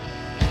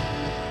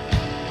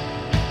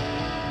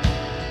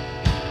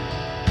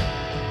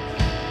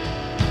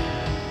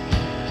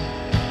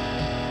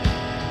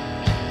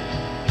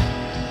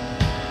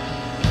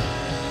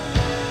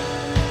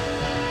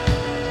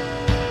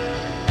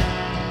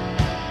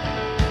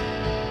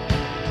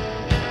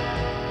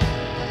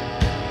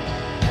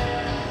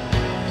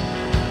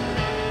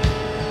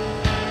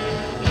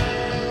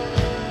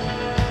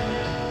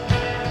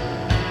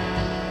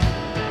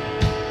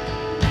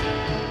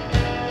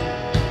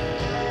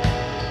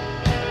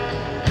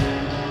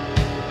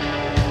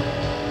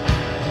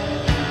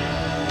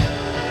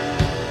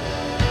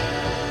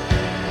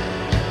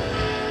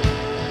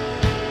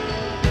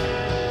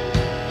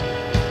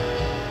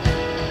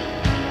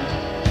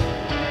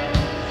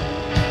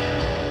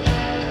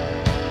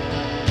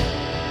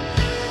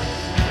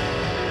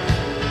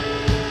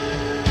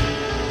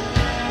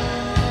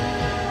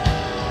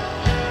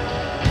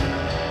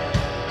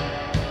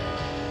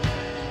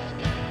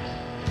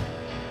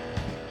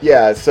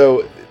 Yeah,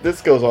 so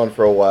this goes on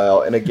for a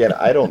while, and again,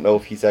 I don't know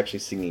if he's actually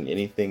singing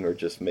anything or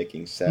just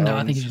making sounds. No,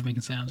 I think he's just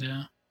making sounds,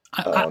 yeah.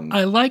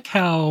 I like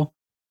how...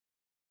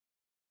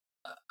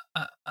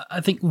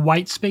 I think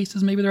white space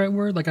is maybe the right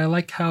word. Like, I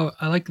like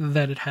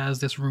that it has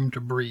this room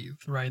to breathe,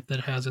 right? That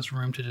it has this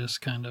room to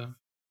just kind of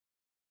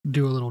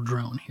do a little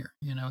drone here.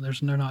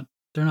 They're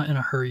not in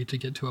a hurry to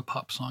get to a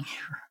pop song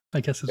here.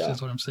 I guess it's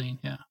just what I'm saying,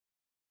 yeah.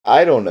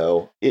 I don't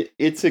know.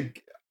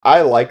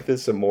 I like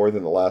this more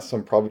than the last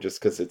one, probably just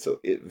because it's a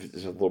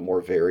little more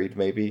varied,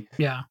 maybe.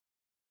 Yeah.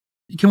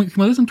 Can we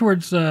listen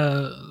towards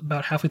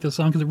about halfway through the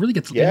song, because it really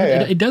gets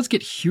it does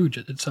get huge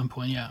at some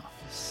point, yeah.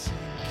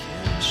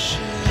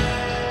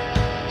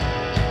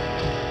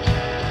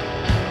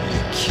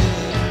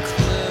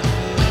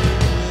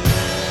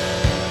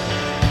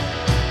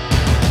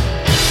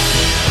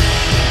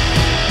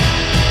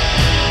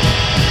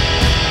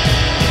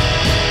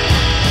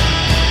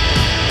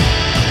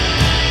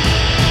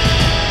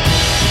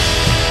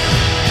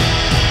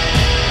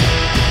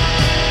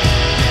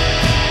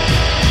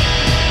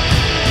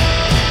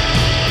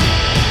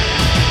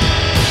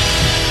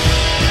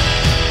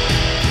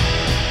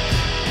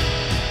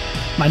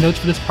 My notes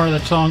for this part of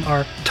the song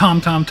are tom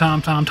tom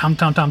tom tom tom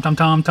tom tom tom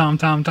tom tom tom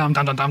tom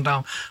tom tom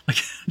tom. Like,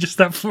 just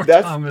that four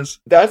tom is.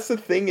 That's the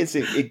thing, is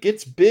it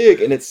gets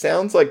big, and it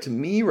sounds like to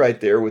me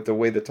right there with the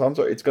way the toms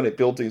are, it's going to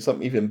build to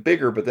something even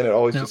bigger, but then it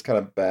always just kind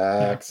of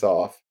backs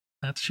off.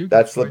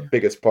 That's the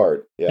biggest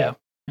part. Yeah.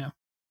 Do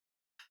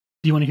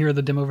you want to hear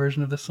the demo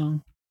version of this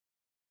song?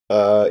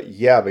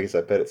 Yeah, because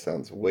I bet it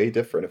sounds way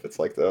different if it's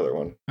like the other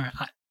one. All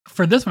right.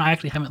 For this one, I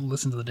actually haven't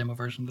listened to the demo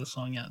version of this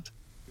song yet.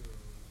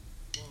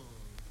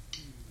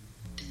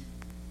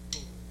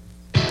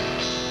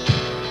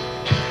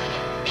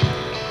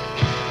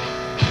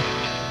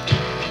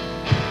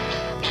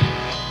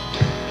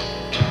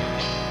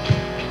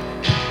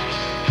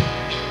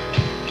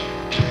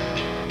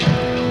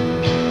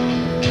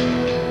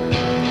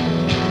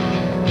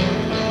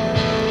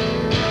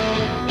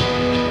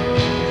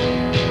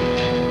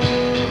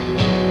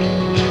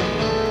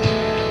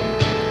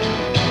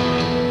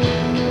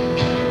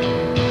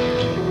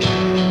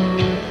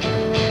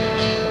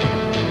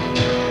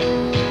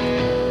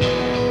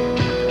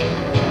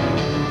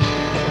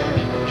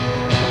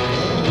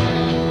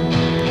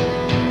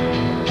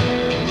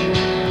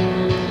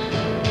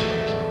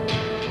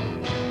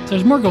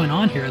 There's more going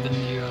on here than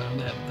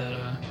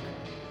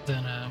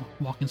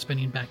walking,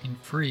 spinning, backing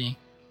free.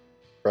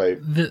 Right.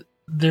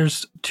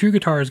 There's two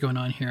guitars going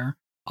on here.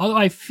 Although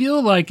I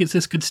feel like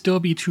this could still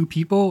be two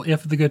people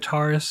if the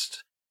guitar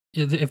that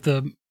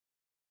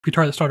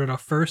started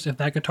off first, if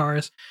that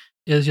guitarist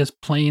is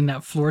just playing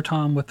that floor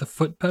tom with the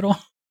foot pedal,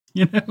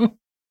 Yeah.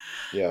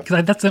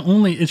 Because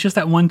it's just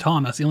that one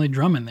tom. That's the only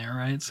drum in there,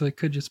 right? So it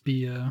could just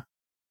be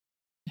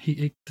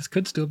this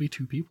could still be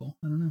two people.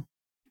 I don't know.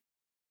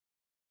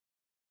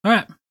 All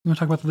right, you want to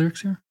talk about the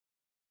lyrics here?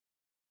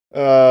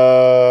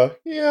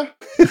 Yeah.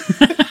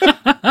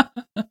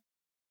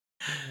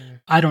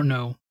 I don't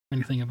know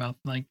anything about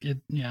it.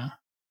 Yeah.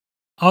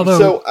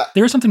 Although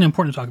there is something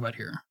important to talk about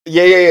here.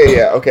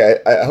 Yeah. Okay,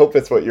 I hope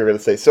that's what you're going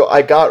to say. So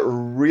I got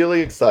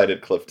really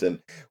excited,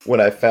 Clifton, when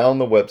I found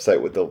the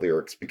website with the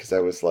lyrics, because I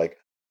was like,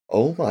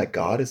 "Oh my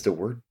God, is the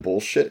word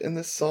bullshit in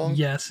this song?"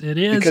 Yes, it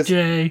is,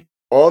 Jay.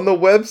 on the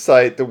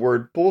website, the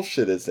word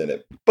bullshit is in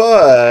it.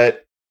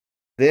 But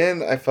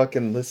then I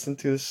fucking listened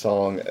to the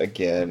song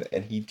again,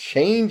 and he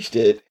changed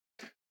it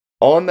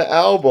on the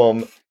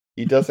album.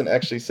 He doesn't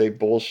actually say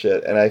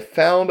bullshit. And I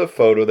found a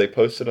photo they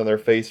posted on their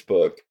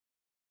Facebook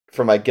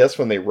from, I guess,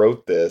 when they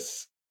wrote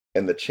this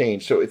and the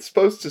change. So it's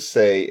supposed to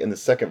say, in the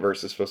second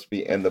verse, it's supposed to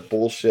be, and the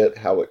bullshit,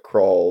 how it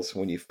crawls.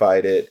 When you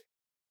fight it,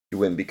 you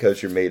win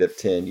because you're made of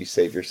tin. You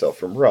save yourself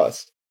from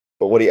rust.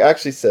 But what he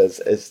actually says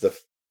is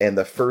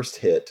the first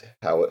hit,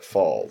 how it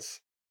falls.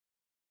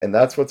 And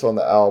that's what's on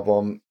the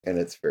album, and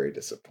it's very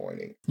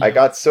disappointing. Yeah. I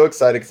got so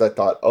excited because I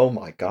thought, oh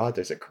my God,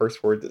 there's a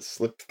curse word that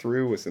slipped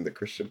through, was in the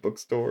Christian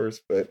bookstores,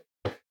 but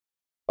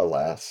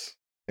alas,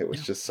 it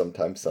was just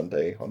Sometime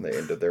Sunday on the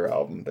end of their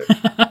album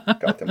that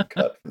got them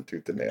cut from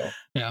tooth and nail.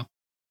 Yeah.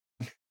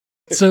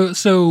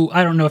 So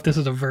I don't know if this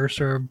is a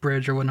verse or a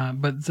bridge or whatnot,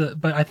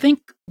 but I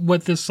think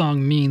what this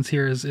song means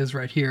here is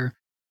right here.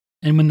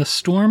 And when the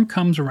storm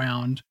comes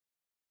around,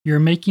 you're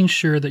making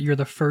sure that you're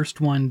the first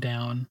one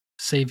down.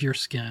 Save your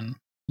skin.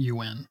 You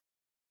win.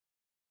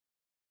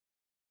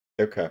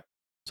 Okay.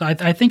 So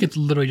I think it's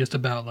literally just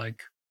about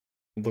like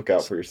look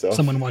out for yourself.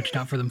 Someone watching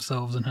out for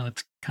themselves and how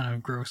it's kind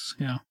of gross.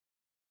 Yeah.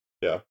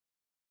 Yeah.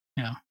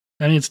 Yeah.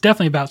 And it's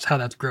definitely about how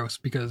that's gross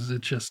because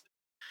it's just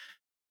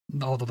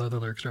all the other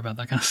lyrics are about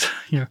that kind of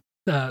stuff. You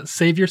know,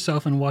 save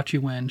yourself and watch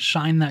you win.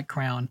 Shine that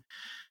crown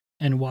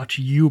and watch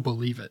you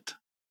believe it.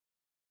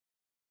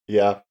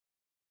 Yeah.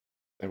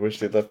 I wish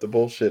they'd left the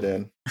bullshit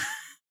in.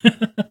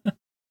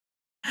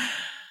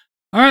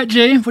 All right,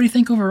 Jay, what do you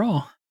think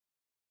overall?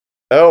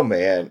 Oh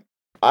man,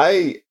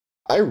 I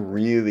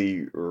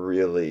really,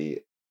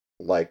 really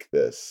like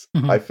this.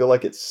 Mm-hmm. I feel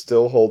like it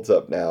still holds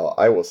up now.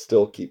 I will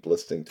still keep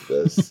listening to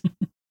this.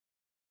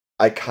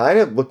 I kind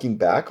of, looking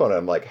back on it,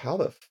 I'm like, how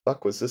the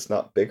fuck was this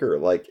not bigger?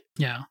 Like,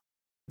 yeah,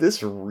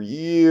 this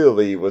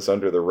really was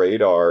under the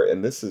radar,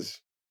 and this is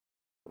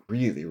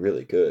really,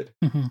 really good.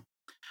 Mm-hmm.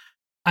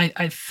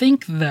 I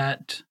think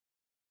that,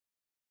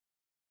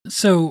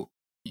 so,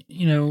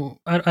 you know,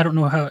 I don't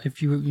know how, if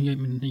you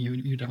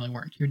definitely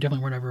weren't. You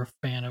definitely weren't ever a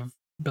fan of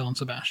Belle and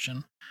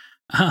Sebastian.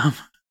 The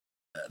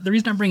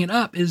reason I bring it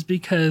up is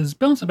because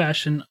Belle and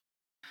Sebastian,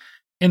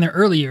 in their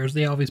early years,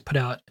 they always put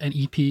out an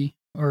EP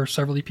or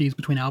several EPs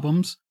between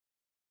albums.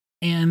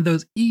 And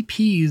those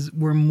EPs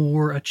were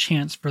more a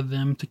chance for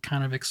them to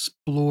kind of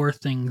explore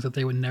things that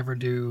they would never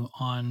do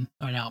on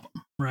an album,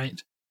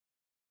 right?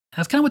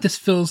 That's kind of what this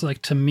feels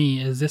like to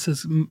me. Is this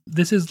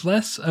is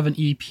less of an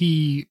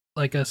EP,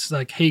 like us,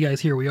 like, hey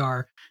guys, here we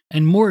are,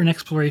 and more an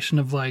exploration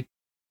of like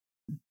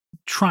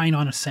trying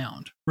on a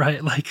sound, right?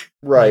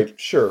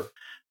 Sure.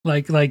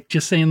 Like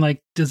just saying,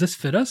 like, does this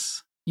fit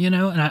us? You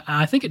know, and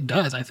I think it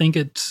does. I think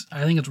it's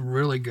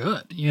really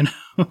good, you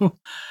know.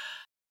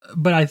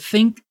 But I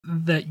think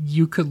that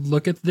you could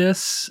look at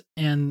this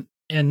and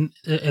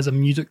as a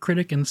music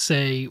critic and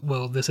say,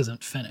 well, this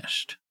isn't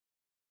finished.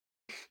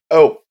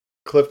 Oh,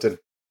 Clifton.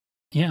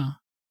 Yeah.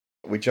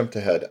 We jumped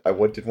ahead. I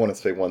did want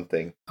to say one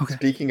thing. Okay.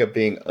 Speaking of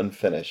being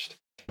unfinished,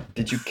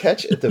 did you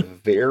catch at the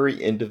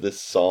very end of this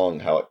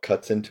song how it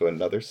cuts into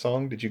another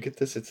song? Did you get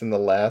this? It's in the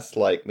last,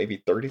 like,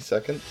 maybe 30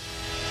 seconds.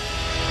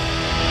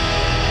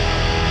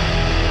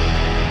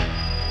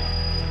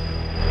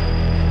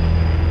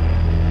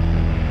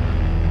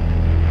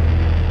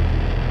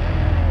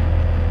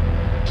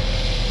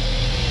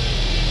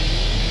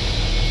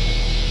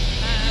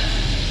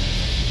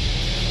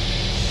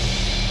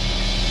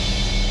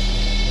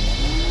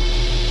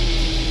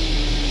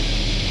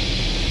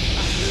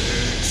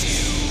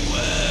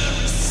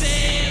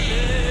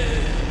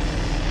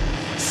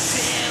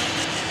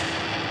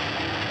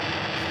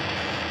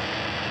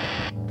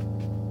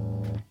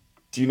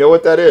 Do you know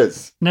what that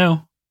is?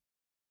 No.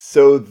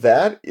 So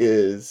that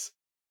is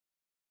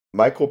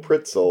Michael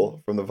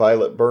Pritzl from the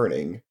Violet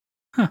Burning.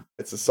 Huh.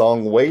 It's a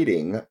song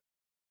Waiting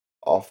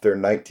off their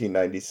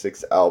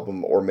 1996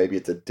 album, or maybe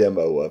it's a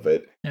demo of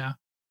it. Yeah.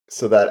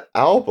 So that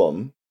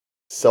album,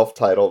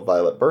 self-titled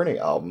Violet Burning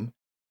album,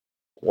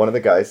 one of the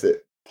guys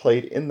that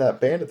played in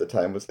that band at the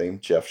time was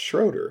named Jeff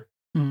Schroeder.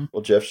 Mm-hmm.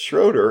 Well, Jeff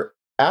Schroeder,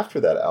 after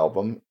that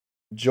album,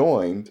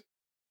 joined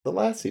the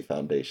Lassie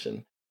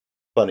Foundation.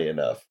 Funny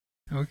enough.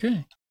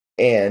 Okay.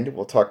 And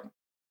we'll talk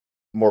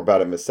more about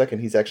him in a second.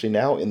 He's actually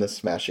now in the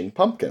Smashing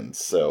Pumpkins.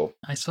 So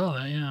I saw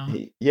that, yeah.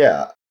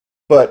 Yeah.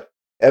 But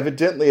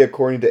evidently,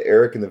 according to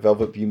Eric in the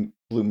Velvet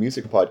Blue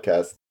Music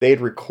Podcast,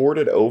 they'd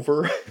recorded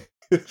over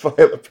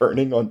Violet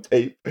Burning on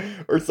tape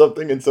or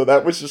something. And so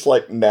that was just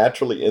like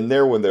naturally in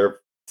there when their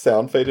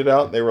sound faded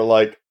out. And they were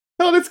like,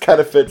 oh, this kind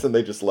of fits. And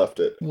they just left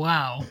it.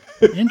 Wow.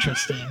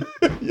 Interesting.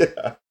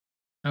 Yeah.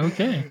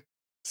 Okay.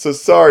 So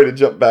sorry to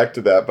jump back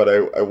to that, but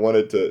I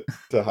wanted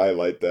to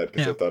highlight that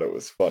because I thought it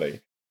was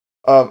funny.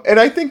 And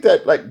I think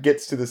that like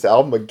gets to this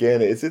album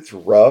again, is it's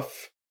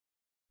rough.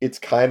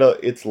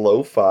 It's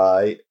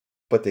lo-fi,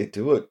 but they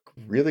do a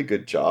really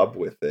good job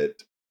with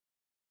it.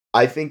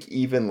 I think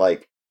even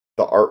like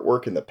the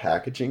artwork and the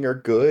packaging are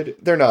good.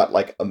 They're not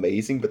like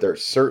amazing, but they're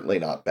certainly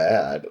not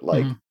bad.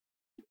 Like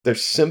they're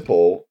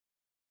simple,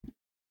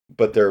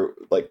 but they're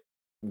like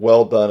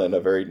well done in a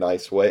very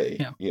nice way.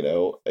 Yeah. You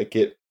know, like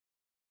it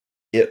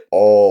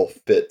all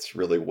fits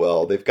really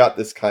well. They've got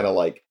this kind of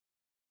like,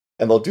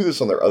 and they'll do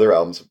this on their other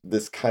albums,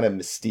 this kind of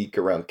mystique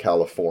around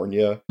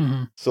California.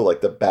 Mm-hmm. So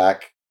like the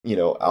back, you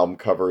know, album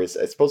cover is,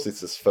 I suppose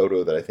it's this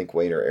photo that I think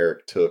Wayne or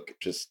Eric took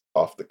just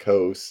off the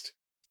coast.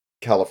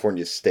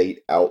 California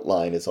state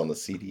outline is on the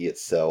CD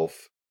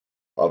itself.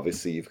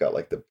 Obviously, you've got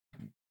like the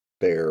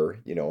bear,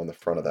 you know, on the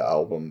front of the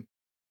album.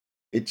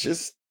 It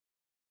just,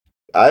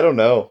 I don't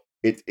know.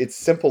 It's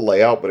simple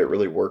layout, but it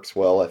really works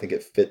well. I think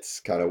it fits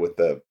kind of with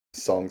the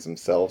songs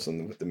themselves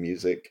and with the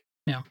music.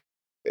 Yeah.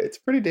 It's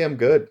pretty damn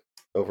good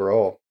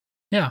overall.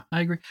 Yeah,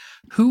 I agree.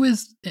 Who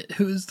is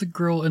the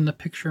girl in the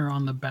picture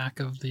on the back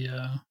of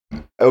the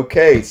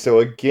Okay, so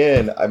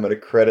again, I'm going to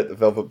credit the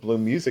Velvet Blue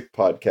Music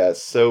Podcast.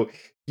 So,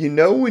 you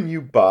know, when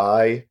you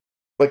buy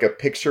like a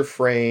picture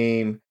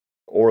frame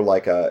or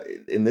like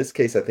in this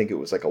case, I think it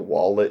was like a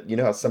wallet. You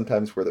know how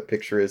sometimes where the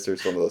picture is,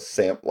 there's one of those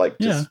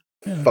just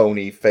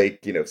phony, fake,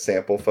 you know,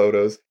 sample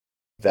photos.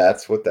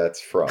 That's what that's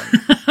from.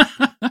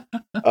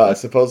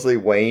 Supposedly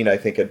Wayne, I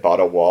think, had bought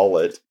a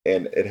wallet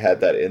and it had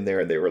that in there,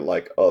 and they were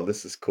like, "Oh,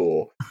 this is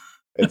cool,"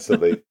 and so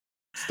they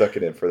stuck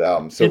it in for the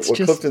album. So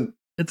Clifton,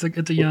 it's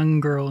a young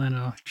girl in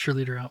a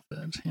cheerleader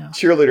outfit. Yeah,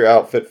 cheerleader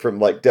outfit from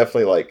like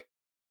definitely like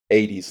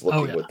 80s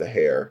looking with the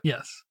hair.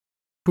 Yes,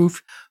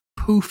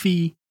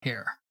 poofy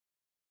hair.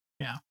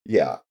 Yeah,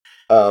 yeah,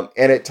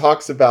 and it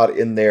talks about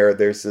in there.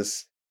 There's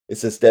this. It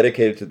says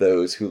dedicated to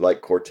those who,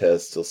 like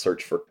Cortez, still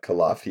search for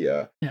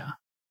Calafia. Yeah,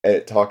 and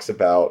it talks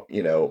about,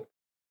 you know,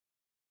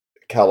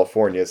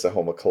 California is the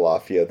home of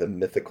Calafia, the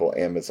mythical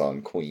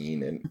Amazon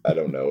queen, and I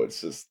don't know,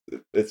 it's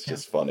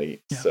just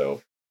funny. Yeah.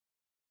 So,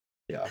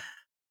 yeah.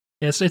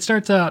 Yes, it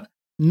starts out,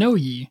 know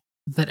ye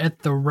that at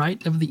the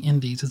right of the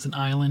Indies is an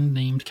island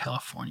named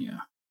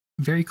California,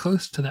 very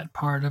close to that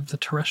part of the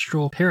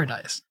terrestrial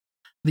paradise.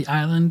 The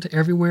island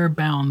everywhere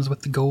abounds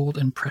with the gold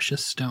and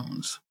precious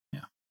stones.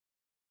 Yeah.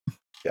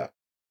 Yeah.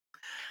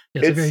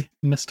 It's a very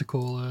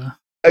mystical...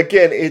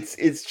 Again,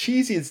 it's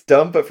cheesy, it's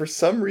dumb, but for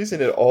some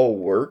reason it all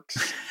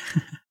works.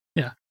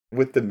 Yeah.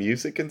 With the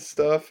music and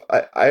stuff.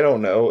 I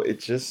don't know.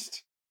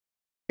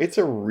 It's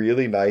a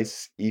really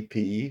nice EP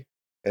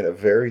and a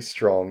very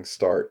strong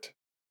start,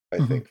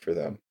 I think, for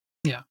them.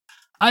 Yeah.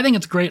 I think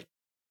it's great.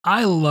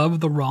 I love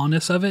the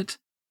rawness of it.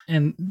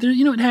 And there,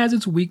 you know, it has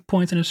its weak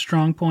points and its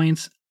strong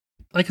points.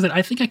 Like I said,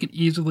 I think I could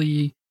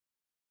easily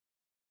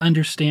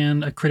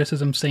understand a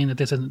criticism saying that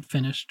this isn't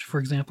finished, for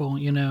example,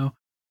 you know.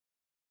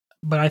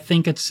 But I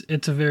think it's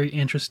a very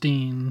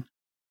interesting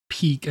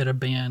peek at a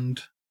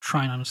band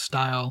trying on a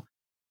style.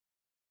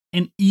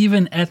 And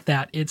even at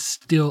that, it's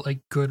still a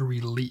good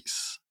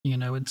release. You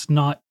know,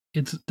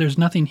 there's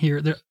nothing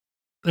here.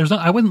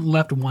 I wasn't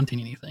left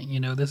wanting anything. You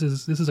know, this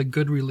is a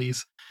good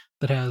release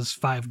that has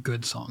 5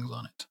 good songs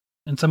on it.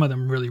 And some of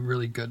them really,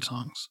 really good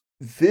songs.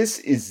 This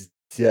is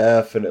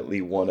definitely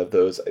one of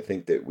those, I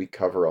think, that we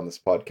cover on this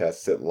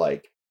podcast that,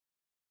 like,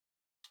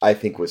 I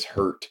think was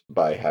hurt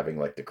by having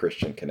like the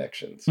Christian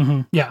connections.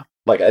 Mm-hmm. Yeah.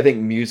 Like, I think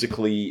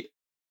musically,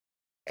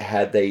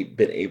 had they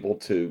been able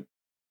to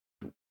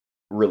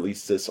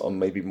release this on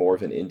maybe more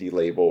of an indie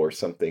label or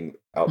something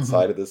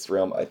outside of this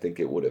realm, I think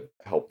it would have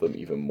helped them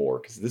even more,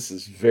 because this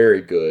is very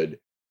good,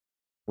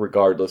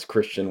 regardless,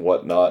 Christian,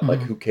 whatnot.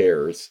 Like, who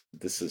cares?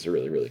 This is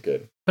really, really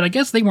good. But I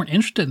guess they weren't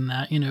interested in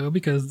that, you know,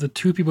 because the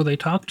 2 people they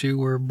talked to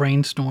were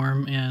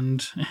Brainstorm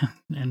and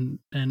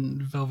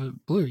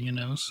Velvet Blue, you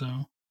know, so...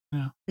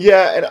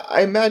 Yeah, and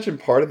I imagine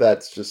part of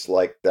that's just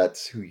like,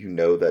 that's who you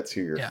know, that's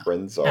who your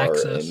friends are,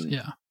 access,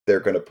 and they're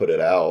going to put it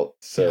out.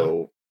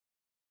 So,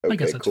 okay, I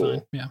guess that's cool.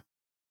 Fine. Yeah.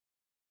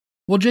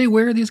 Well, Jay,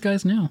 where are these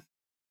guys now?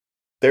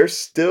 They're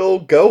still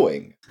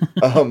going.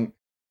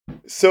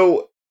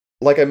 So,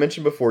 like I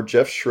mentioned before,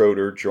 Jeff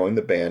Schroeder joined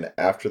the band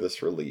after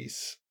this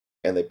release,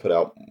 and they put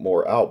out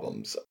more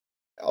albums.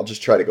 I'll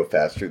just try to go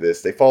fast through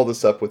this. They followed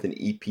this up with an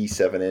EP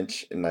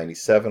 7-inch in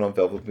 97 on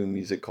Velvet Blue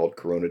Music called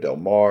Corona Del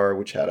Mar,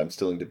 which had I'm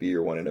Still to Be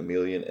Your One in a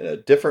Million, and a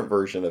different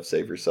version of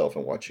Save Yourself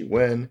and Watch You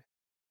Win.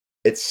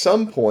 At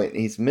some point,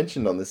 and he's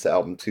mentioned on this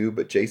album too,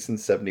 but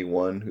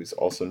Jason71, who's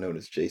also known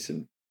as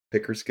Jason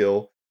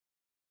Pickerskill,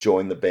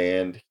 joined the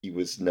band. He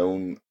was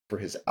known for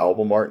his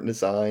album art and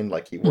design,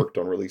 like he worked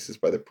on releases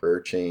by The Prayer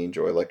Chain,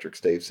 Joy Electric,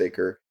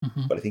 Stavesacre,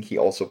 but I think he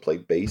also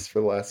played bass for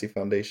the Lassie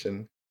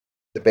Foundation.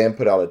 The band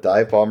put out a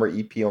Dive Bomber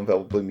EP on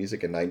Velvet Blue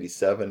Music in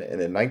 97, and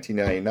in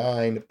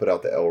 1999 put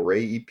out the El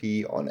Rey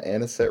EP on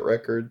Anisette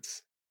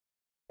Records.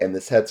 And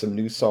this had some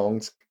new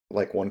songs,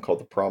 like one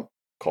called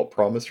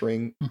Promise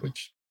Ring,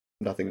 which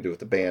nothing to do with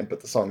the band,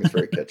 but the song is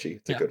very catchy.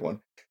 It's a good one.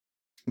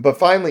 But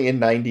finally, in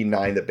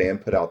 99, the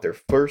band put out their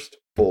first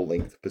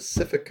full-length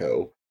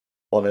Pacifico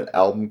on an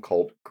album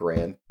called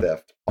Grand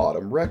Theft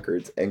Autumn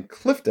Records. And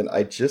Clifton,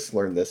 I just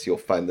learned this. You'll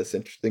find this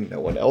interesting.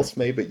 No one else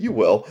may, but you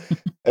will.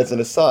 As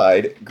an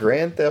aside,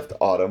 Grand Theft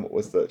Autumn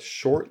was the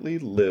shortly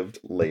lived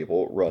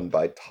label run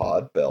by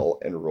Todd Bell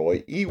and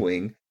Roy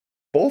Ewing,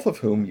 both of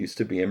whom used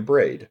to be in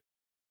Braid.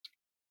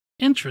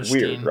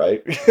 Interesting. Weird,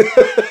 right?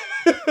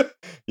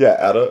 Yeah,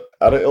 out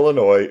of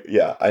Illinois.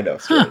 Yeah, I know,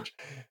 strange.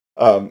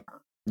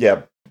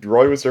 Yeah,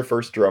 Roy was their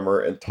first drummer,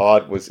 and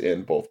Todd was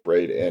in both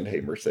Braid and Hey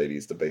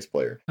Mercedes, the bass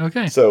player.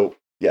 Okay. So,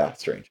 yeah,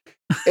 strange.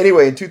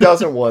 Anyway, in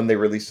 2001, they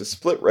released a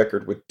split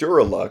record with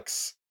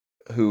Duralux,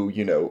 who,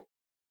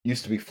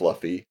 used to be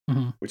Fluffy,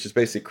 which is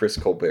basically Chris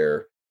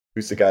Colbert,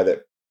 who's the guy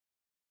that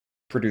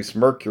produced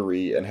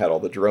Mercury and had all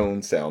the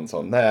drone sounds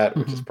on that,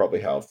 which is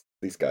probably how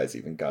these guys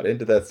even got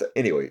into that. So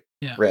anyway,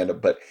 random,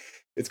 but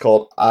it's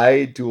called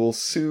I Duel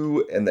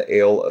Sue and the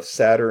Ale of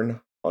Saturn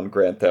on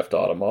Grand Theft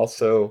Autumn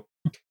also.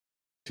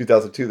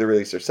 2002, they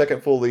released their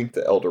second full-length,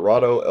 the El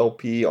Dorado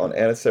LP on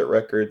Anisette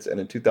Records,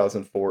 and in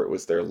 2004, it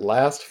was their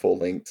last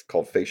full-length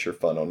called Face Your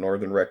Fun on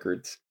Northern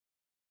Records.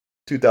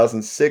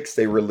 2006,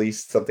 they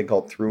released something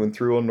called Through and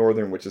Through on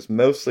Northern, which is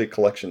mostly a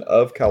collection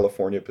of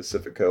California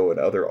Pacifico and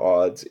other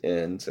odds,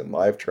 ends, and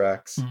live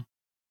tracks.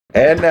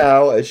 And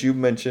now, as you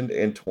mentioned,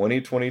 in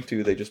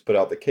 2022, they just put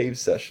out the Cave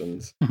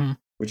Sessions,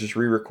 which is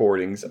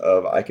re-recordings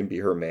of I Can Be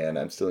Her Man,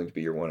 I'm Still to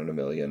Be Your One in a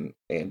Million,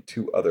 and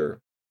 2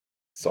 other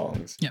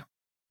songs. Yeah.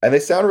 And they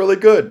sound really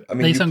good. I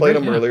mean, you played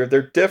them great, earlier.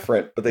 They're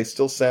different, but they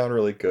still sound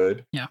really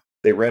good. Yeah.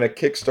 They ran a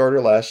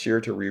Kickstarter last year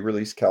to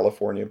re-release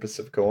California and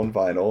Pacifico on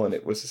vinyl, and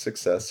it was a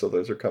success, so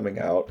those are coming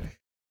out.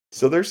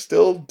 So they're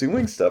still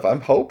doing stuff.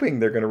 I'm hoping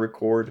they're going to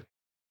record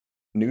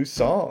new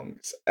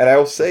songs. And I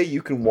will say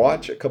you can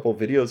watch a couple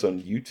videos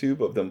on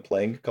YouTube of them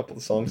playing a couple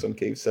of songs on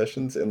Cave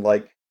Sessions, and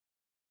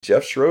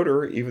Jeff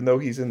Schroeder, even though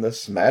he's in the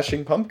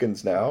Smashing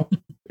Pumpkins now,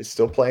 is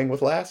still playing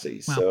with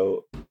Lassie. Wow.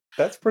 So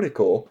that's pretty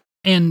cool.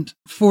 And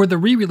for the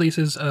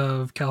re-releases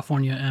of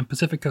California and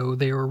Pacifico,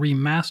 they were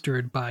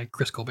remastered by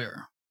Chris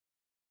Colbert.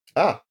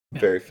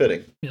 Very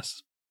fitting.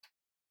 Yes.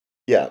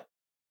 Yeah.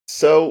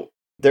 So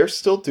they're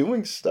still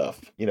doing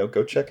stuff.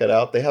 Go check it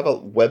out. They have a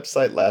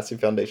website,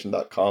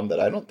 LassieFoundation.com,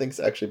 that I don't think's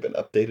actually been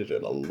updated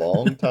in a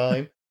long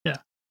time. Yeah.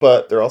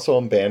 But they're also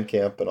on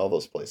Bandcamp and all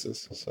those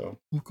places. So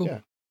cool. Yeah.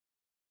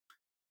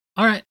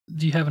 All right.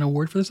 Do you have an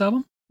award for this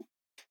album?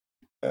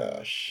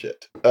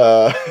 Shit.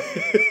 What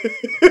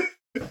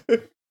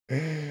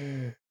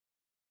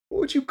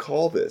would you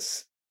call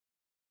this?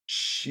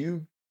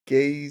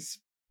 Shoegaze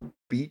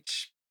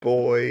Beach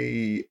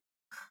Boy.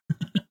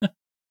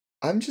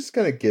 I'm just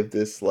gonna give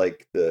this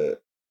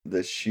the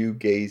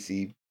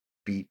shoegazy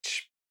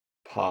beach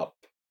pop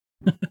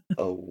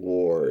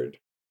award.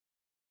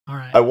 All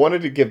right. I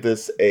wanted to give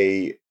this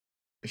a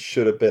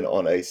should have been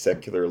on a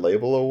secular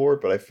label award,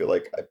 but I feel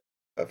like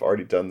I've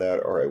already done that,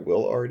 or I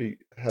will already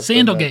have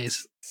Sandal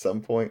Gaze at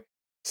some point.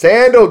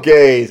 Sandal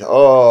Gaze.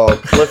 Oh,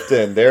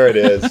 Clifton, there it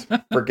is.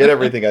 Forget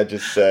everything I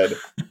just said.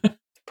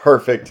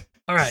 Perfect.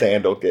 All right.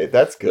 Sandal Gaze.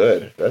 That's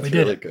good. That's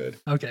really good.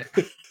 Okay.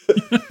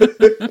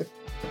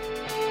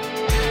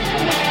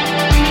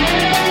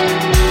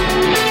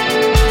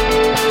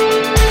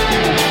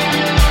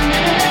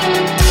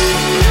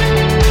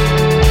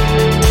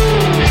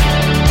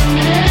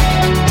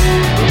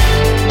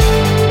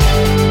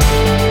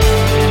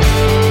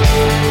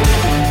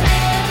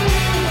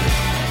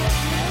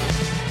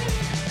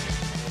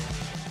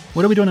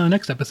 What are we doing on the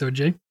next episode,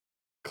 Jay?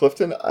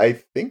 Clifton, I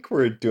think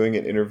we're doing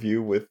an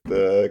interview with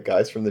the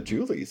guys from the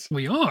Julies.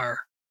 We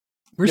are.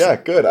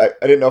 Good. I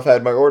didn't know if I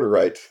had my order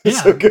right.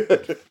 Yeah. So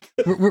good.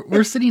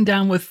 we're sitting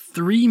down with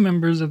 3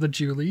 members of the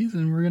Julies,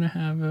 and we're going to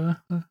have a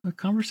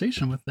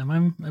conversation with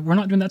them. We're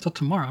not doing that till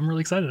tomorrow. I'm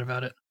really excited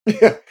about it.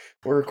 Yeah.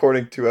 We're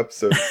recording 2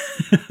 episodes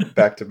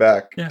back to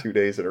back, Yeah. 2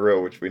 days in a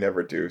row, which we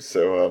never do.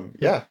 So,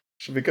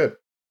 should be good.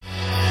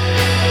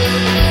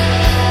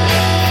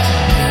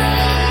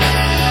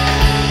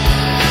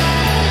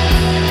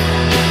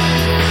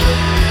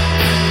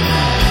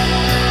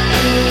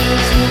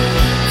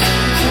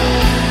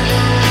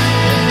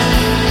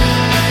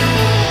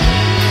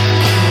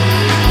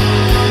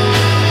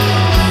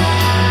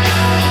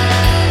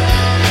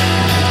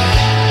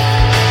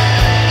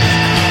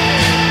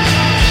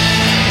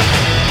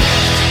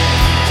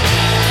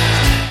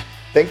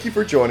 Thank you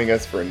for joining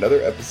us for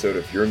another episode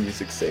of Your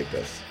Music Saved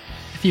Us.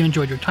 If you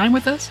enjoyed your time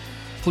with us,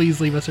 please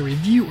leave us a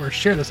review or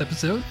share this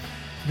episode.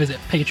 Visit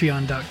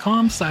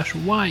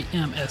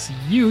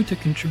patreon.com/YMSU to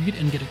contribute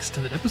and get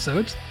extended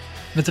episodes.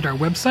 Visit our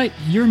website,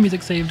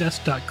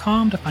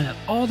 yourmusicsavedus.com, to find out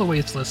all the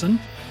ways to listen.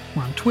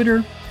 We're on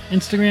Twitter,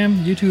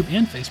 Instagram, YouTube,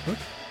 and Facebook.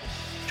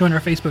 Join our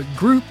Facebook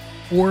group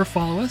or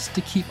follow us to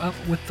keep up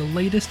with the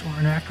latest or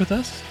interact with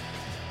us.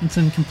 And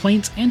send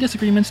complaints and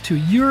disagreements to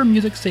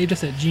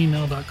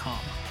yourmusicsavedus@gmail.com.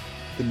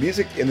 The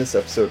music in this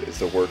episode is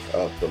the work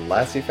of the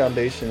Lassie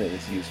Foundation and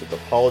is used with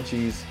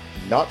apologies,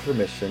 not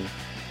permission.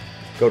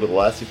 Go to the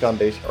Lassie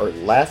Foundation, or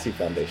Lassie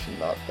Foundation,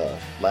 not the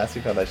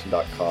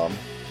LassieFoundation.com.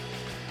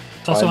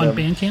 It's also on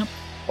Bandcamp.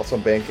 Also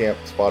on Bandcamp,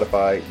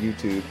 Spotify,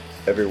 YouTube,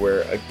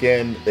 everywhere.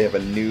 Again, they have a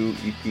new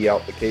EP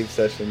out, The Cave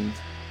Sessions.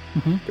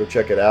 Mm-hmm. Go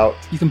check it out.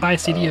 You can buy a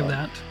CD of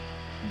that.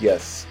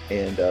 Yes,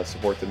 and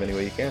support them any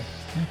way you can.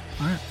 Yeah.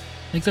 All right.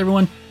 Thanks,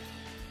 everyone.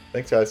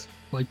 Thanks, guys.